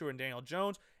 Gardner Minshew, and Daniel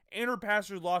Jones, and/or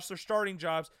passers who lost their starting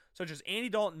jobs such as Andy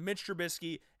Dalton, Mitch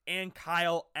Trubisky, and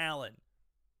Kyle Allen.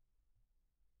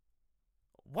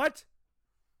 What?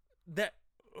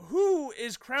 Who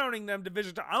is crowning them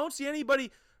division? I don't see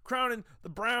anybody crowning the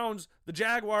Browns, the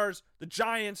Jaguars, the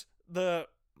Giants, the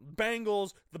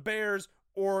Bengals, the Bears,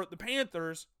 or the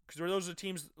Panthers, because those are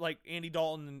teams like Andy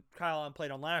Dalton and Kyle Allen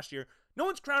played on last year. No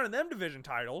one's crowning them division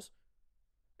titles.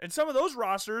 And some of those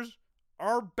rosters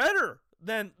are better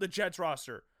than the Jets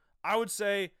roster. I would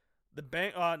say the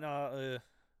Bengals'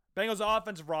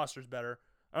 offensive roster is better.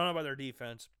 I don't know about their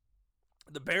defense.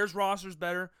 The Bears roster is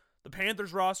better. The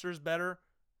Panthers roster is better.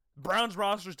 Browns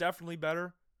roster is definitely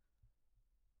better.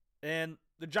 And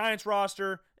the Giants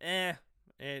roster,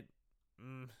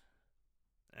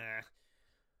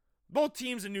 Both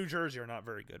teams in New Jersey are not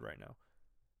very good right now.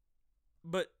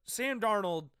 But Sam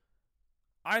Darnold,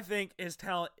 I think his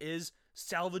talent is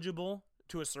salvageable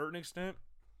to a certain extent.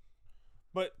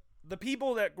 But the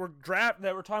people that were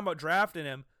talking about drafting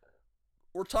him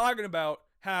were talking about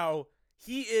how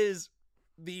he is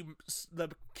the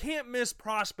can't miss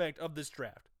prospect of this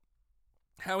draft.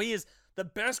 How he is the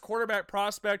best quarterback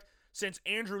prospect since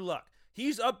Andrew Luck.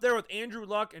 He's up there with Andrew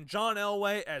Luck and John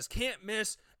Elway as can't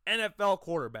miss NFL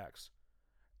quarterbacks.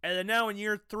 And then now in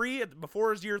year 3,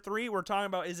 before his year 3, we're talking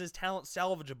about is his talent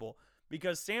salvageable?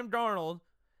 Because Sam Darnold,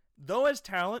 though his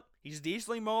talent, he's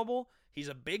decently mobile, he's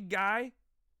a big guy,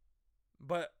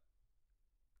 but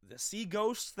the see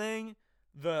ghost thing,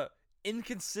 the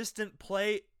inconsistent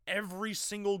play every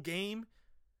single game.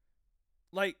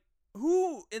 Like,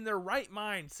 who in their right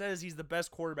mind says he's the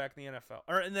best quarterback in the NFL?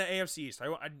 Or in the AFC East?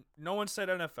 No one said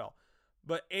NFL,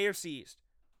 but AFC East.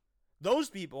 Those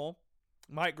people,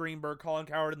 Mike Greenberg, Colin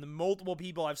Cowherd, and the multiple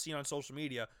people I've seen on social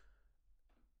media,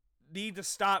 need to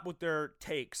stop with their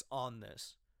takes on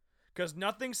this. Because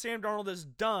nothing Sam Darnold has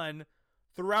done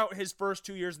throughout his first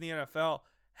 2 years in the NFL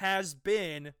has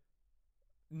been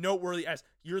noteworthy as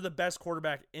you're the best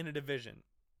quarterback in a division.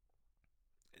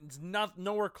 It's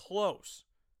nowhere close.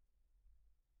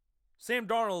 Sam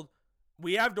Darnold,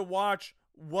 we have to watch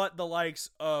what the likes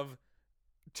of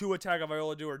Tua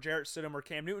Tagovailoa do or Jarrett Stidham or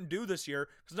Cam Newton do this year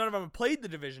because none of them have played the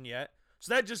division yet.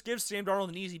 So that just gives Sam Darnold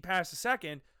an easy pass to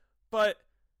second. But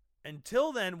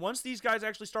until then, once these guys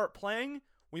actually start playing,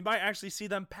 we might actually see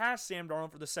them pass Sam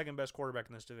Darnold for the second best quarterback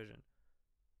in this division.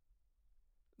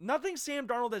 Nothing Sam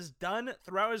Darnold has done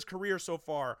throughout his career so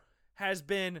far has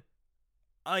been,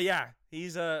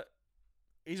 he's a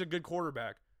good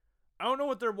quarterback. I don't know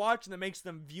what they're watching that makes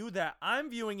them view that.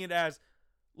 I'm viewing it as,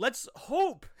 let's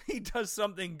hope he does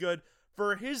something good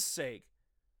for his sake.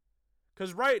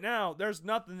 Because right now, there's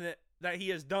nothing that he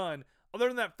has done other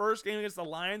than that first game against the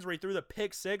Lions where he threw the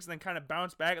pick six and then kind of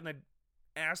bounced back and then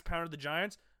ass pounded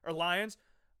the Lions.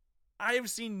 I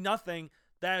have seen nothing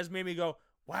that has made me go,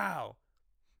 wow,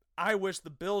 I wish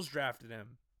the Bills drafted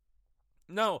him.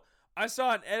 No, I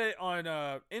saw an edit on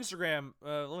Instagram,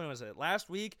 when was it, last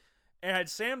week? It had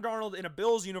Sam Darnold in a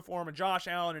Bills uniform and Josh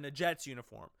Allen in a Jets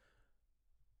uniform.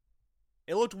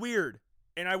 It looked weird,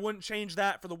 and I wouldn't change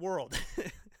that for the world.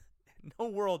 No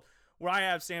world where I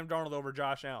have Sam Darnold over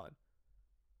Josh Allen.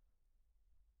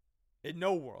 In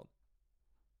no world.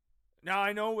 Now,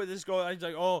 I know where this goes. He's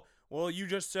like, oh, well, you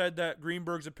just said that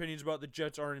Greenberg's opinions about the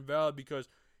Jets aren't invalid because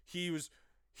he's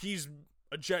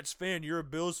a Jets fan. You're a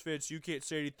Bills fan, so you can't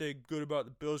say anything good about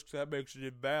the Bills because that makes it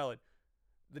invalid.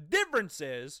 The difference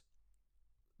is,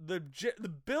 the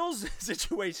Bills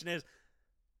situation is,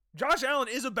 Josh Allen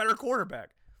is a better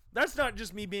quarterback. That's not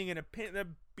just me being an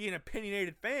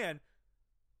opinionated fan.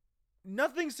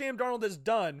 Nothing Sam Darnold has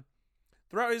done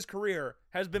throughout his career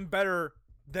has been better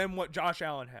than what Josh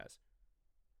Allen has.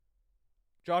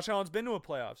 Josh Allen's been to a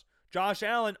playoffs. Josh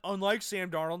Allen, unlike Sam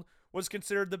Darnold, was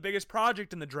considered the biggest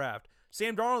project in the draft.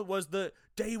 Sam Darnold was the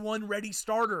day one ready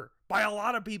starter by a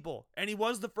lot of people, and he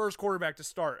was the first quarterback to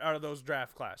start out of those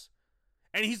draft class.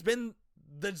 And he's been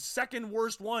the second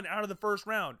worst one out of the first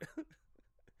round.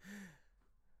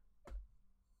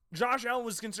 Josh Allen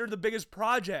was considered the biggest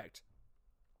project.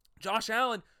 Josh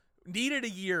Allen needed a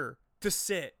year to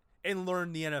sit and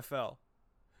learn the NFL.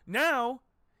 Now,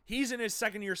 he's in his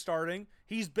second year starting.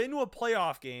 He's been to a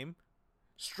playoff game,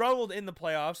 struggled in the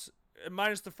playoffs,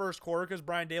 minus the first quarter because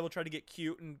Brian Dable tried to get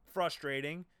cute and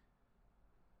frustrating.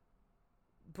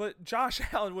 But Josh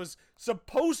Allen was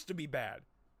supposed to be bad.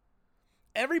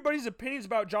 Everybody's opinions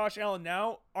about Josh Allen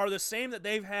now are the same that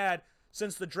they've had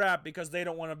since the draft because they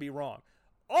don't want to be wrong.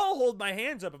 I'll hold my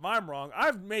hands up if I'm wrong.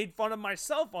 I've made fun of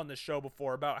myself on this show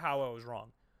before about how I was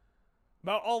wrong.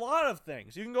 About a lot of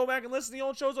things. You can go back and listen to the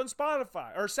old shows on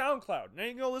Spotify or SoundCloud. Now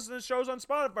you can go listen to shows on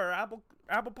Spotify or Apple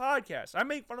Podcasts. I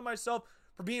make fun of myself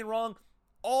for being wrong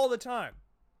all the time.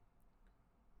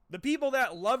 The people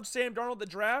that loved Sam Darnold at the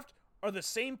draft are the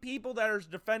same people that are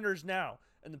defenders now.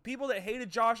 And the people that hated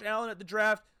Josh Allen at the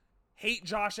draft hate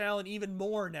Josh Allen even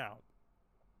more now.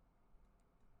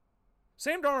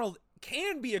 Sam Darnold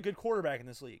can be a good quarterback in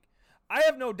this league. I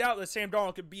have no doubt that Sam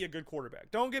Darnold could be a good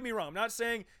quarterback. Don't get me wrong. I'm not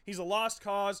saying he's a lost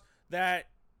cause, that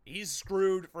he's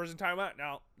screwed for his entire life.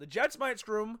 Now, the Jets might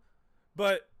screw him,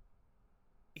 but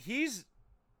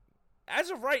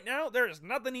as of right now, there is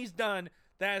nothing he's done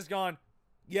that has gone,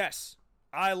 yes,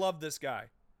 I love this guy.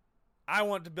 I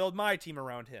want to build my team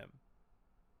around him.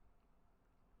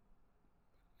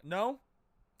 No?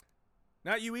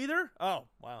 Not you either? Oh,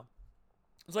 wow.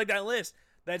 It's like that list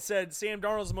that said Sam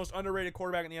Darnold is the most underrated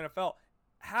quarterback in the NFL.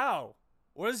 How?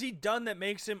 What has he done that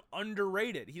makes him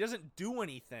underrated? He doesn't do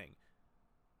anything.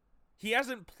 He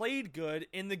hasn't played good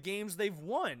in the games they've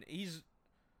won. He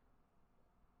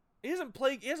hasn't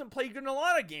played good in a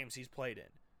lot of games he's played in.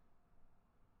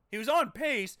 He was on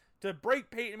pace to break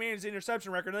Peyton Manning's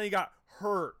interception record, and then he got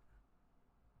hurt.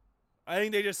 I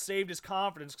think they just saved his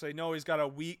confidence because they know he's got a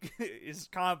weak... his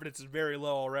confidence is very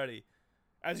low already.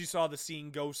 As you saw the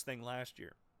seeing ghost thing last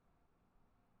year.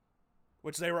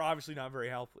 Which they were obviously not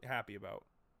very happy about.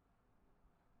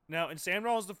 Now, in Sam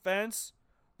Darnold's defense,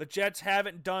 the Jets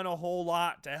haven't done a whole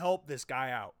lot to help this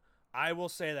guy out. I will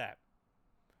say that.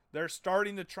 They're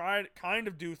starting to try to kind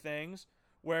of do things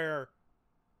where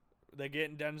they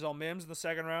get Denzel Mims in the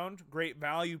second round, great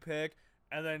value pick,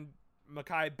 and then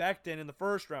Mekhi Becton in the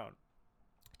first round.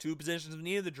 2 positions of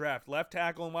need of the draft, left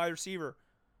tackle and wide receiver.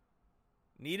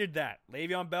 Needed that.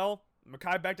 Le'Veon Bell,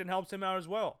 Mekhi Becton helps him out as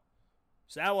well.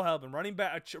 So that will help him. Running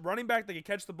back that can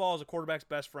catch the ball is a quarterback's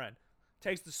best friend.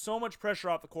 Takes so much pressure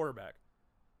off the quarterback.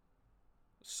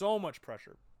 So much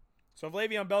pressure. So if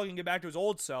Le'Veon Bell can get back to his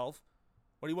old self,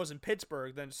 what he was in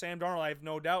Pittsburgh, then Sam Darnold, I have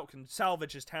no doubt, can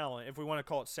salvage his talent, if we want to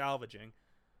call it salvaging.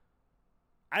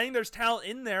 I think there's talent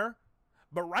in there,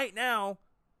 but right now,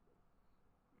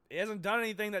 he hasn't done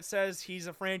anything that says he's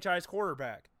a franchise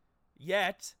quarterback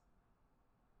yet.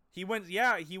 He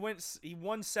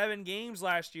won 7 games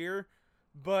last year,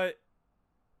 but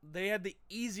they had the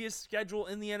easiest schedule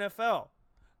in the NFL.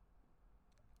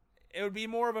 It would be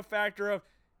more of a factor of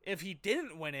if he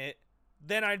didn't win it,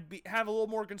 then I'd have a little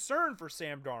more concern for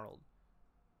Sam Darnold.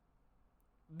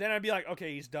 Then I'd be like,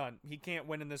 okay, he's done. He can't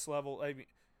win in this level. I mean,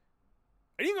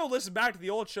 and you can go listen back to the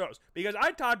old shows because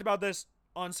I talked about this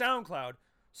on SoundCloud.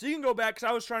 So you can go back because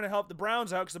I was trying to help the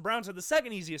Browns out because the Browns had the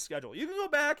second easiest schedule. You can go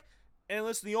back and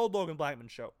listen to the old Logan Blackman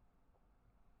show.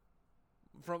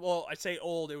 I say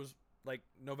old, it was like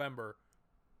November.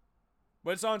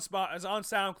 But it's on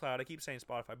SoundCloud. I keep saying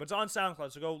Spotify, but it's on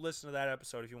SoundCloud, so go listen to that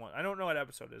episode if you want. I don't know what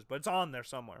episode it is, but it's on there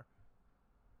somewhere.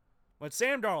 But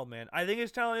Sam Darnold, man, I think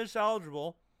his talent is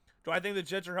salvageable. Do I think the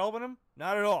Jets are helping him?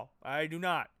 Not at all. I do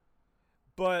not.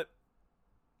 But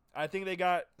I think they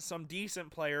got some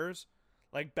decent players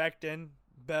like Becton,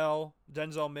 Bell,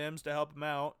 Denzel Mims to help him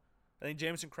out. I think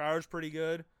Jamison Crowder's pretty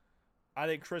good. I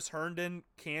think Chris Herndon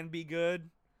can be good.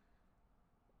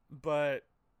 But,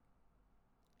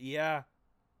 yeah,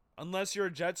 unless you're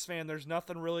a Jets fan, there's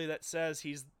nothing really that says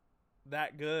he's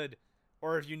that good.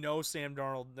 Or if you know Sam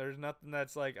Darnold, there's nothing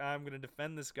that's like, I'm going to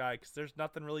defend this guy because there's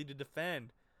nothing really to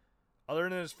defend. Other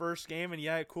than his first game, and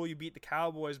yeah, cool, you beat the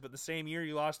Cowboys, but the same year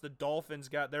you lost the Dolphins,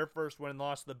 got their first win, and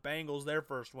lost the Bengals their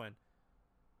first win.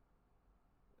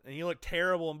 And you looked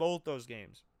terrible in both those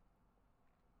games.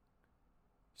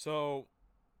 So,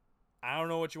 I don't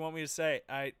know what you want me to say.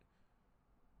 I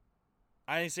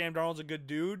think Sam Darnold's a good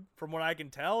dude. From what I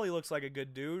can tell, he looks like a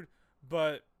good dude.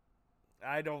 But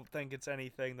I don't think it's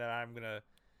anything that I'm not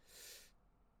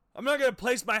going to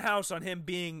place my house on him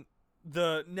being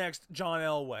the next John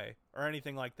Elway or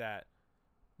anything like that.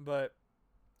 But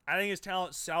I think his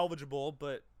talent's salvageable,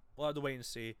 but we'll have to wait and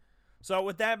see. So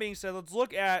with that being said, let's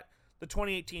look at the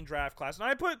 2018 draft class. And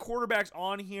I put quarterbacks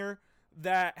on here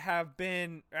that have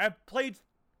had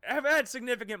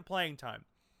significant playing time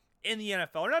in the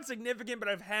NFL. Or not significant, but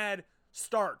I've had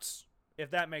starts, if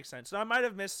that makes sense. So I might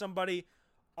have missed somebody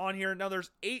on here. Now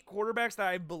there's 8 quarterbacks that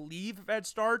I believe have had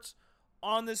starts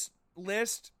on this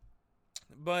list,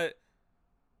 but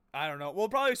I don't know. We'll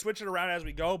probably switch it around as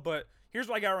we go, but here's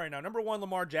what I got right now. Number 1,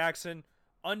 Lamar Jackson,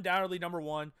 undoubtedly number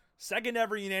 1. Second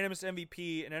ever unanimous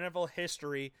MVP in NFL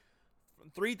history.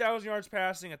 3,000 yards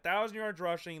passing, 1,000 yards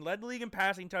rushing, led the league in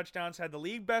passing touchdowns, had the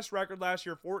league best record last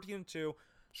year, 14-2.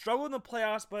 Struggled in the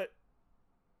playoffs, but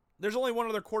there's only one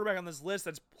other quarterback on this list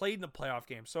that's played in the playoff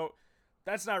game. So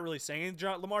that's not really saying.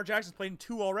 Lamar Jackson's played in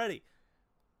 2 already.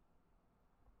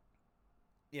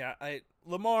 Yeah,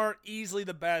 Lamar easily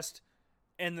the best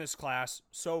in this class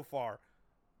so far.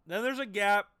 Then there's a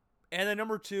gap, and then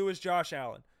number 2 is Josh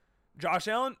Allen. Josh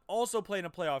Allen also played in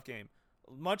a playoff game.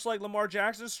 Much like Lamar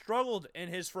Jackson, struggled in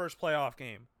his first playoff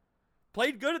game.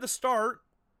 Played good at the start.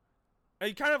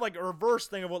 And kind of like a reverse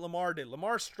thing of what Lamar did.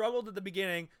 Lamar struggled at the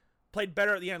beginning, played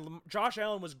better at the end. Josh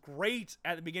Allen was great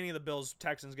at the beginning of the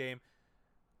Bills-Texans game.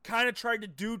 Kind of tried to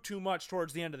do too much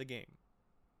towards the end of the game.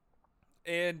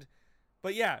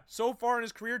 But yeah, so far in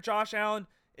his career, Josh Allen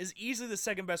is easily the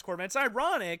second best quarterback. It's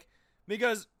ironic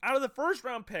because out of the first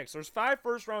round picks, there's 5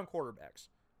 first round quarterbacks.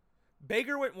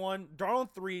 Baker went 1,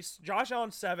 Darnold 3, Josh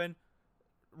Allen 7,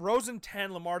 Rosen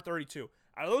 10, Lamar 32.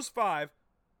 Out of those 5,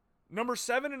 number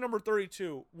 7 and number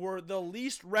 32 were the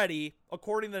least ready,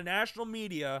 according to the national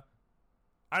media,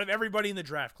 out of everybody in the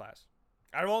draft class.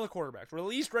 Out of all the quarterbacks, were the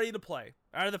least ready to play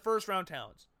out of the first round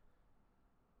talents.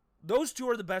 Those 2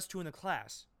 are the best 2 in the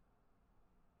class.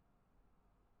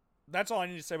 That's all I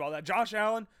need to say about that. Josh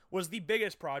Allen was the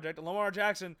biggest project, and Lamar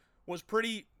Jackson was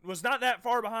not that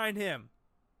far behind him.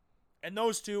 And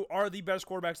those 2 are the best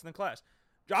quarterbacks in the class.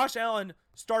 Josh Allen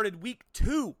started week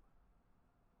 2.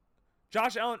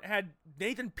 Josh Allen had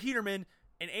Nathan Peterman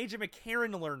and A.J. McCarron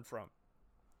to learn from.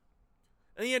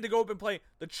 And he had to go up and play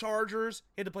the Chargers.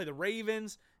 He had to play the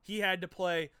Ravens. He had to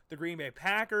play the Green Bay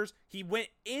Packers. He went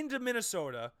into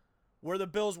Minnesota, where the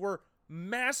Bills were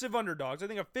massive underdogs. I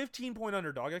think a 15-point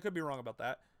underdog. I could be wrong about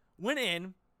that. Went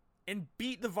in and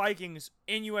beat the Vikings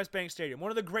in U.S. Bank Stadium.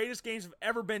 One of the greatest games I've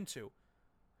ever been to.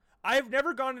 I've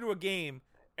never gone into a game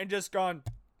and just gone,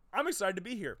 I'm excited to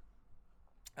be here.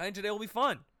 I think today will be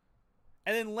fun.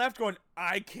 And then left going,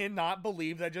 I cannot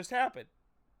believe that just happened.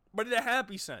 But in a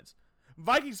happy sense.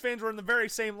 Vikings fans were in the very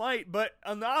same light, but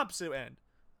on the opposite end.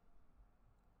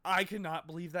 I cannot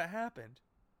believe that happened.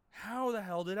 How the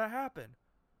hell did that happen?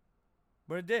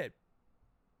 But it did.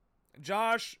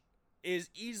 Josh is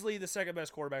easily the second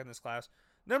best quarterback in this class.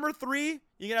 Number 3,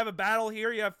 you can have a battle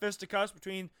here. You have fisticuffs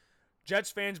between Jets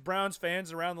fans, Browns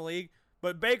fans around the league.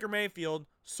 But Baker Mayfield,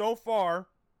 so far,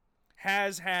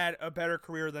 has had a better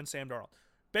career than Sam Darold.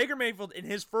 Baker Mayfield, in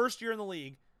his first year in the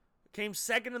league, came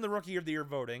second in the Rookie of the Year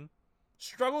voting,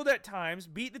 struggled at times,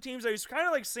 beat the teams that he was kind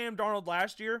of like Sam Darnold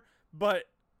last year, but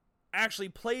actually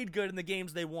played good in the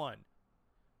games they won.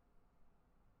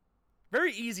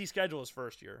 Very easy schedule his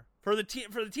first year. For the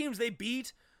teams they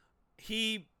beat,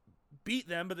 he beat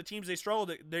them, but the teams they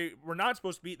struggled, they were not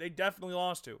supposed to beat, they definitely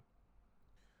lost to.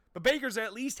 But Baker's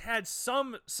at least had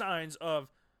some signs of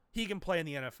he can play in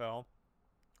the NFL,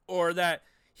 or that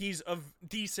he's a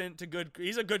decent to good,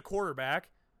 he's a good quarterback.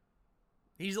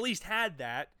 He's at least had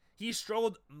that. He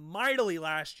struggled mightily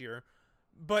last year,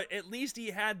 but at least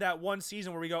he had that one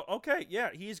season where we go, okay,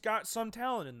 yeah, he's got some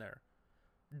talent in there.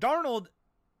 Darnold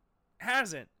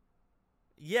hasn't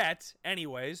yet,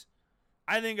 anyways.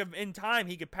 I think in time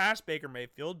he could pass Baker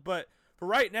Mayfield, but for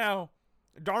right now,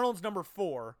 Darnold's number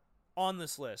 4 on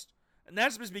this list. And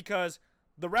that's just because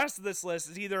the rest of this list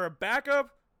is either a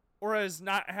backup or has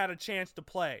not had a chance to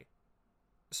play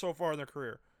so far in their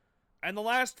career. And the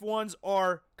last ones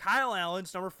are Kyle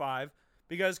Allen's number 5,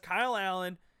 because Kyle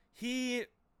Allen, he,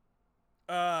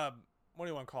 what do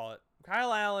you want to call it?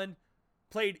 Kyle Allen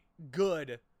played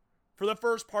good for the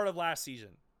first part of last season.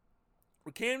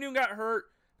 When Cam Newton got hurt,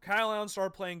 Kyle Allen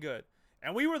started playing good.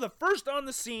 And we were the first on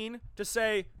the scene to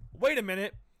say, wait a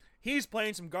minute, he's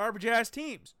playing some garbage-ass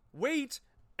teams. Wait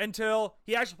until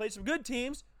he actually played some good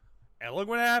teams, and look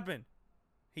what happened.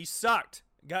 He sucked.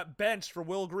 Got benched for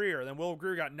Will Grier. Then Will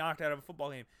Grier got knocked out of a football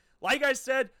game. Like I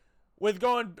said,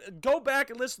 go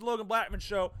back and listen to the Logan Blackman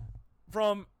show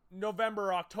from November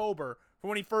or October from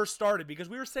when he first started, because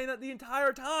we were saying that the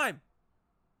entire time.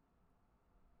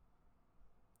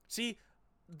 See,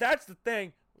 that's the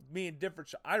thing with me and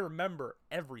different. I remember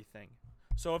everything.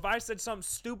 So if I said something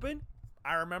stupid,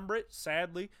 I remember it,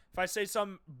 sadly. If I say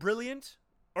something brilliant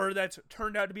or that's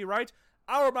turned out to be right,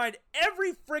 I'll remind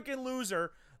every freaking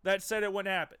loser that said it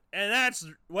wouldn't happen. And that's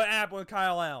what happened with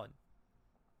Kyle Allen.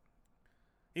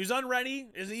 He was unready.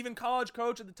 He was even college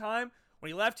coach at the time. When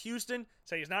he left Houston,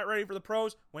 said he's not ready for the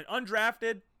pros, went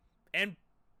undrafted, and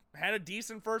had a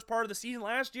decent first part of the season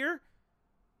last year.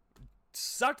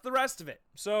 Sucked the rest of it.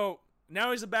 So now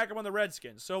he's a backup on the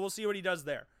Redskins. So we'll see what he does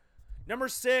there. Number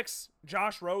 6,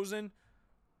 Josh Rosen.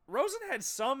 Rosen had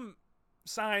some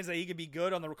signs that he could be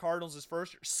good on the Cardinals his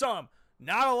first year. Some.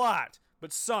 Not a lot,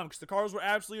 but some, because the Cardinals were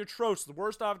absolutely atrocious. The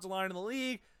worst offensive line in the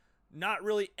league. Not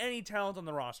really any talent on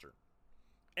the roster.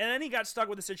 And then he got stuck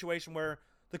with a situation where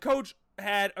the coach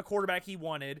had a quarterback he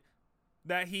wanted,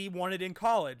 that he wanted in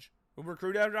college, who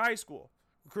recruited out of high school,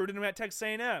 recruited him at Texas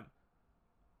A&M.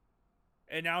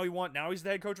 And now he's the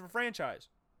head coach of a franchise.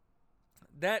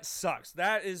 That sucks.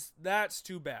 That's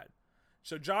too bad.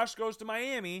 So Josh goes to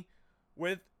Miami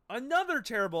with another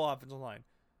terrible offensive line.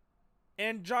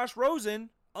 And Josh Rosen,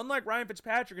 unlike Ryan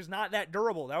Fitzpatrick, is not that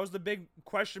durable. That was the big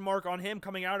question mark on him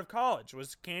coming out of college,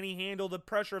 was can he handle the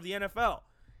pressure of the NFL?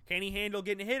 Can he handle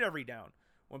getting hit every down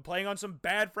when playing on some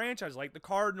bad franchises like the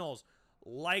Cardinals,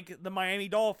 like the Miami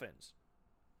Dolphins?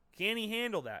 Can he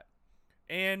handle that?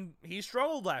 And he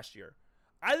struggled last year.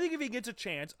 I think if he gets a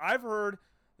chance, I've heard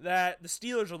that the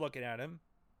Steelers are looking at him.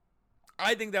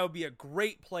 I think that would be a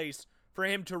great place for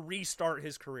him to restart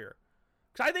his career.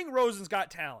 Because I think Rosen's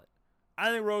got talent. I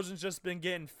think Rosen's just been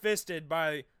getting fisted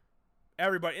by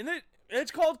everybody. And it's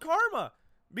called karma.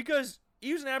 Because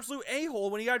he was an absolute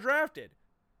a-hole when he got drafted.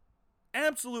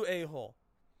 Absolute a-hole.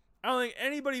 I don't think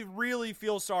anybody really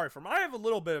feels sorry for him. I have a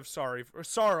little bit of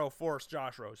sorrow for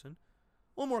Josh Rosen.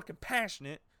 A little more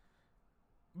compassionate.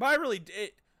 But I really,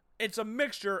 it's a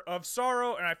mixture of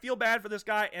sorrow, and I feel bad for this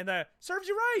guy, and that serves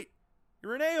you right.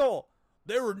 You're an a-hole.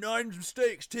 There were 9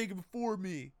 mistakes taken before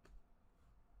me.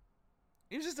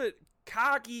 He's just a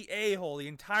cocky a-hole the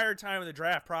entire time of the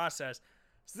draft process.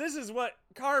 So this is what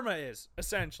karma is,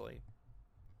 essentially.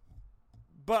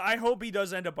 But I hope he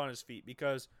does end up on his feet,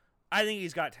 because I think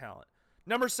he's got talent.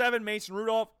 Number 7, Mason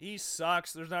Rudolph. He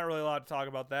sucks. There's not really a lot to talk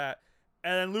about that.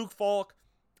 And then Luke Falk.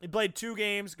 He played 2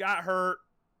 games, got hurt.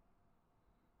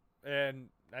 And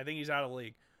I think he's out of the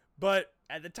league. But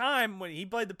at the time, when he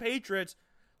played the Patriots,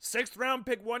 6th round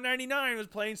pick 199 was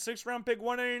playing 6th round pick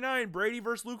 199. Brady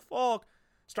versus Luke Falk.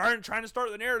 trying to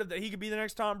start the narrative that he could be the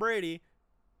next Tom Brady.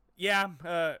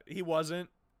 Yeah, he wasn't,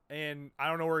 and I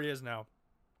don't know where he is now.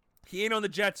 He ain't on the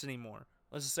Jets anymore.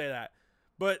 Let's just say that.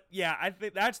 But yeah, I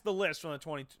think that's the list from the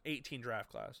 2018 draft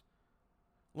class.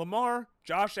 Lamar,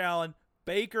 Josh Allen,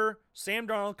 Baker, Sam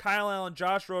Darnold, Kyle Allen,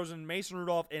 Josh Rosen, Mason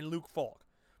Rudolph, and Luke Falk.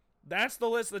 That's the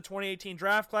list of the 2018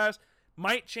 draft class.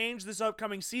 Might change this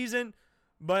upcoming season,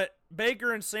 but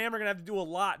Baker and Sam are going to have to do a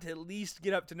lot to at least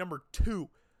get up to number 2.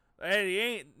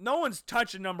 No one's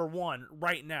touching number 1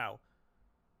 right now.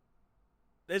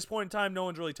 At this point in time, no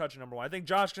one's really touching number 1. I think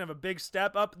Josh can have a big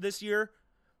step up this year,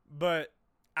 but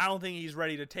I don't think he's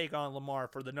ready to take on Lamar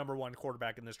for the number 1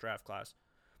 quarterback in this draft class.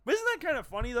 But isn't that kind of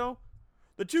funny, though?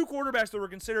 The 2 quarterbacks that were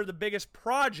considered the biggest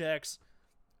projects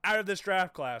out of this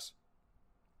draft class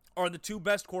are the 2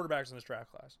 best quarterbacks in this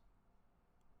draft class.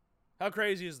 How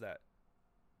crazy is that?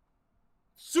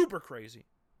 Super crazy.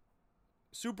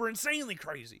 Super insanely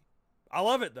crazy. I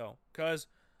love it, though, because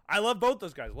I love both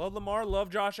those guys. Love Lamar, love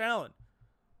Josh Allen.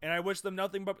 And I wish them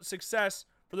nothing but success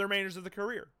for the remainders of the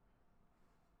career.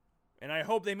 And I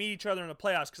hope they meet each other in the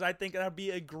playoffs, because I think that would be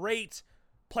a great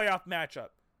playoff matchup.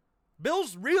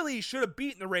 Bills really should have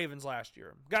beaten the Ravens last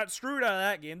year. Got screwed out of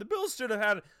that game. The Bills should have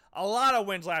had a lot of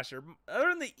wins last year. Other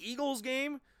than the Eagles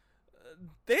game,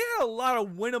 they had a lot of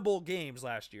winnable games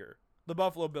last year. The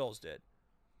Buffalo Bills did.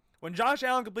 When Josh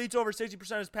Allen completes over 60%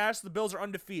 of his passes, the Bills are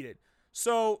undefeated.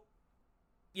 So,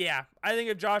 yeah, I think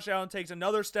if Josh Allen takes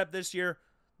another step this year,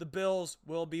 the Bills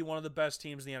will be one of the best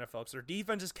teams in the NFL. Because their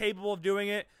defense is capable of doing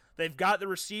it. They've got the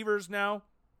receivers now.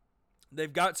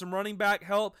 They've got some running back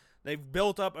help. They've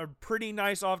built up a pretty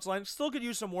nice offensive line. Still could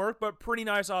use some work, but pretty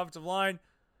nice offensive line.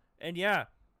 And yeah,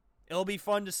 it'll be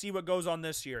fun to see what goes on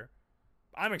this year.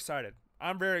 I'm excited.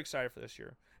 I'm very excited for this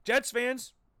year. Jets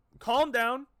fans, calm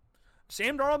down.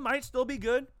 Sam Darold might still be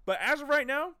good, but as of right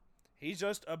now, he's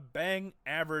just a bang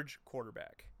average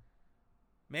quarterback.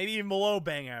 Maybe even below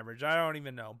bang average. I don't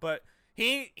even know. But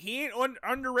he ain't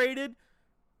underrated,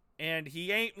 and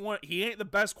he ain't the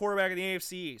best quarterback in the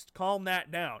AFC East. Calm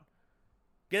that down.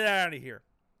 Get that out of here.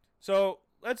 So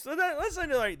let's end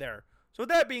it right there. So with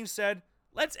that being said,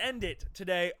 let's end it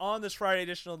today on this Friday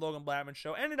edition of the Logan Blackman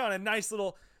Show. End it on a nice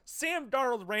little Sam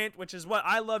Darold rant, which is what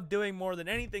I love doing more than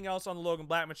anything else on the Logan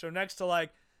Blackman Show. Next to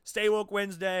like Stay Woke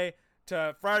Wednesday,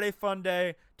 to Friday Fun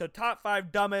Day, to Top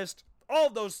 5 Dumbest, all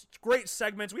of those great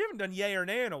segments. We haven't done Yay or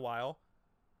Nay in a while.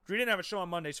 We didn't have a show on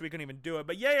Monday, so we couldn't even do it.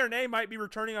 But Yay or Nay might be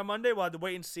returning on Monday. We'll have to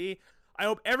wait and see. I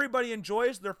hope everybody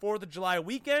enjoys their 4th of July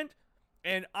weekend.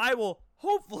 And I will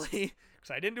hopefully, because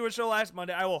I didn't do a show last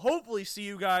Monday, I will hopefully see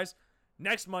you guys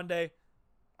next Monday.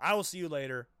 I will see you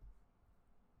later.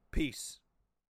 Peace.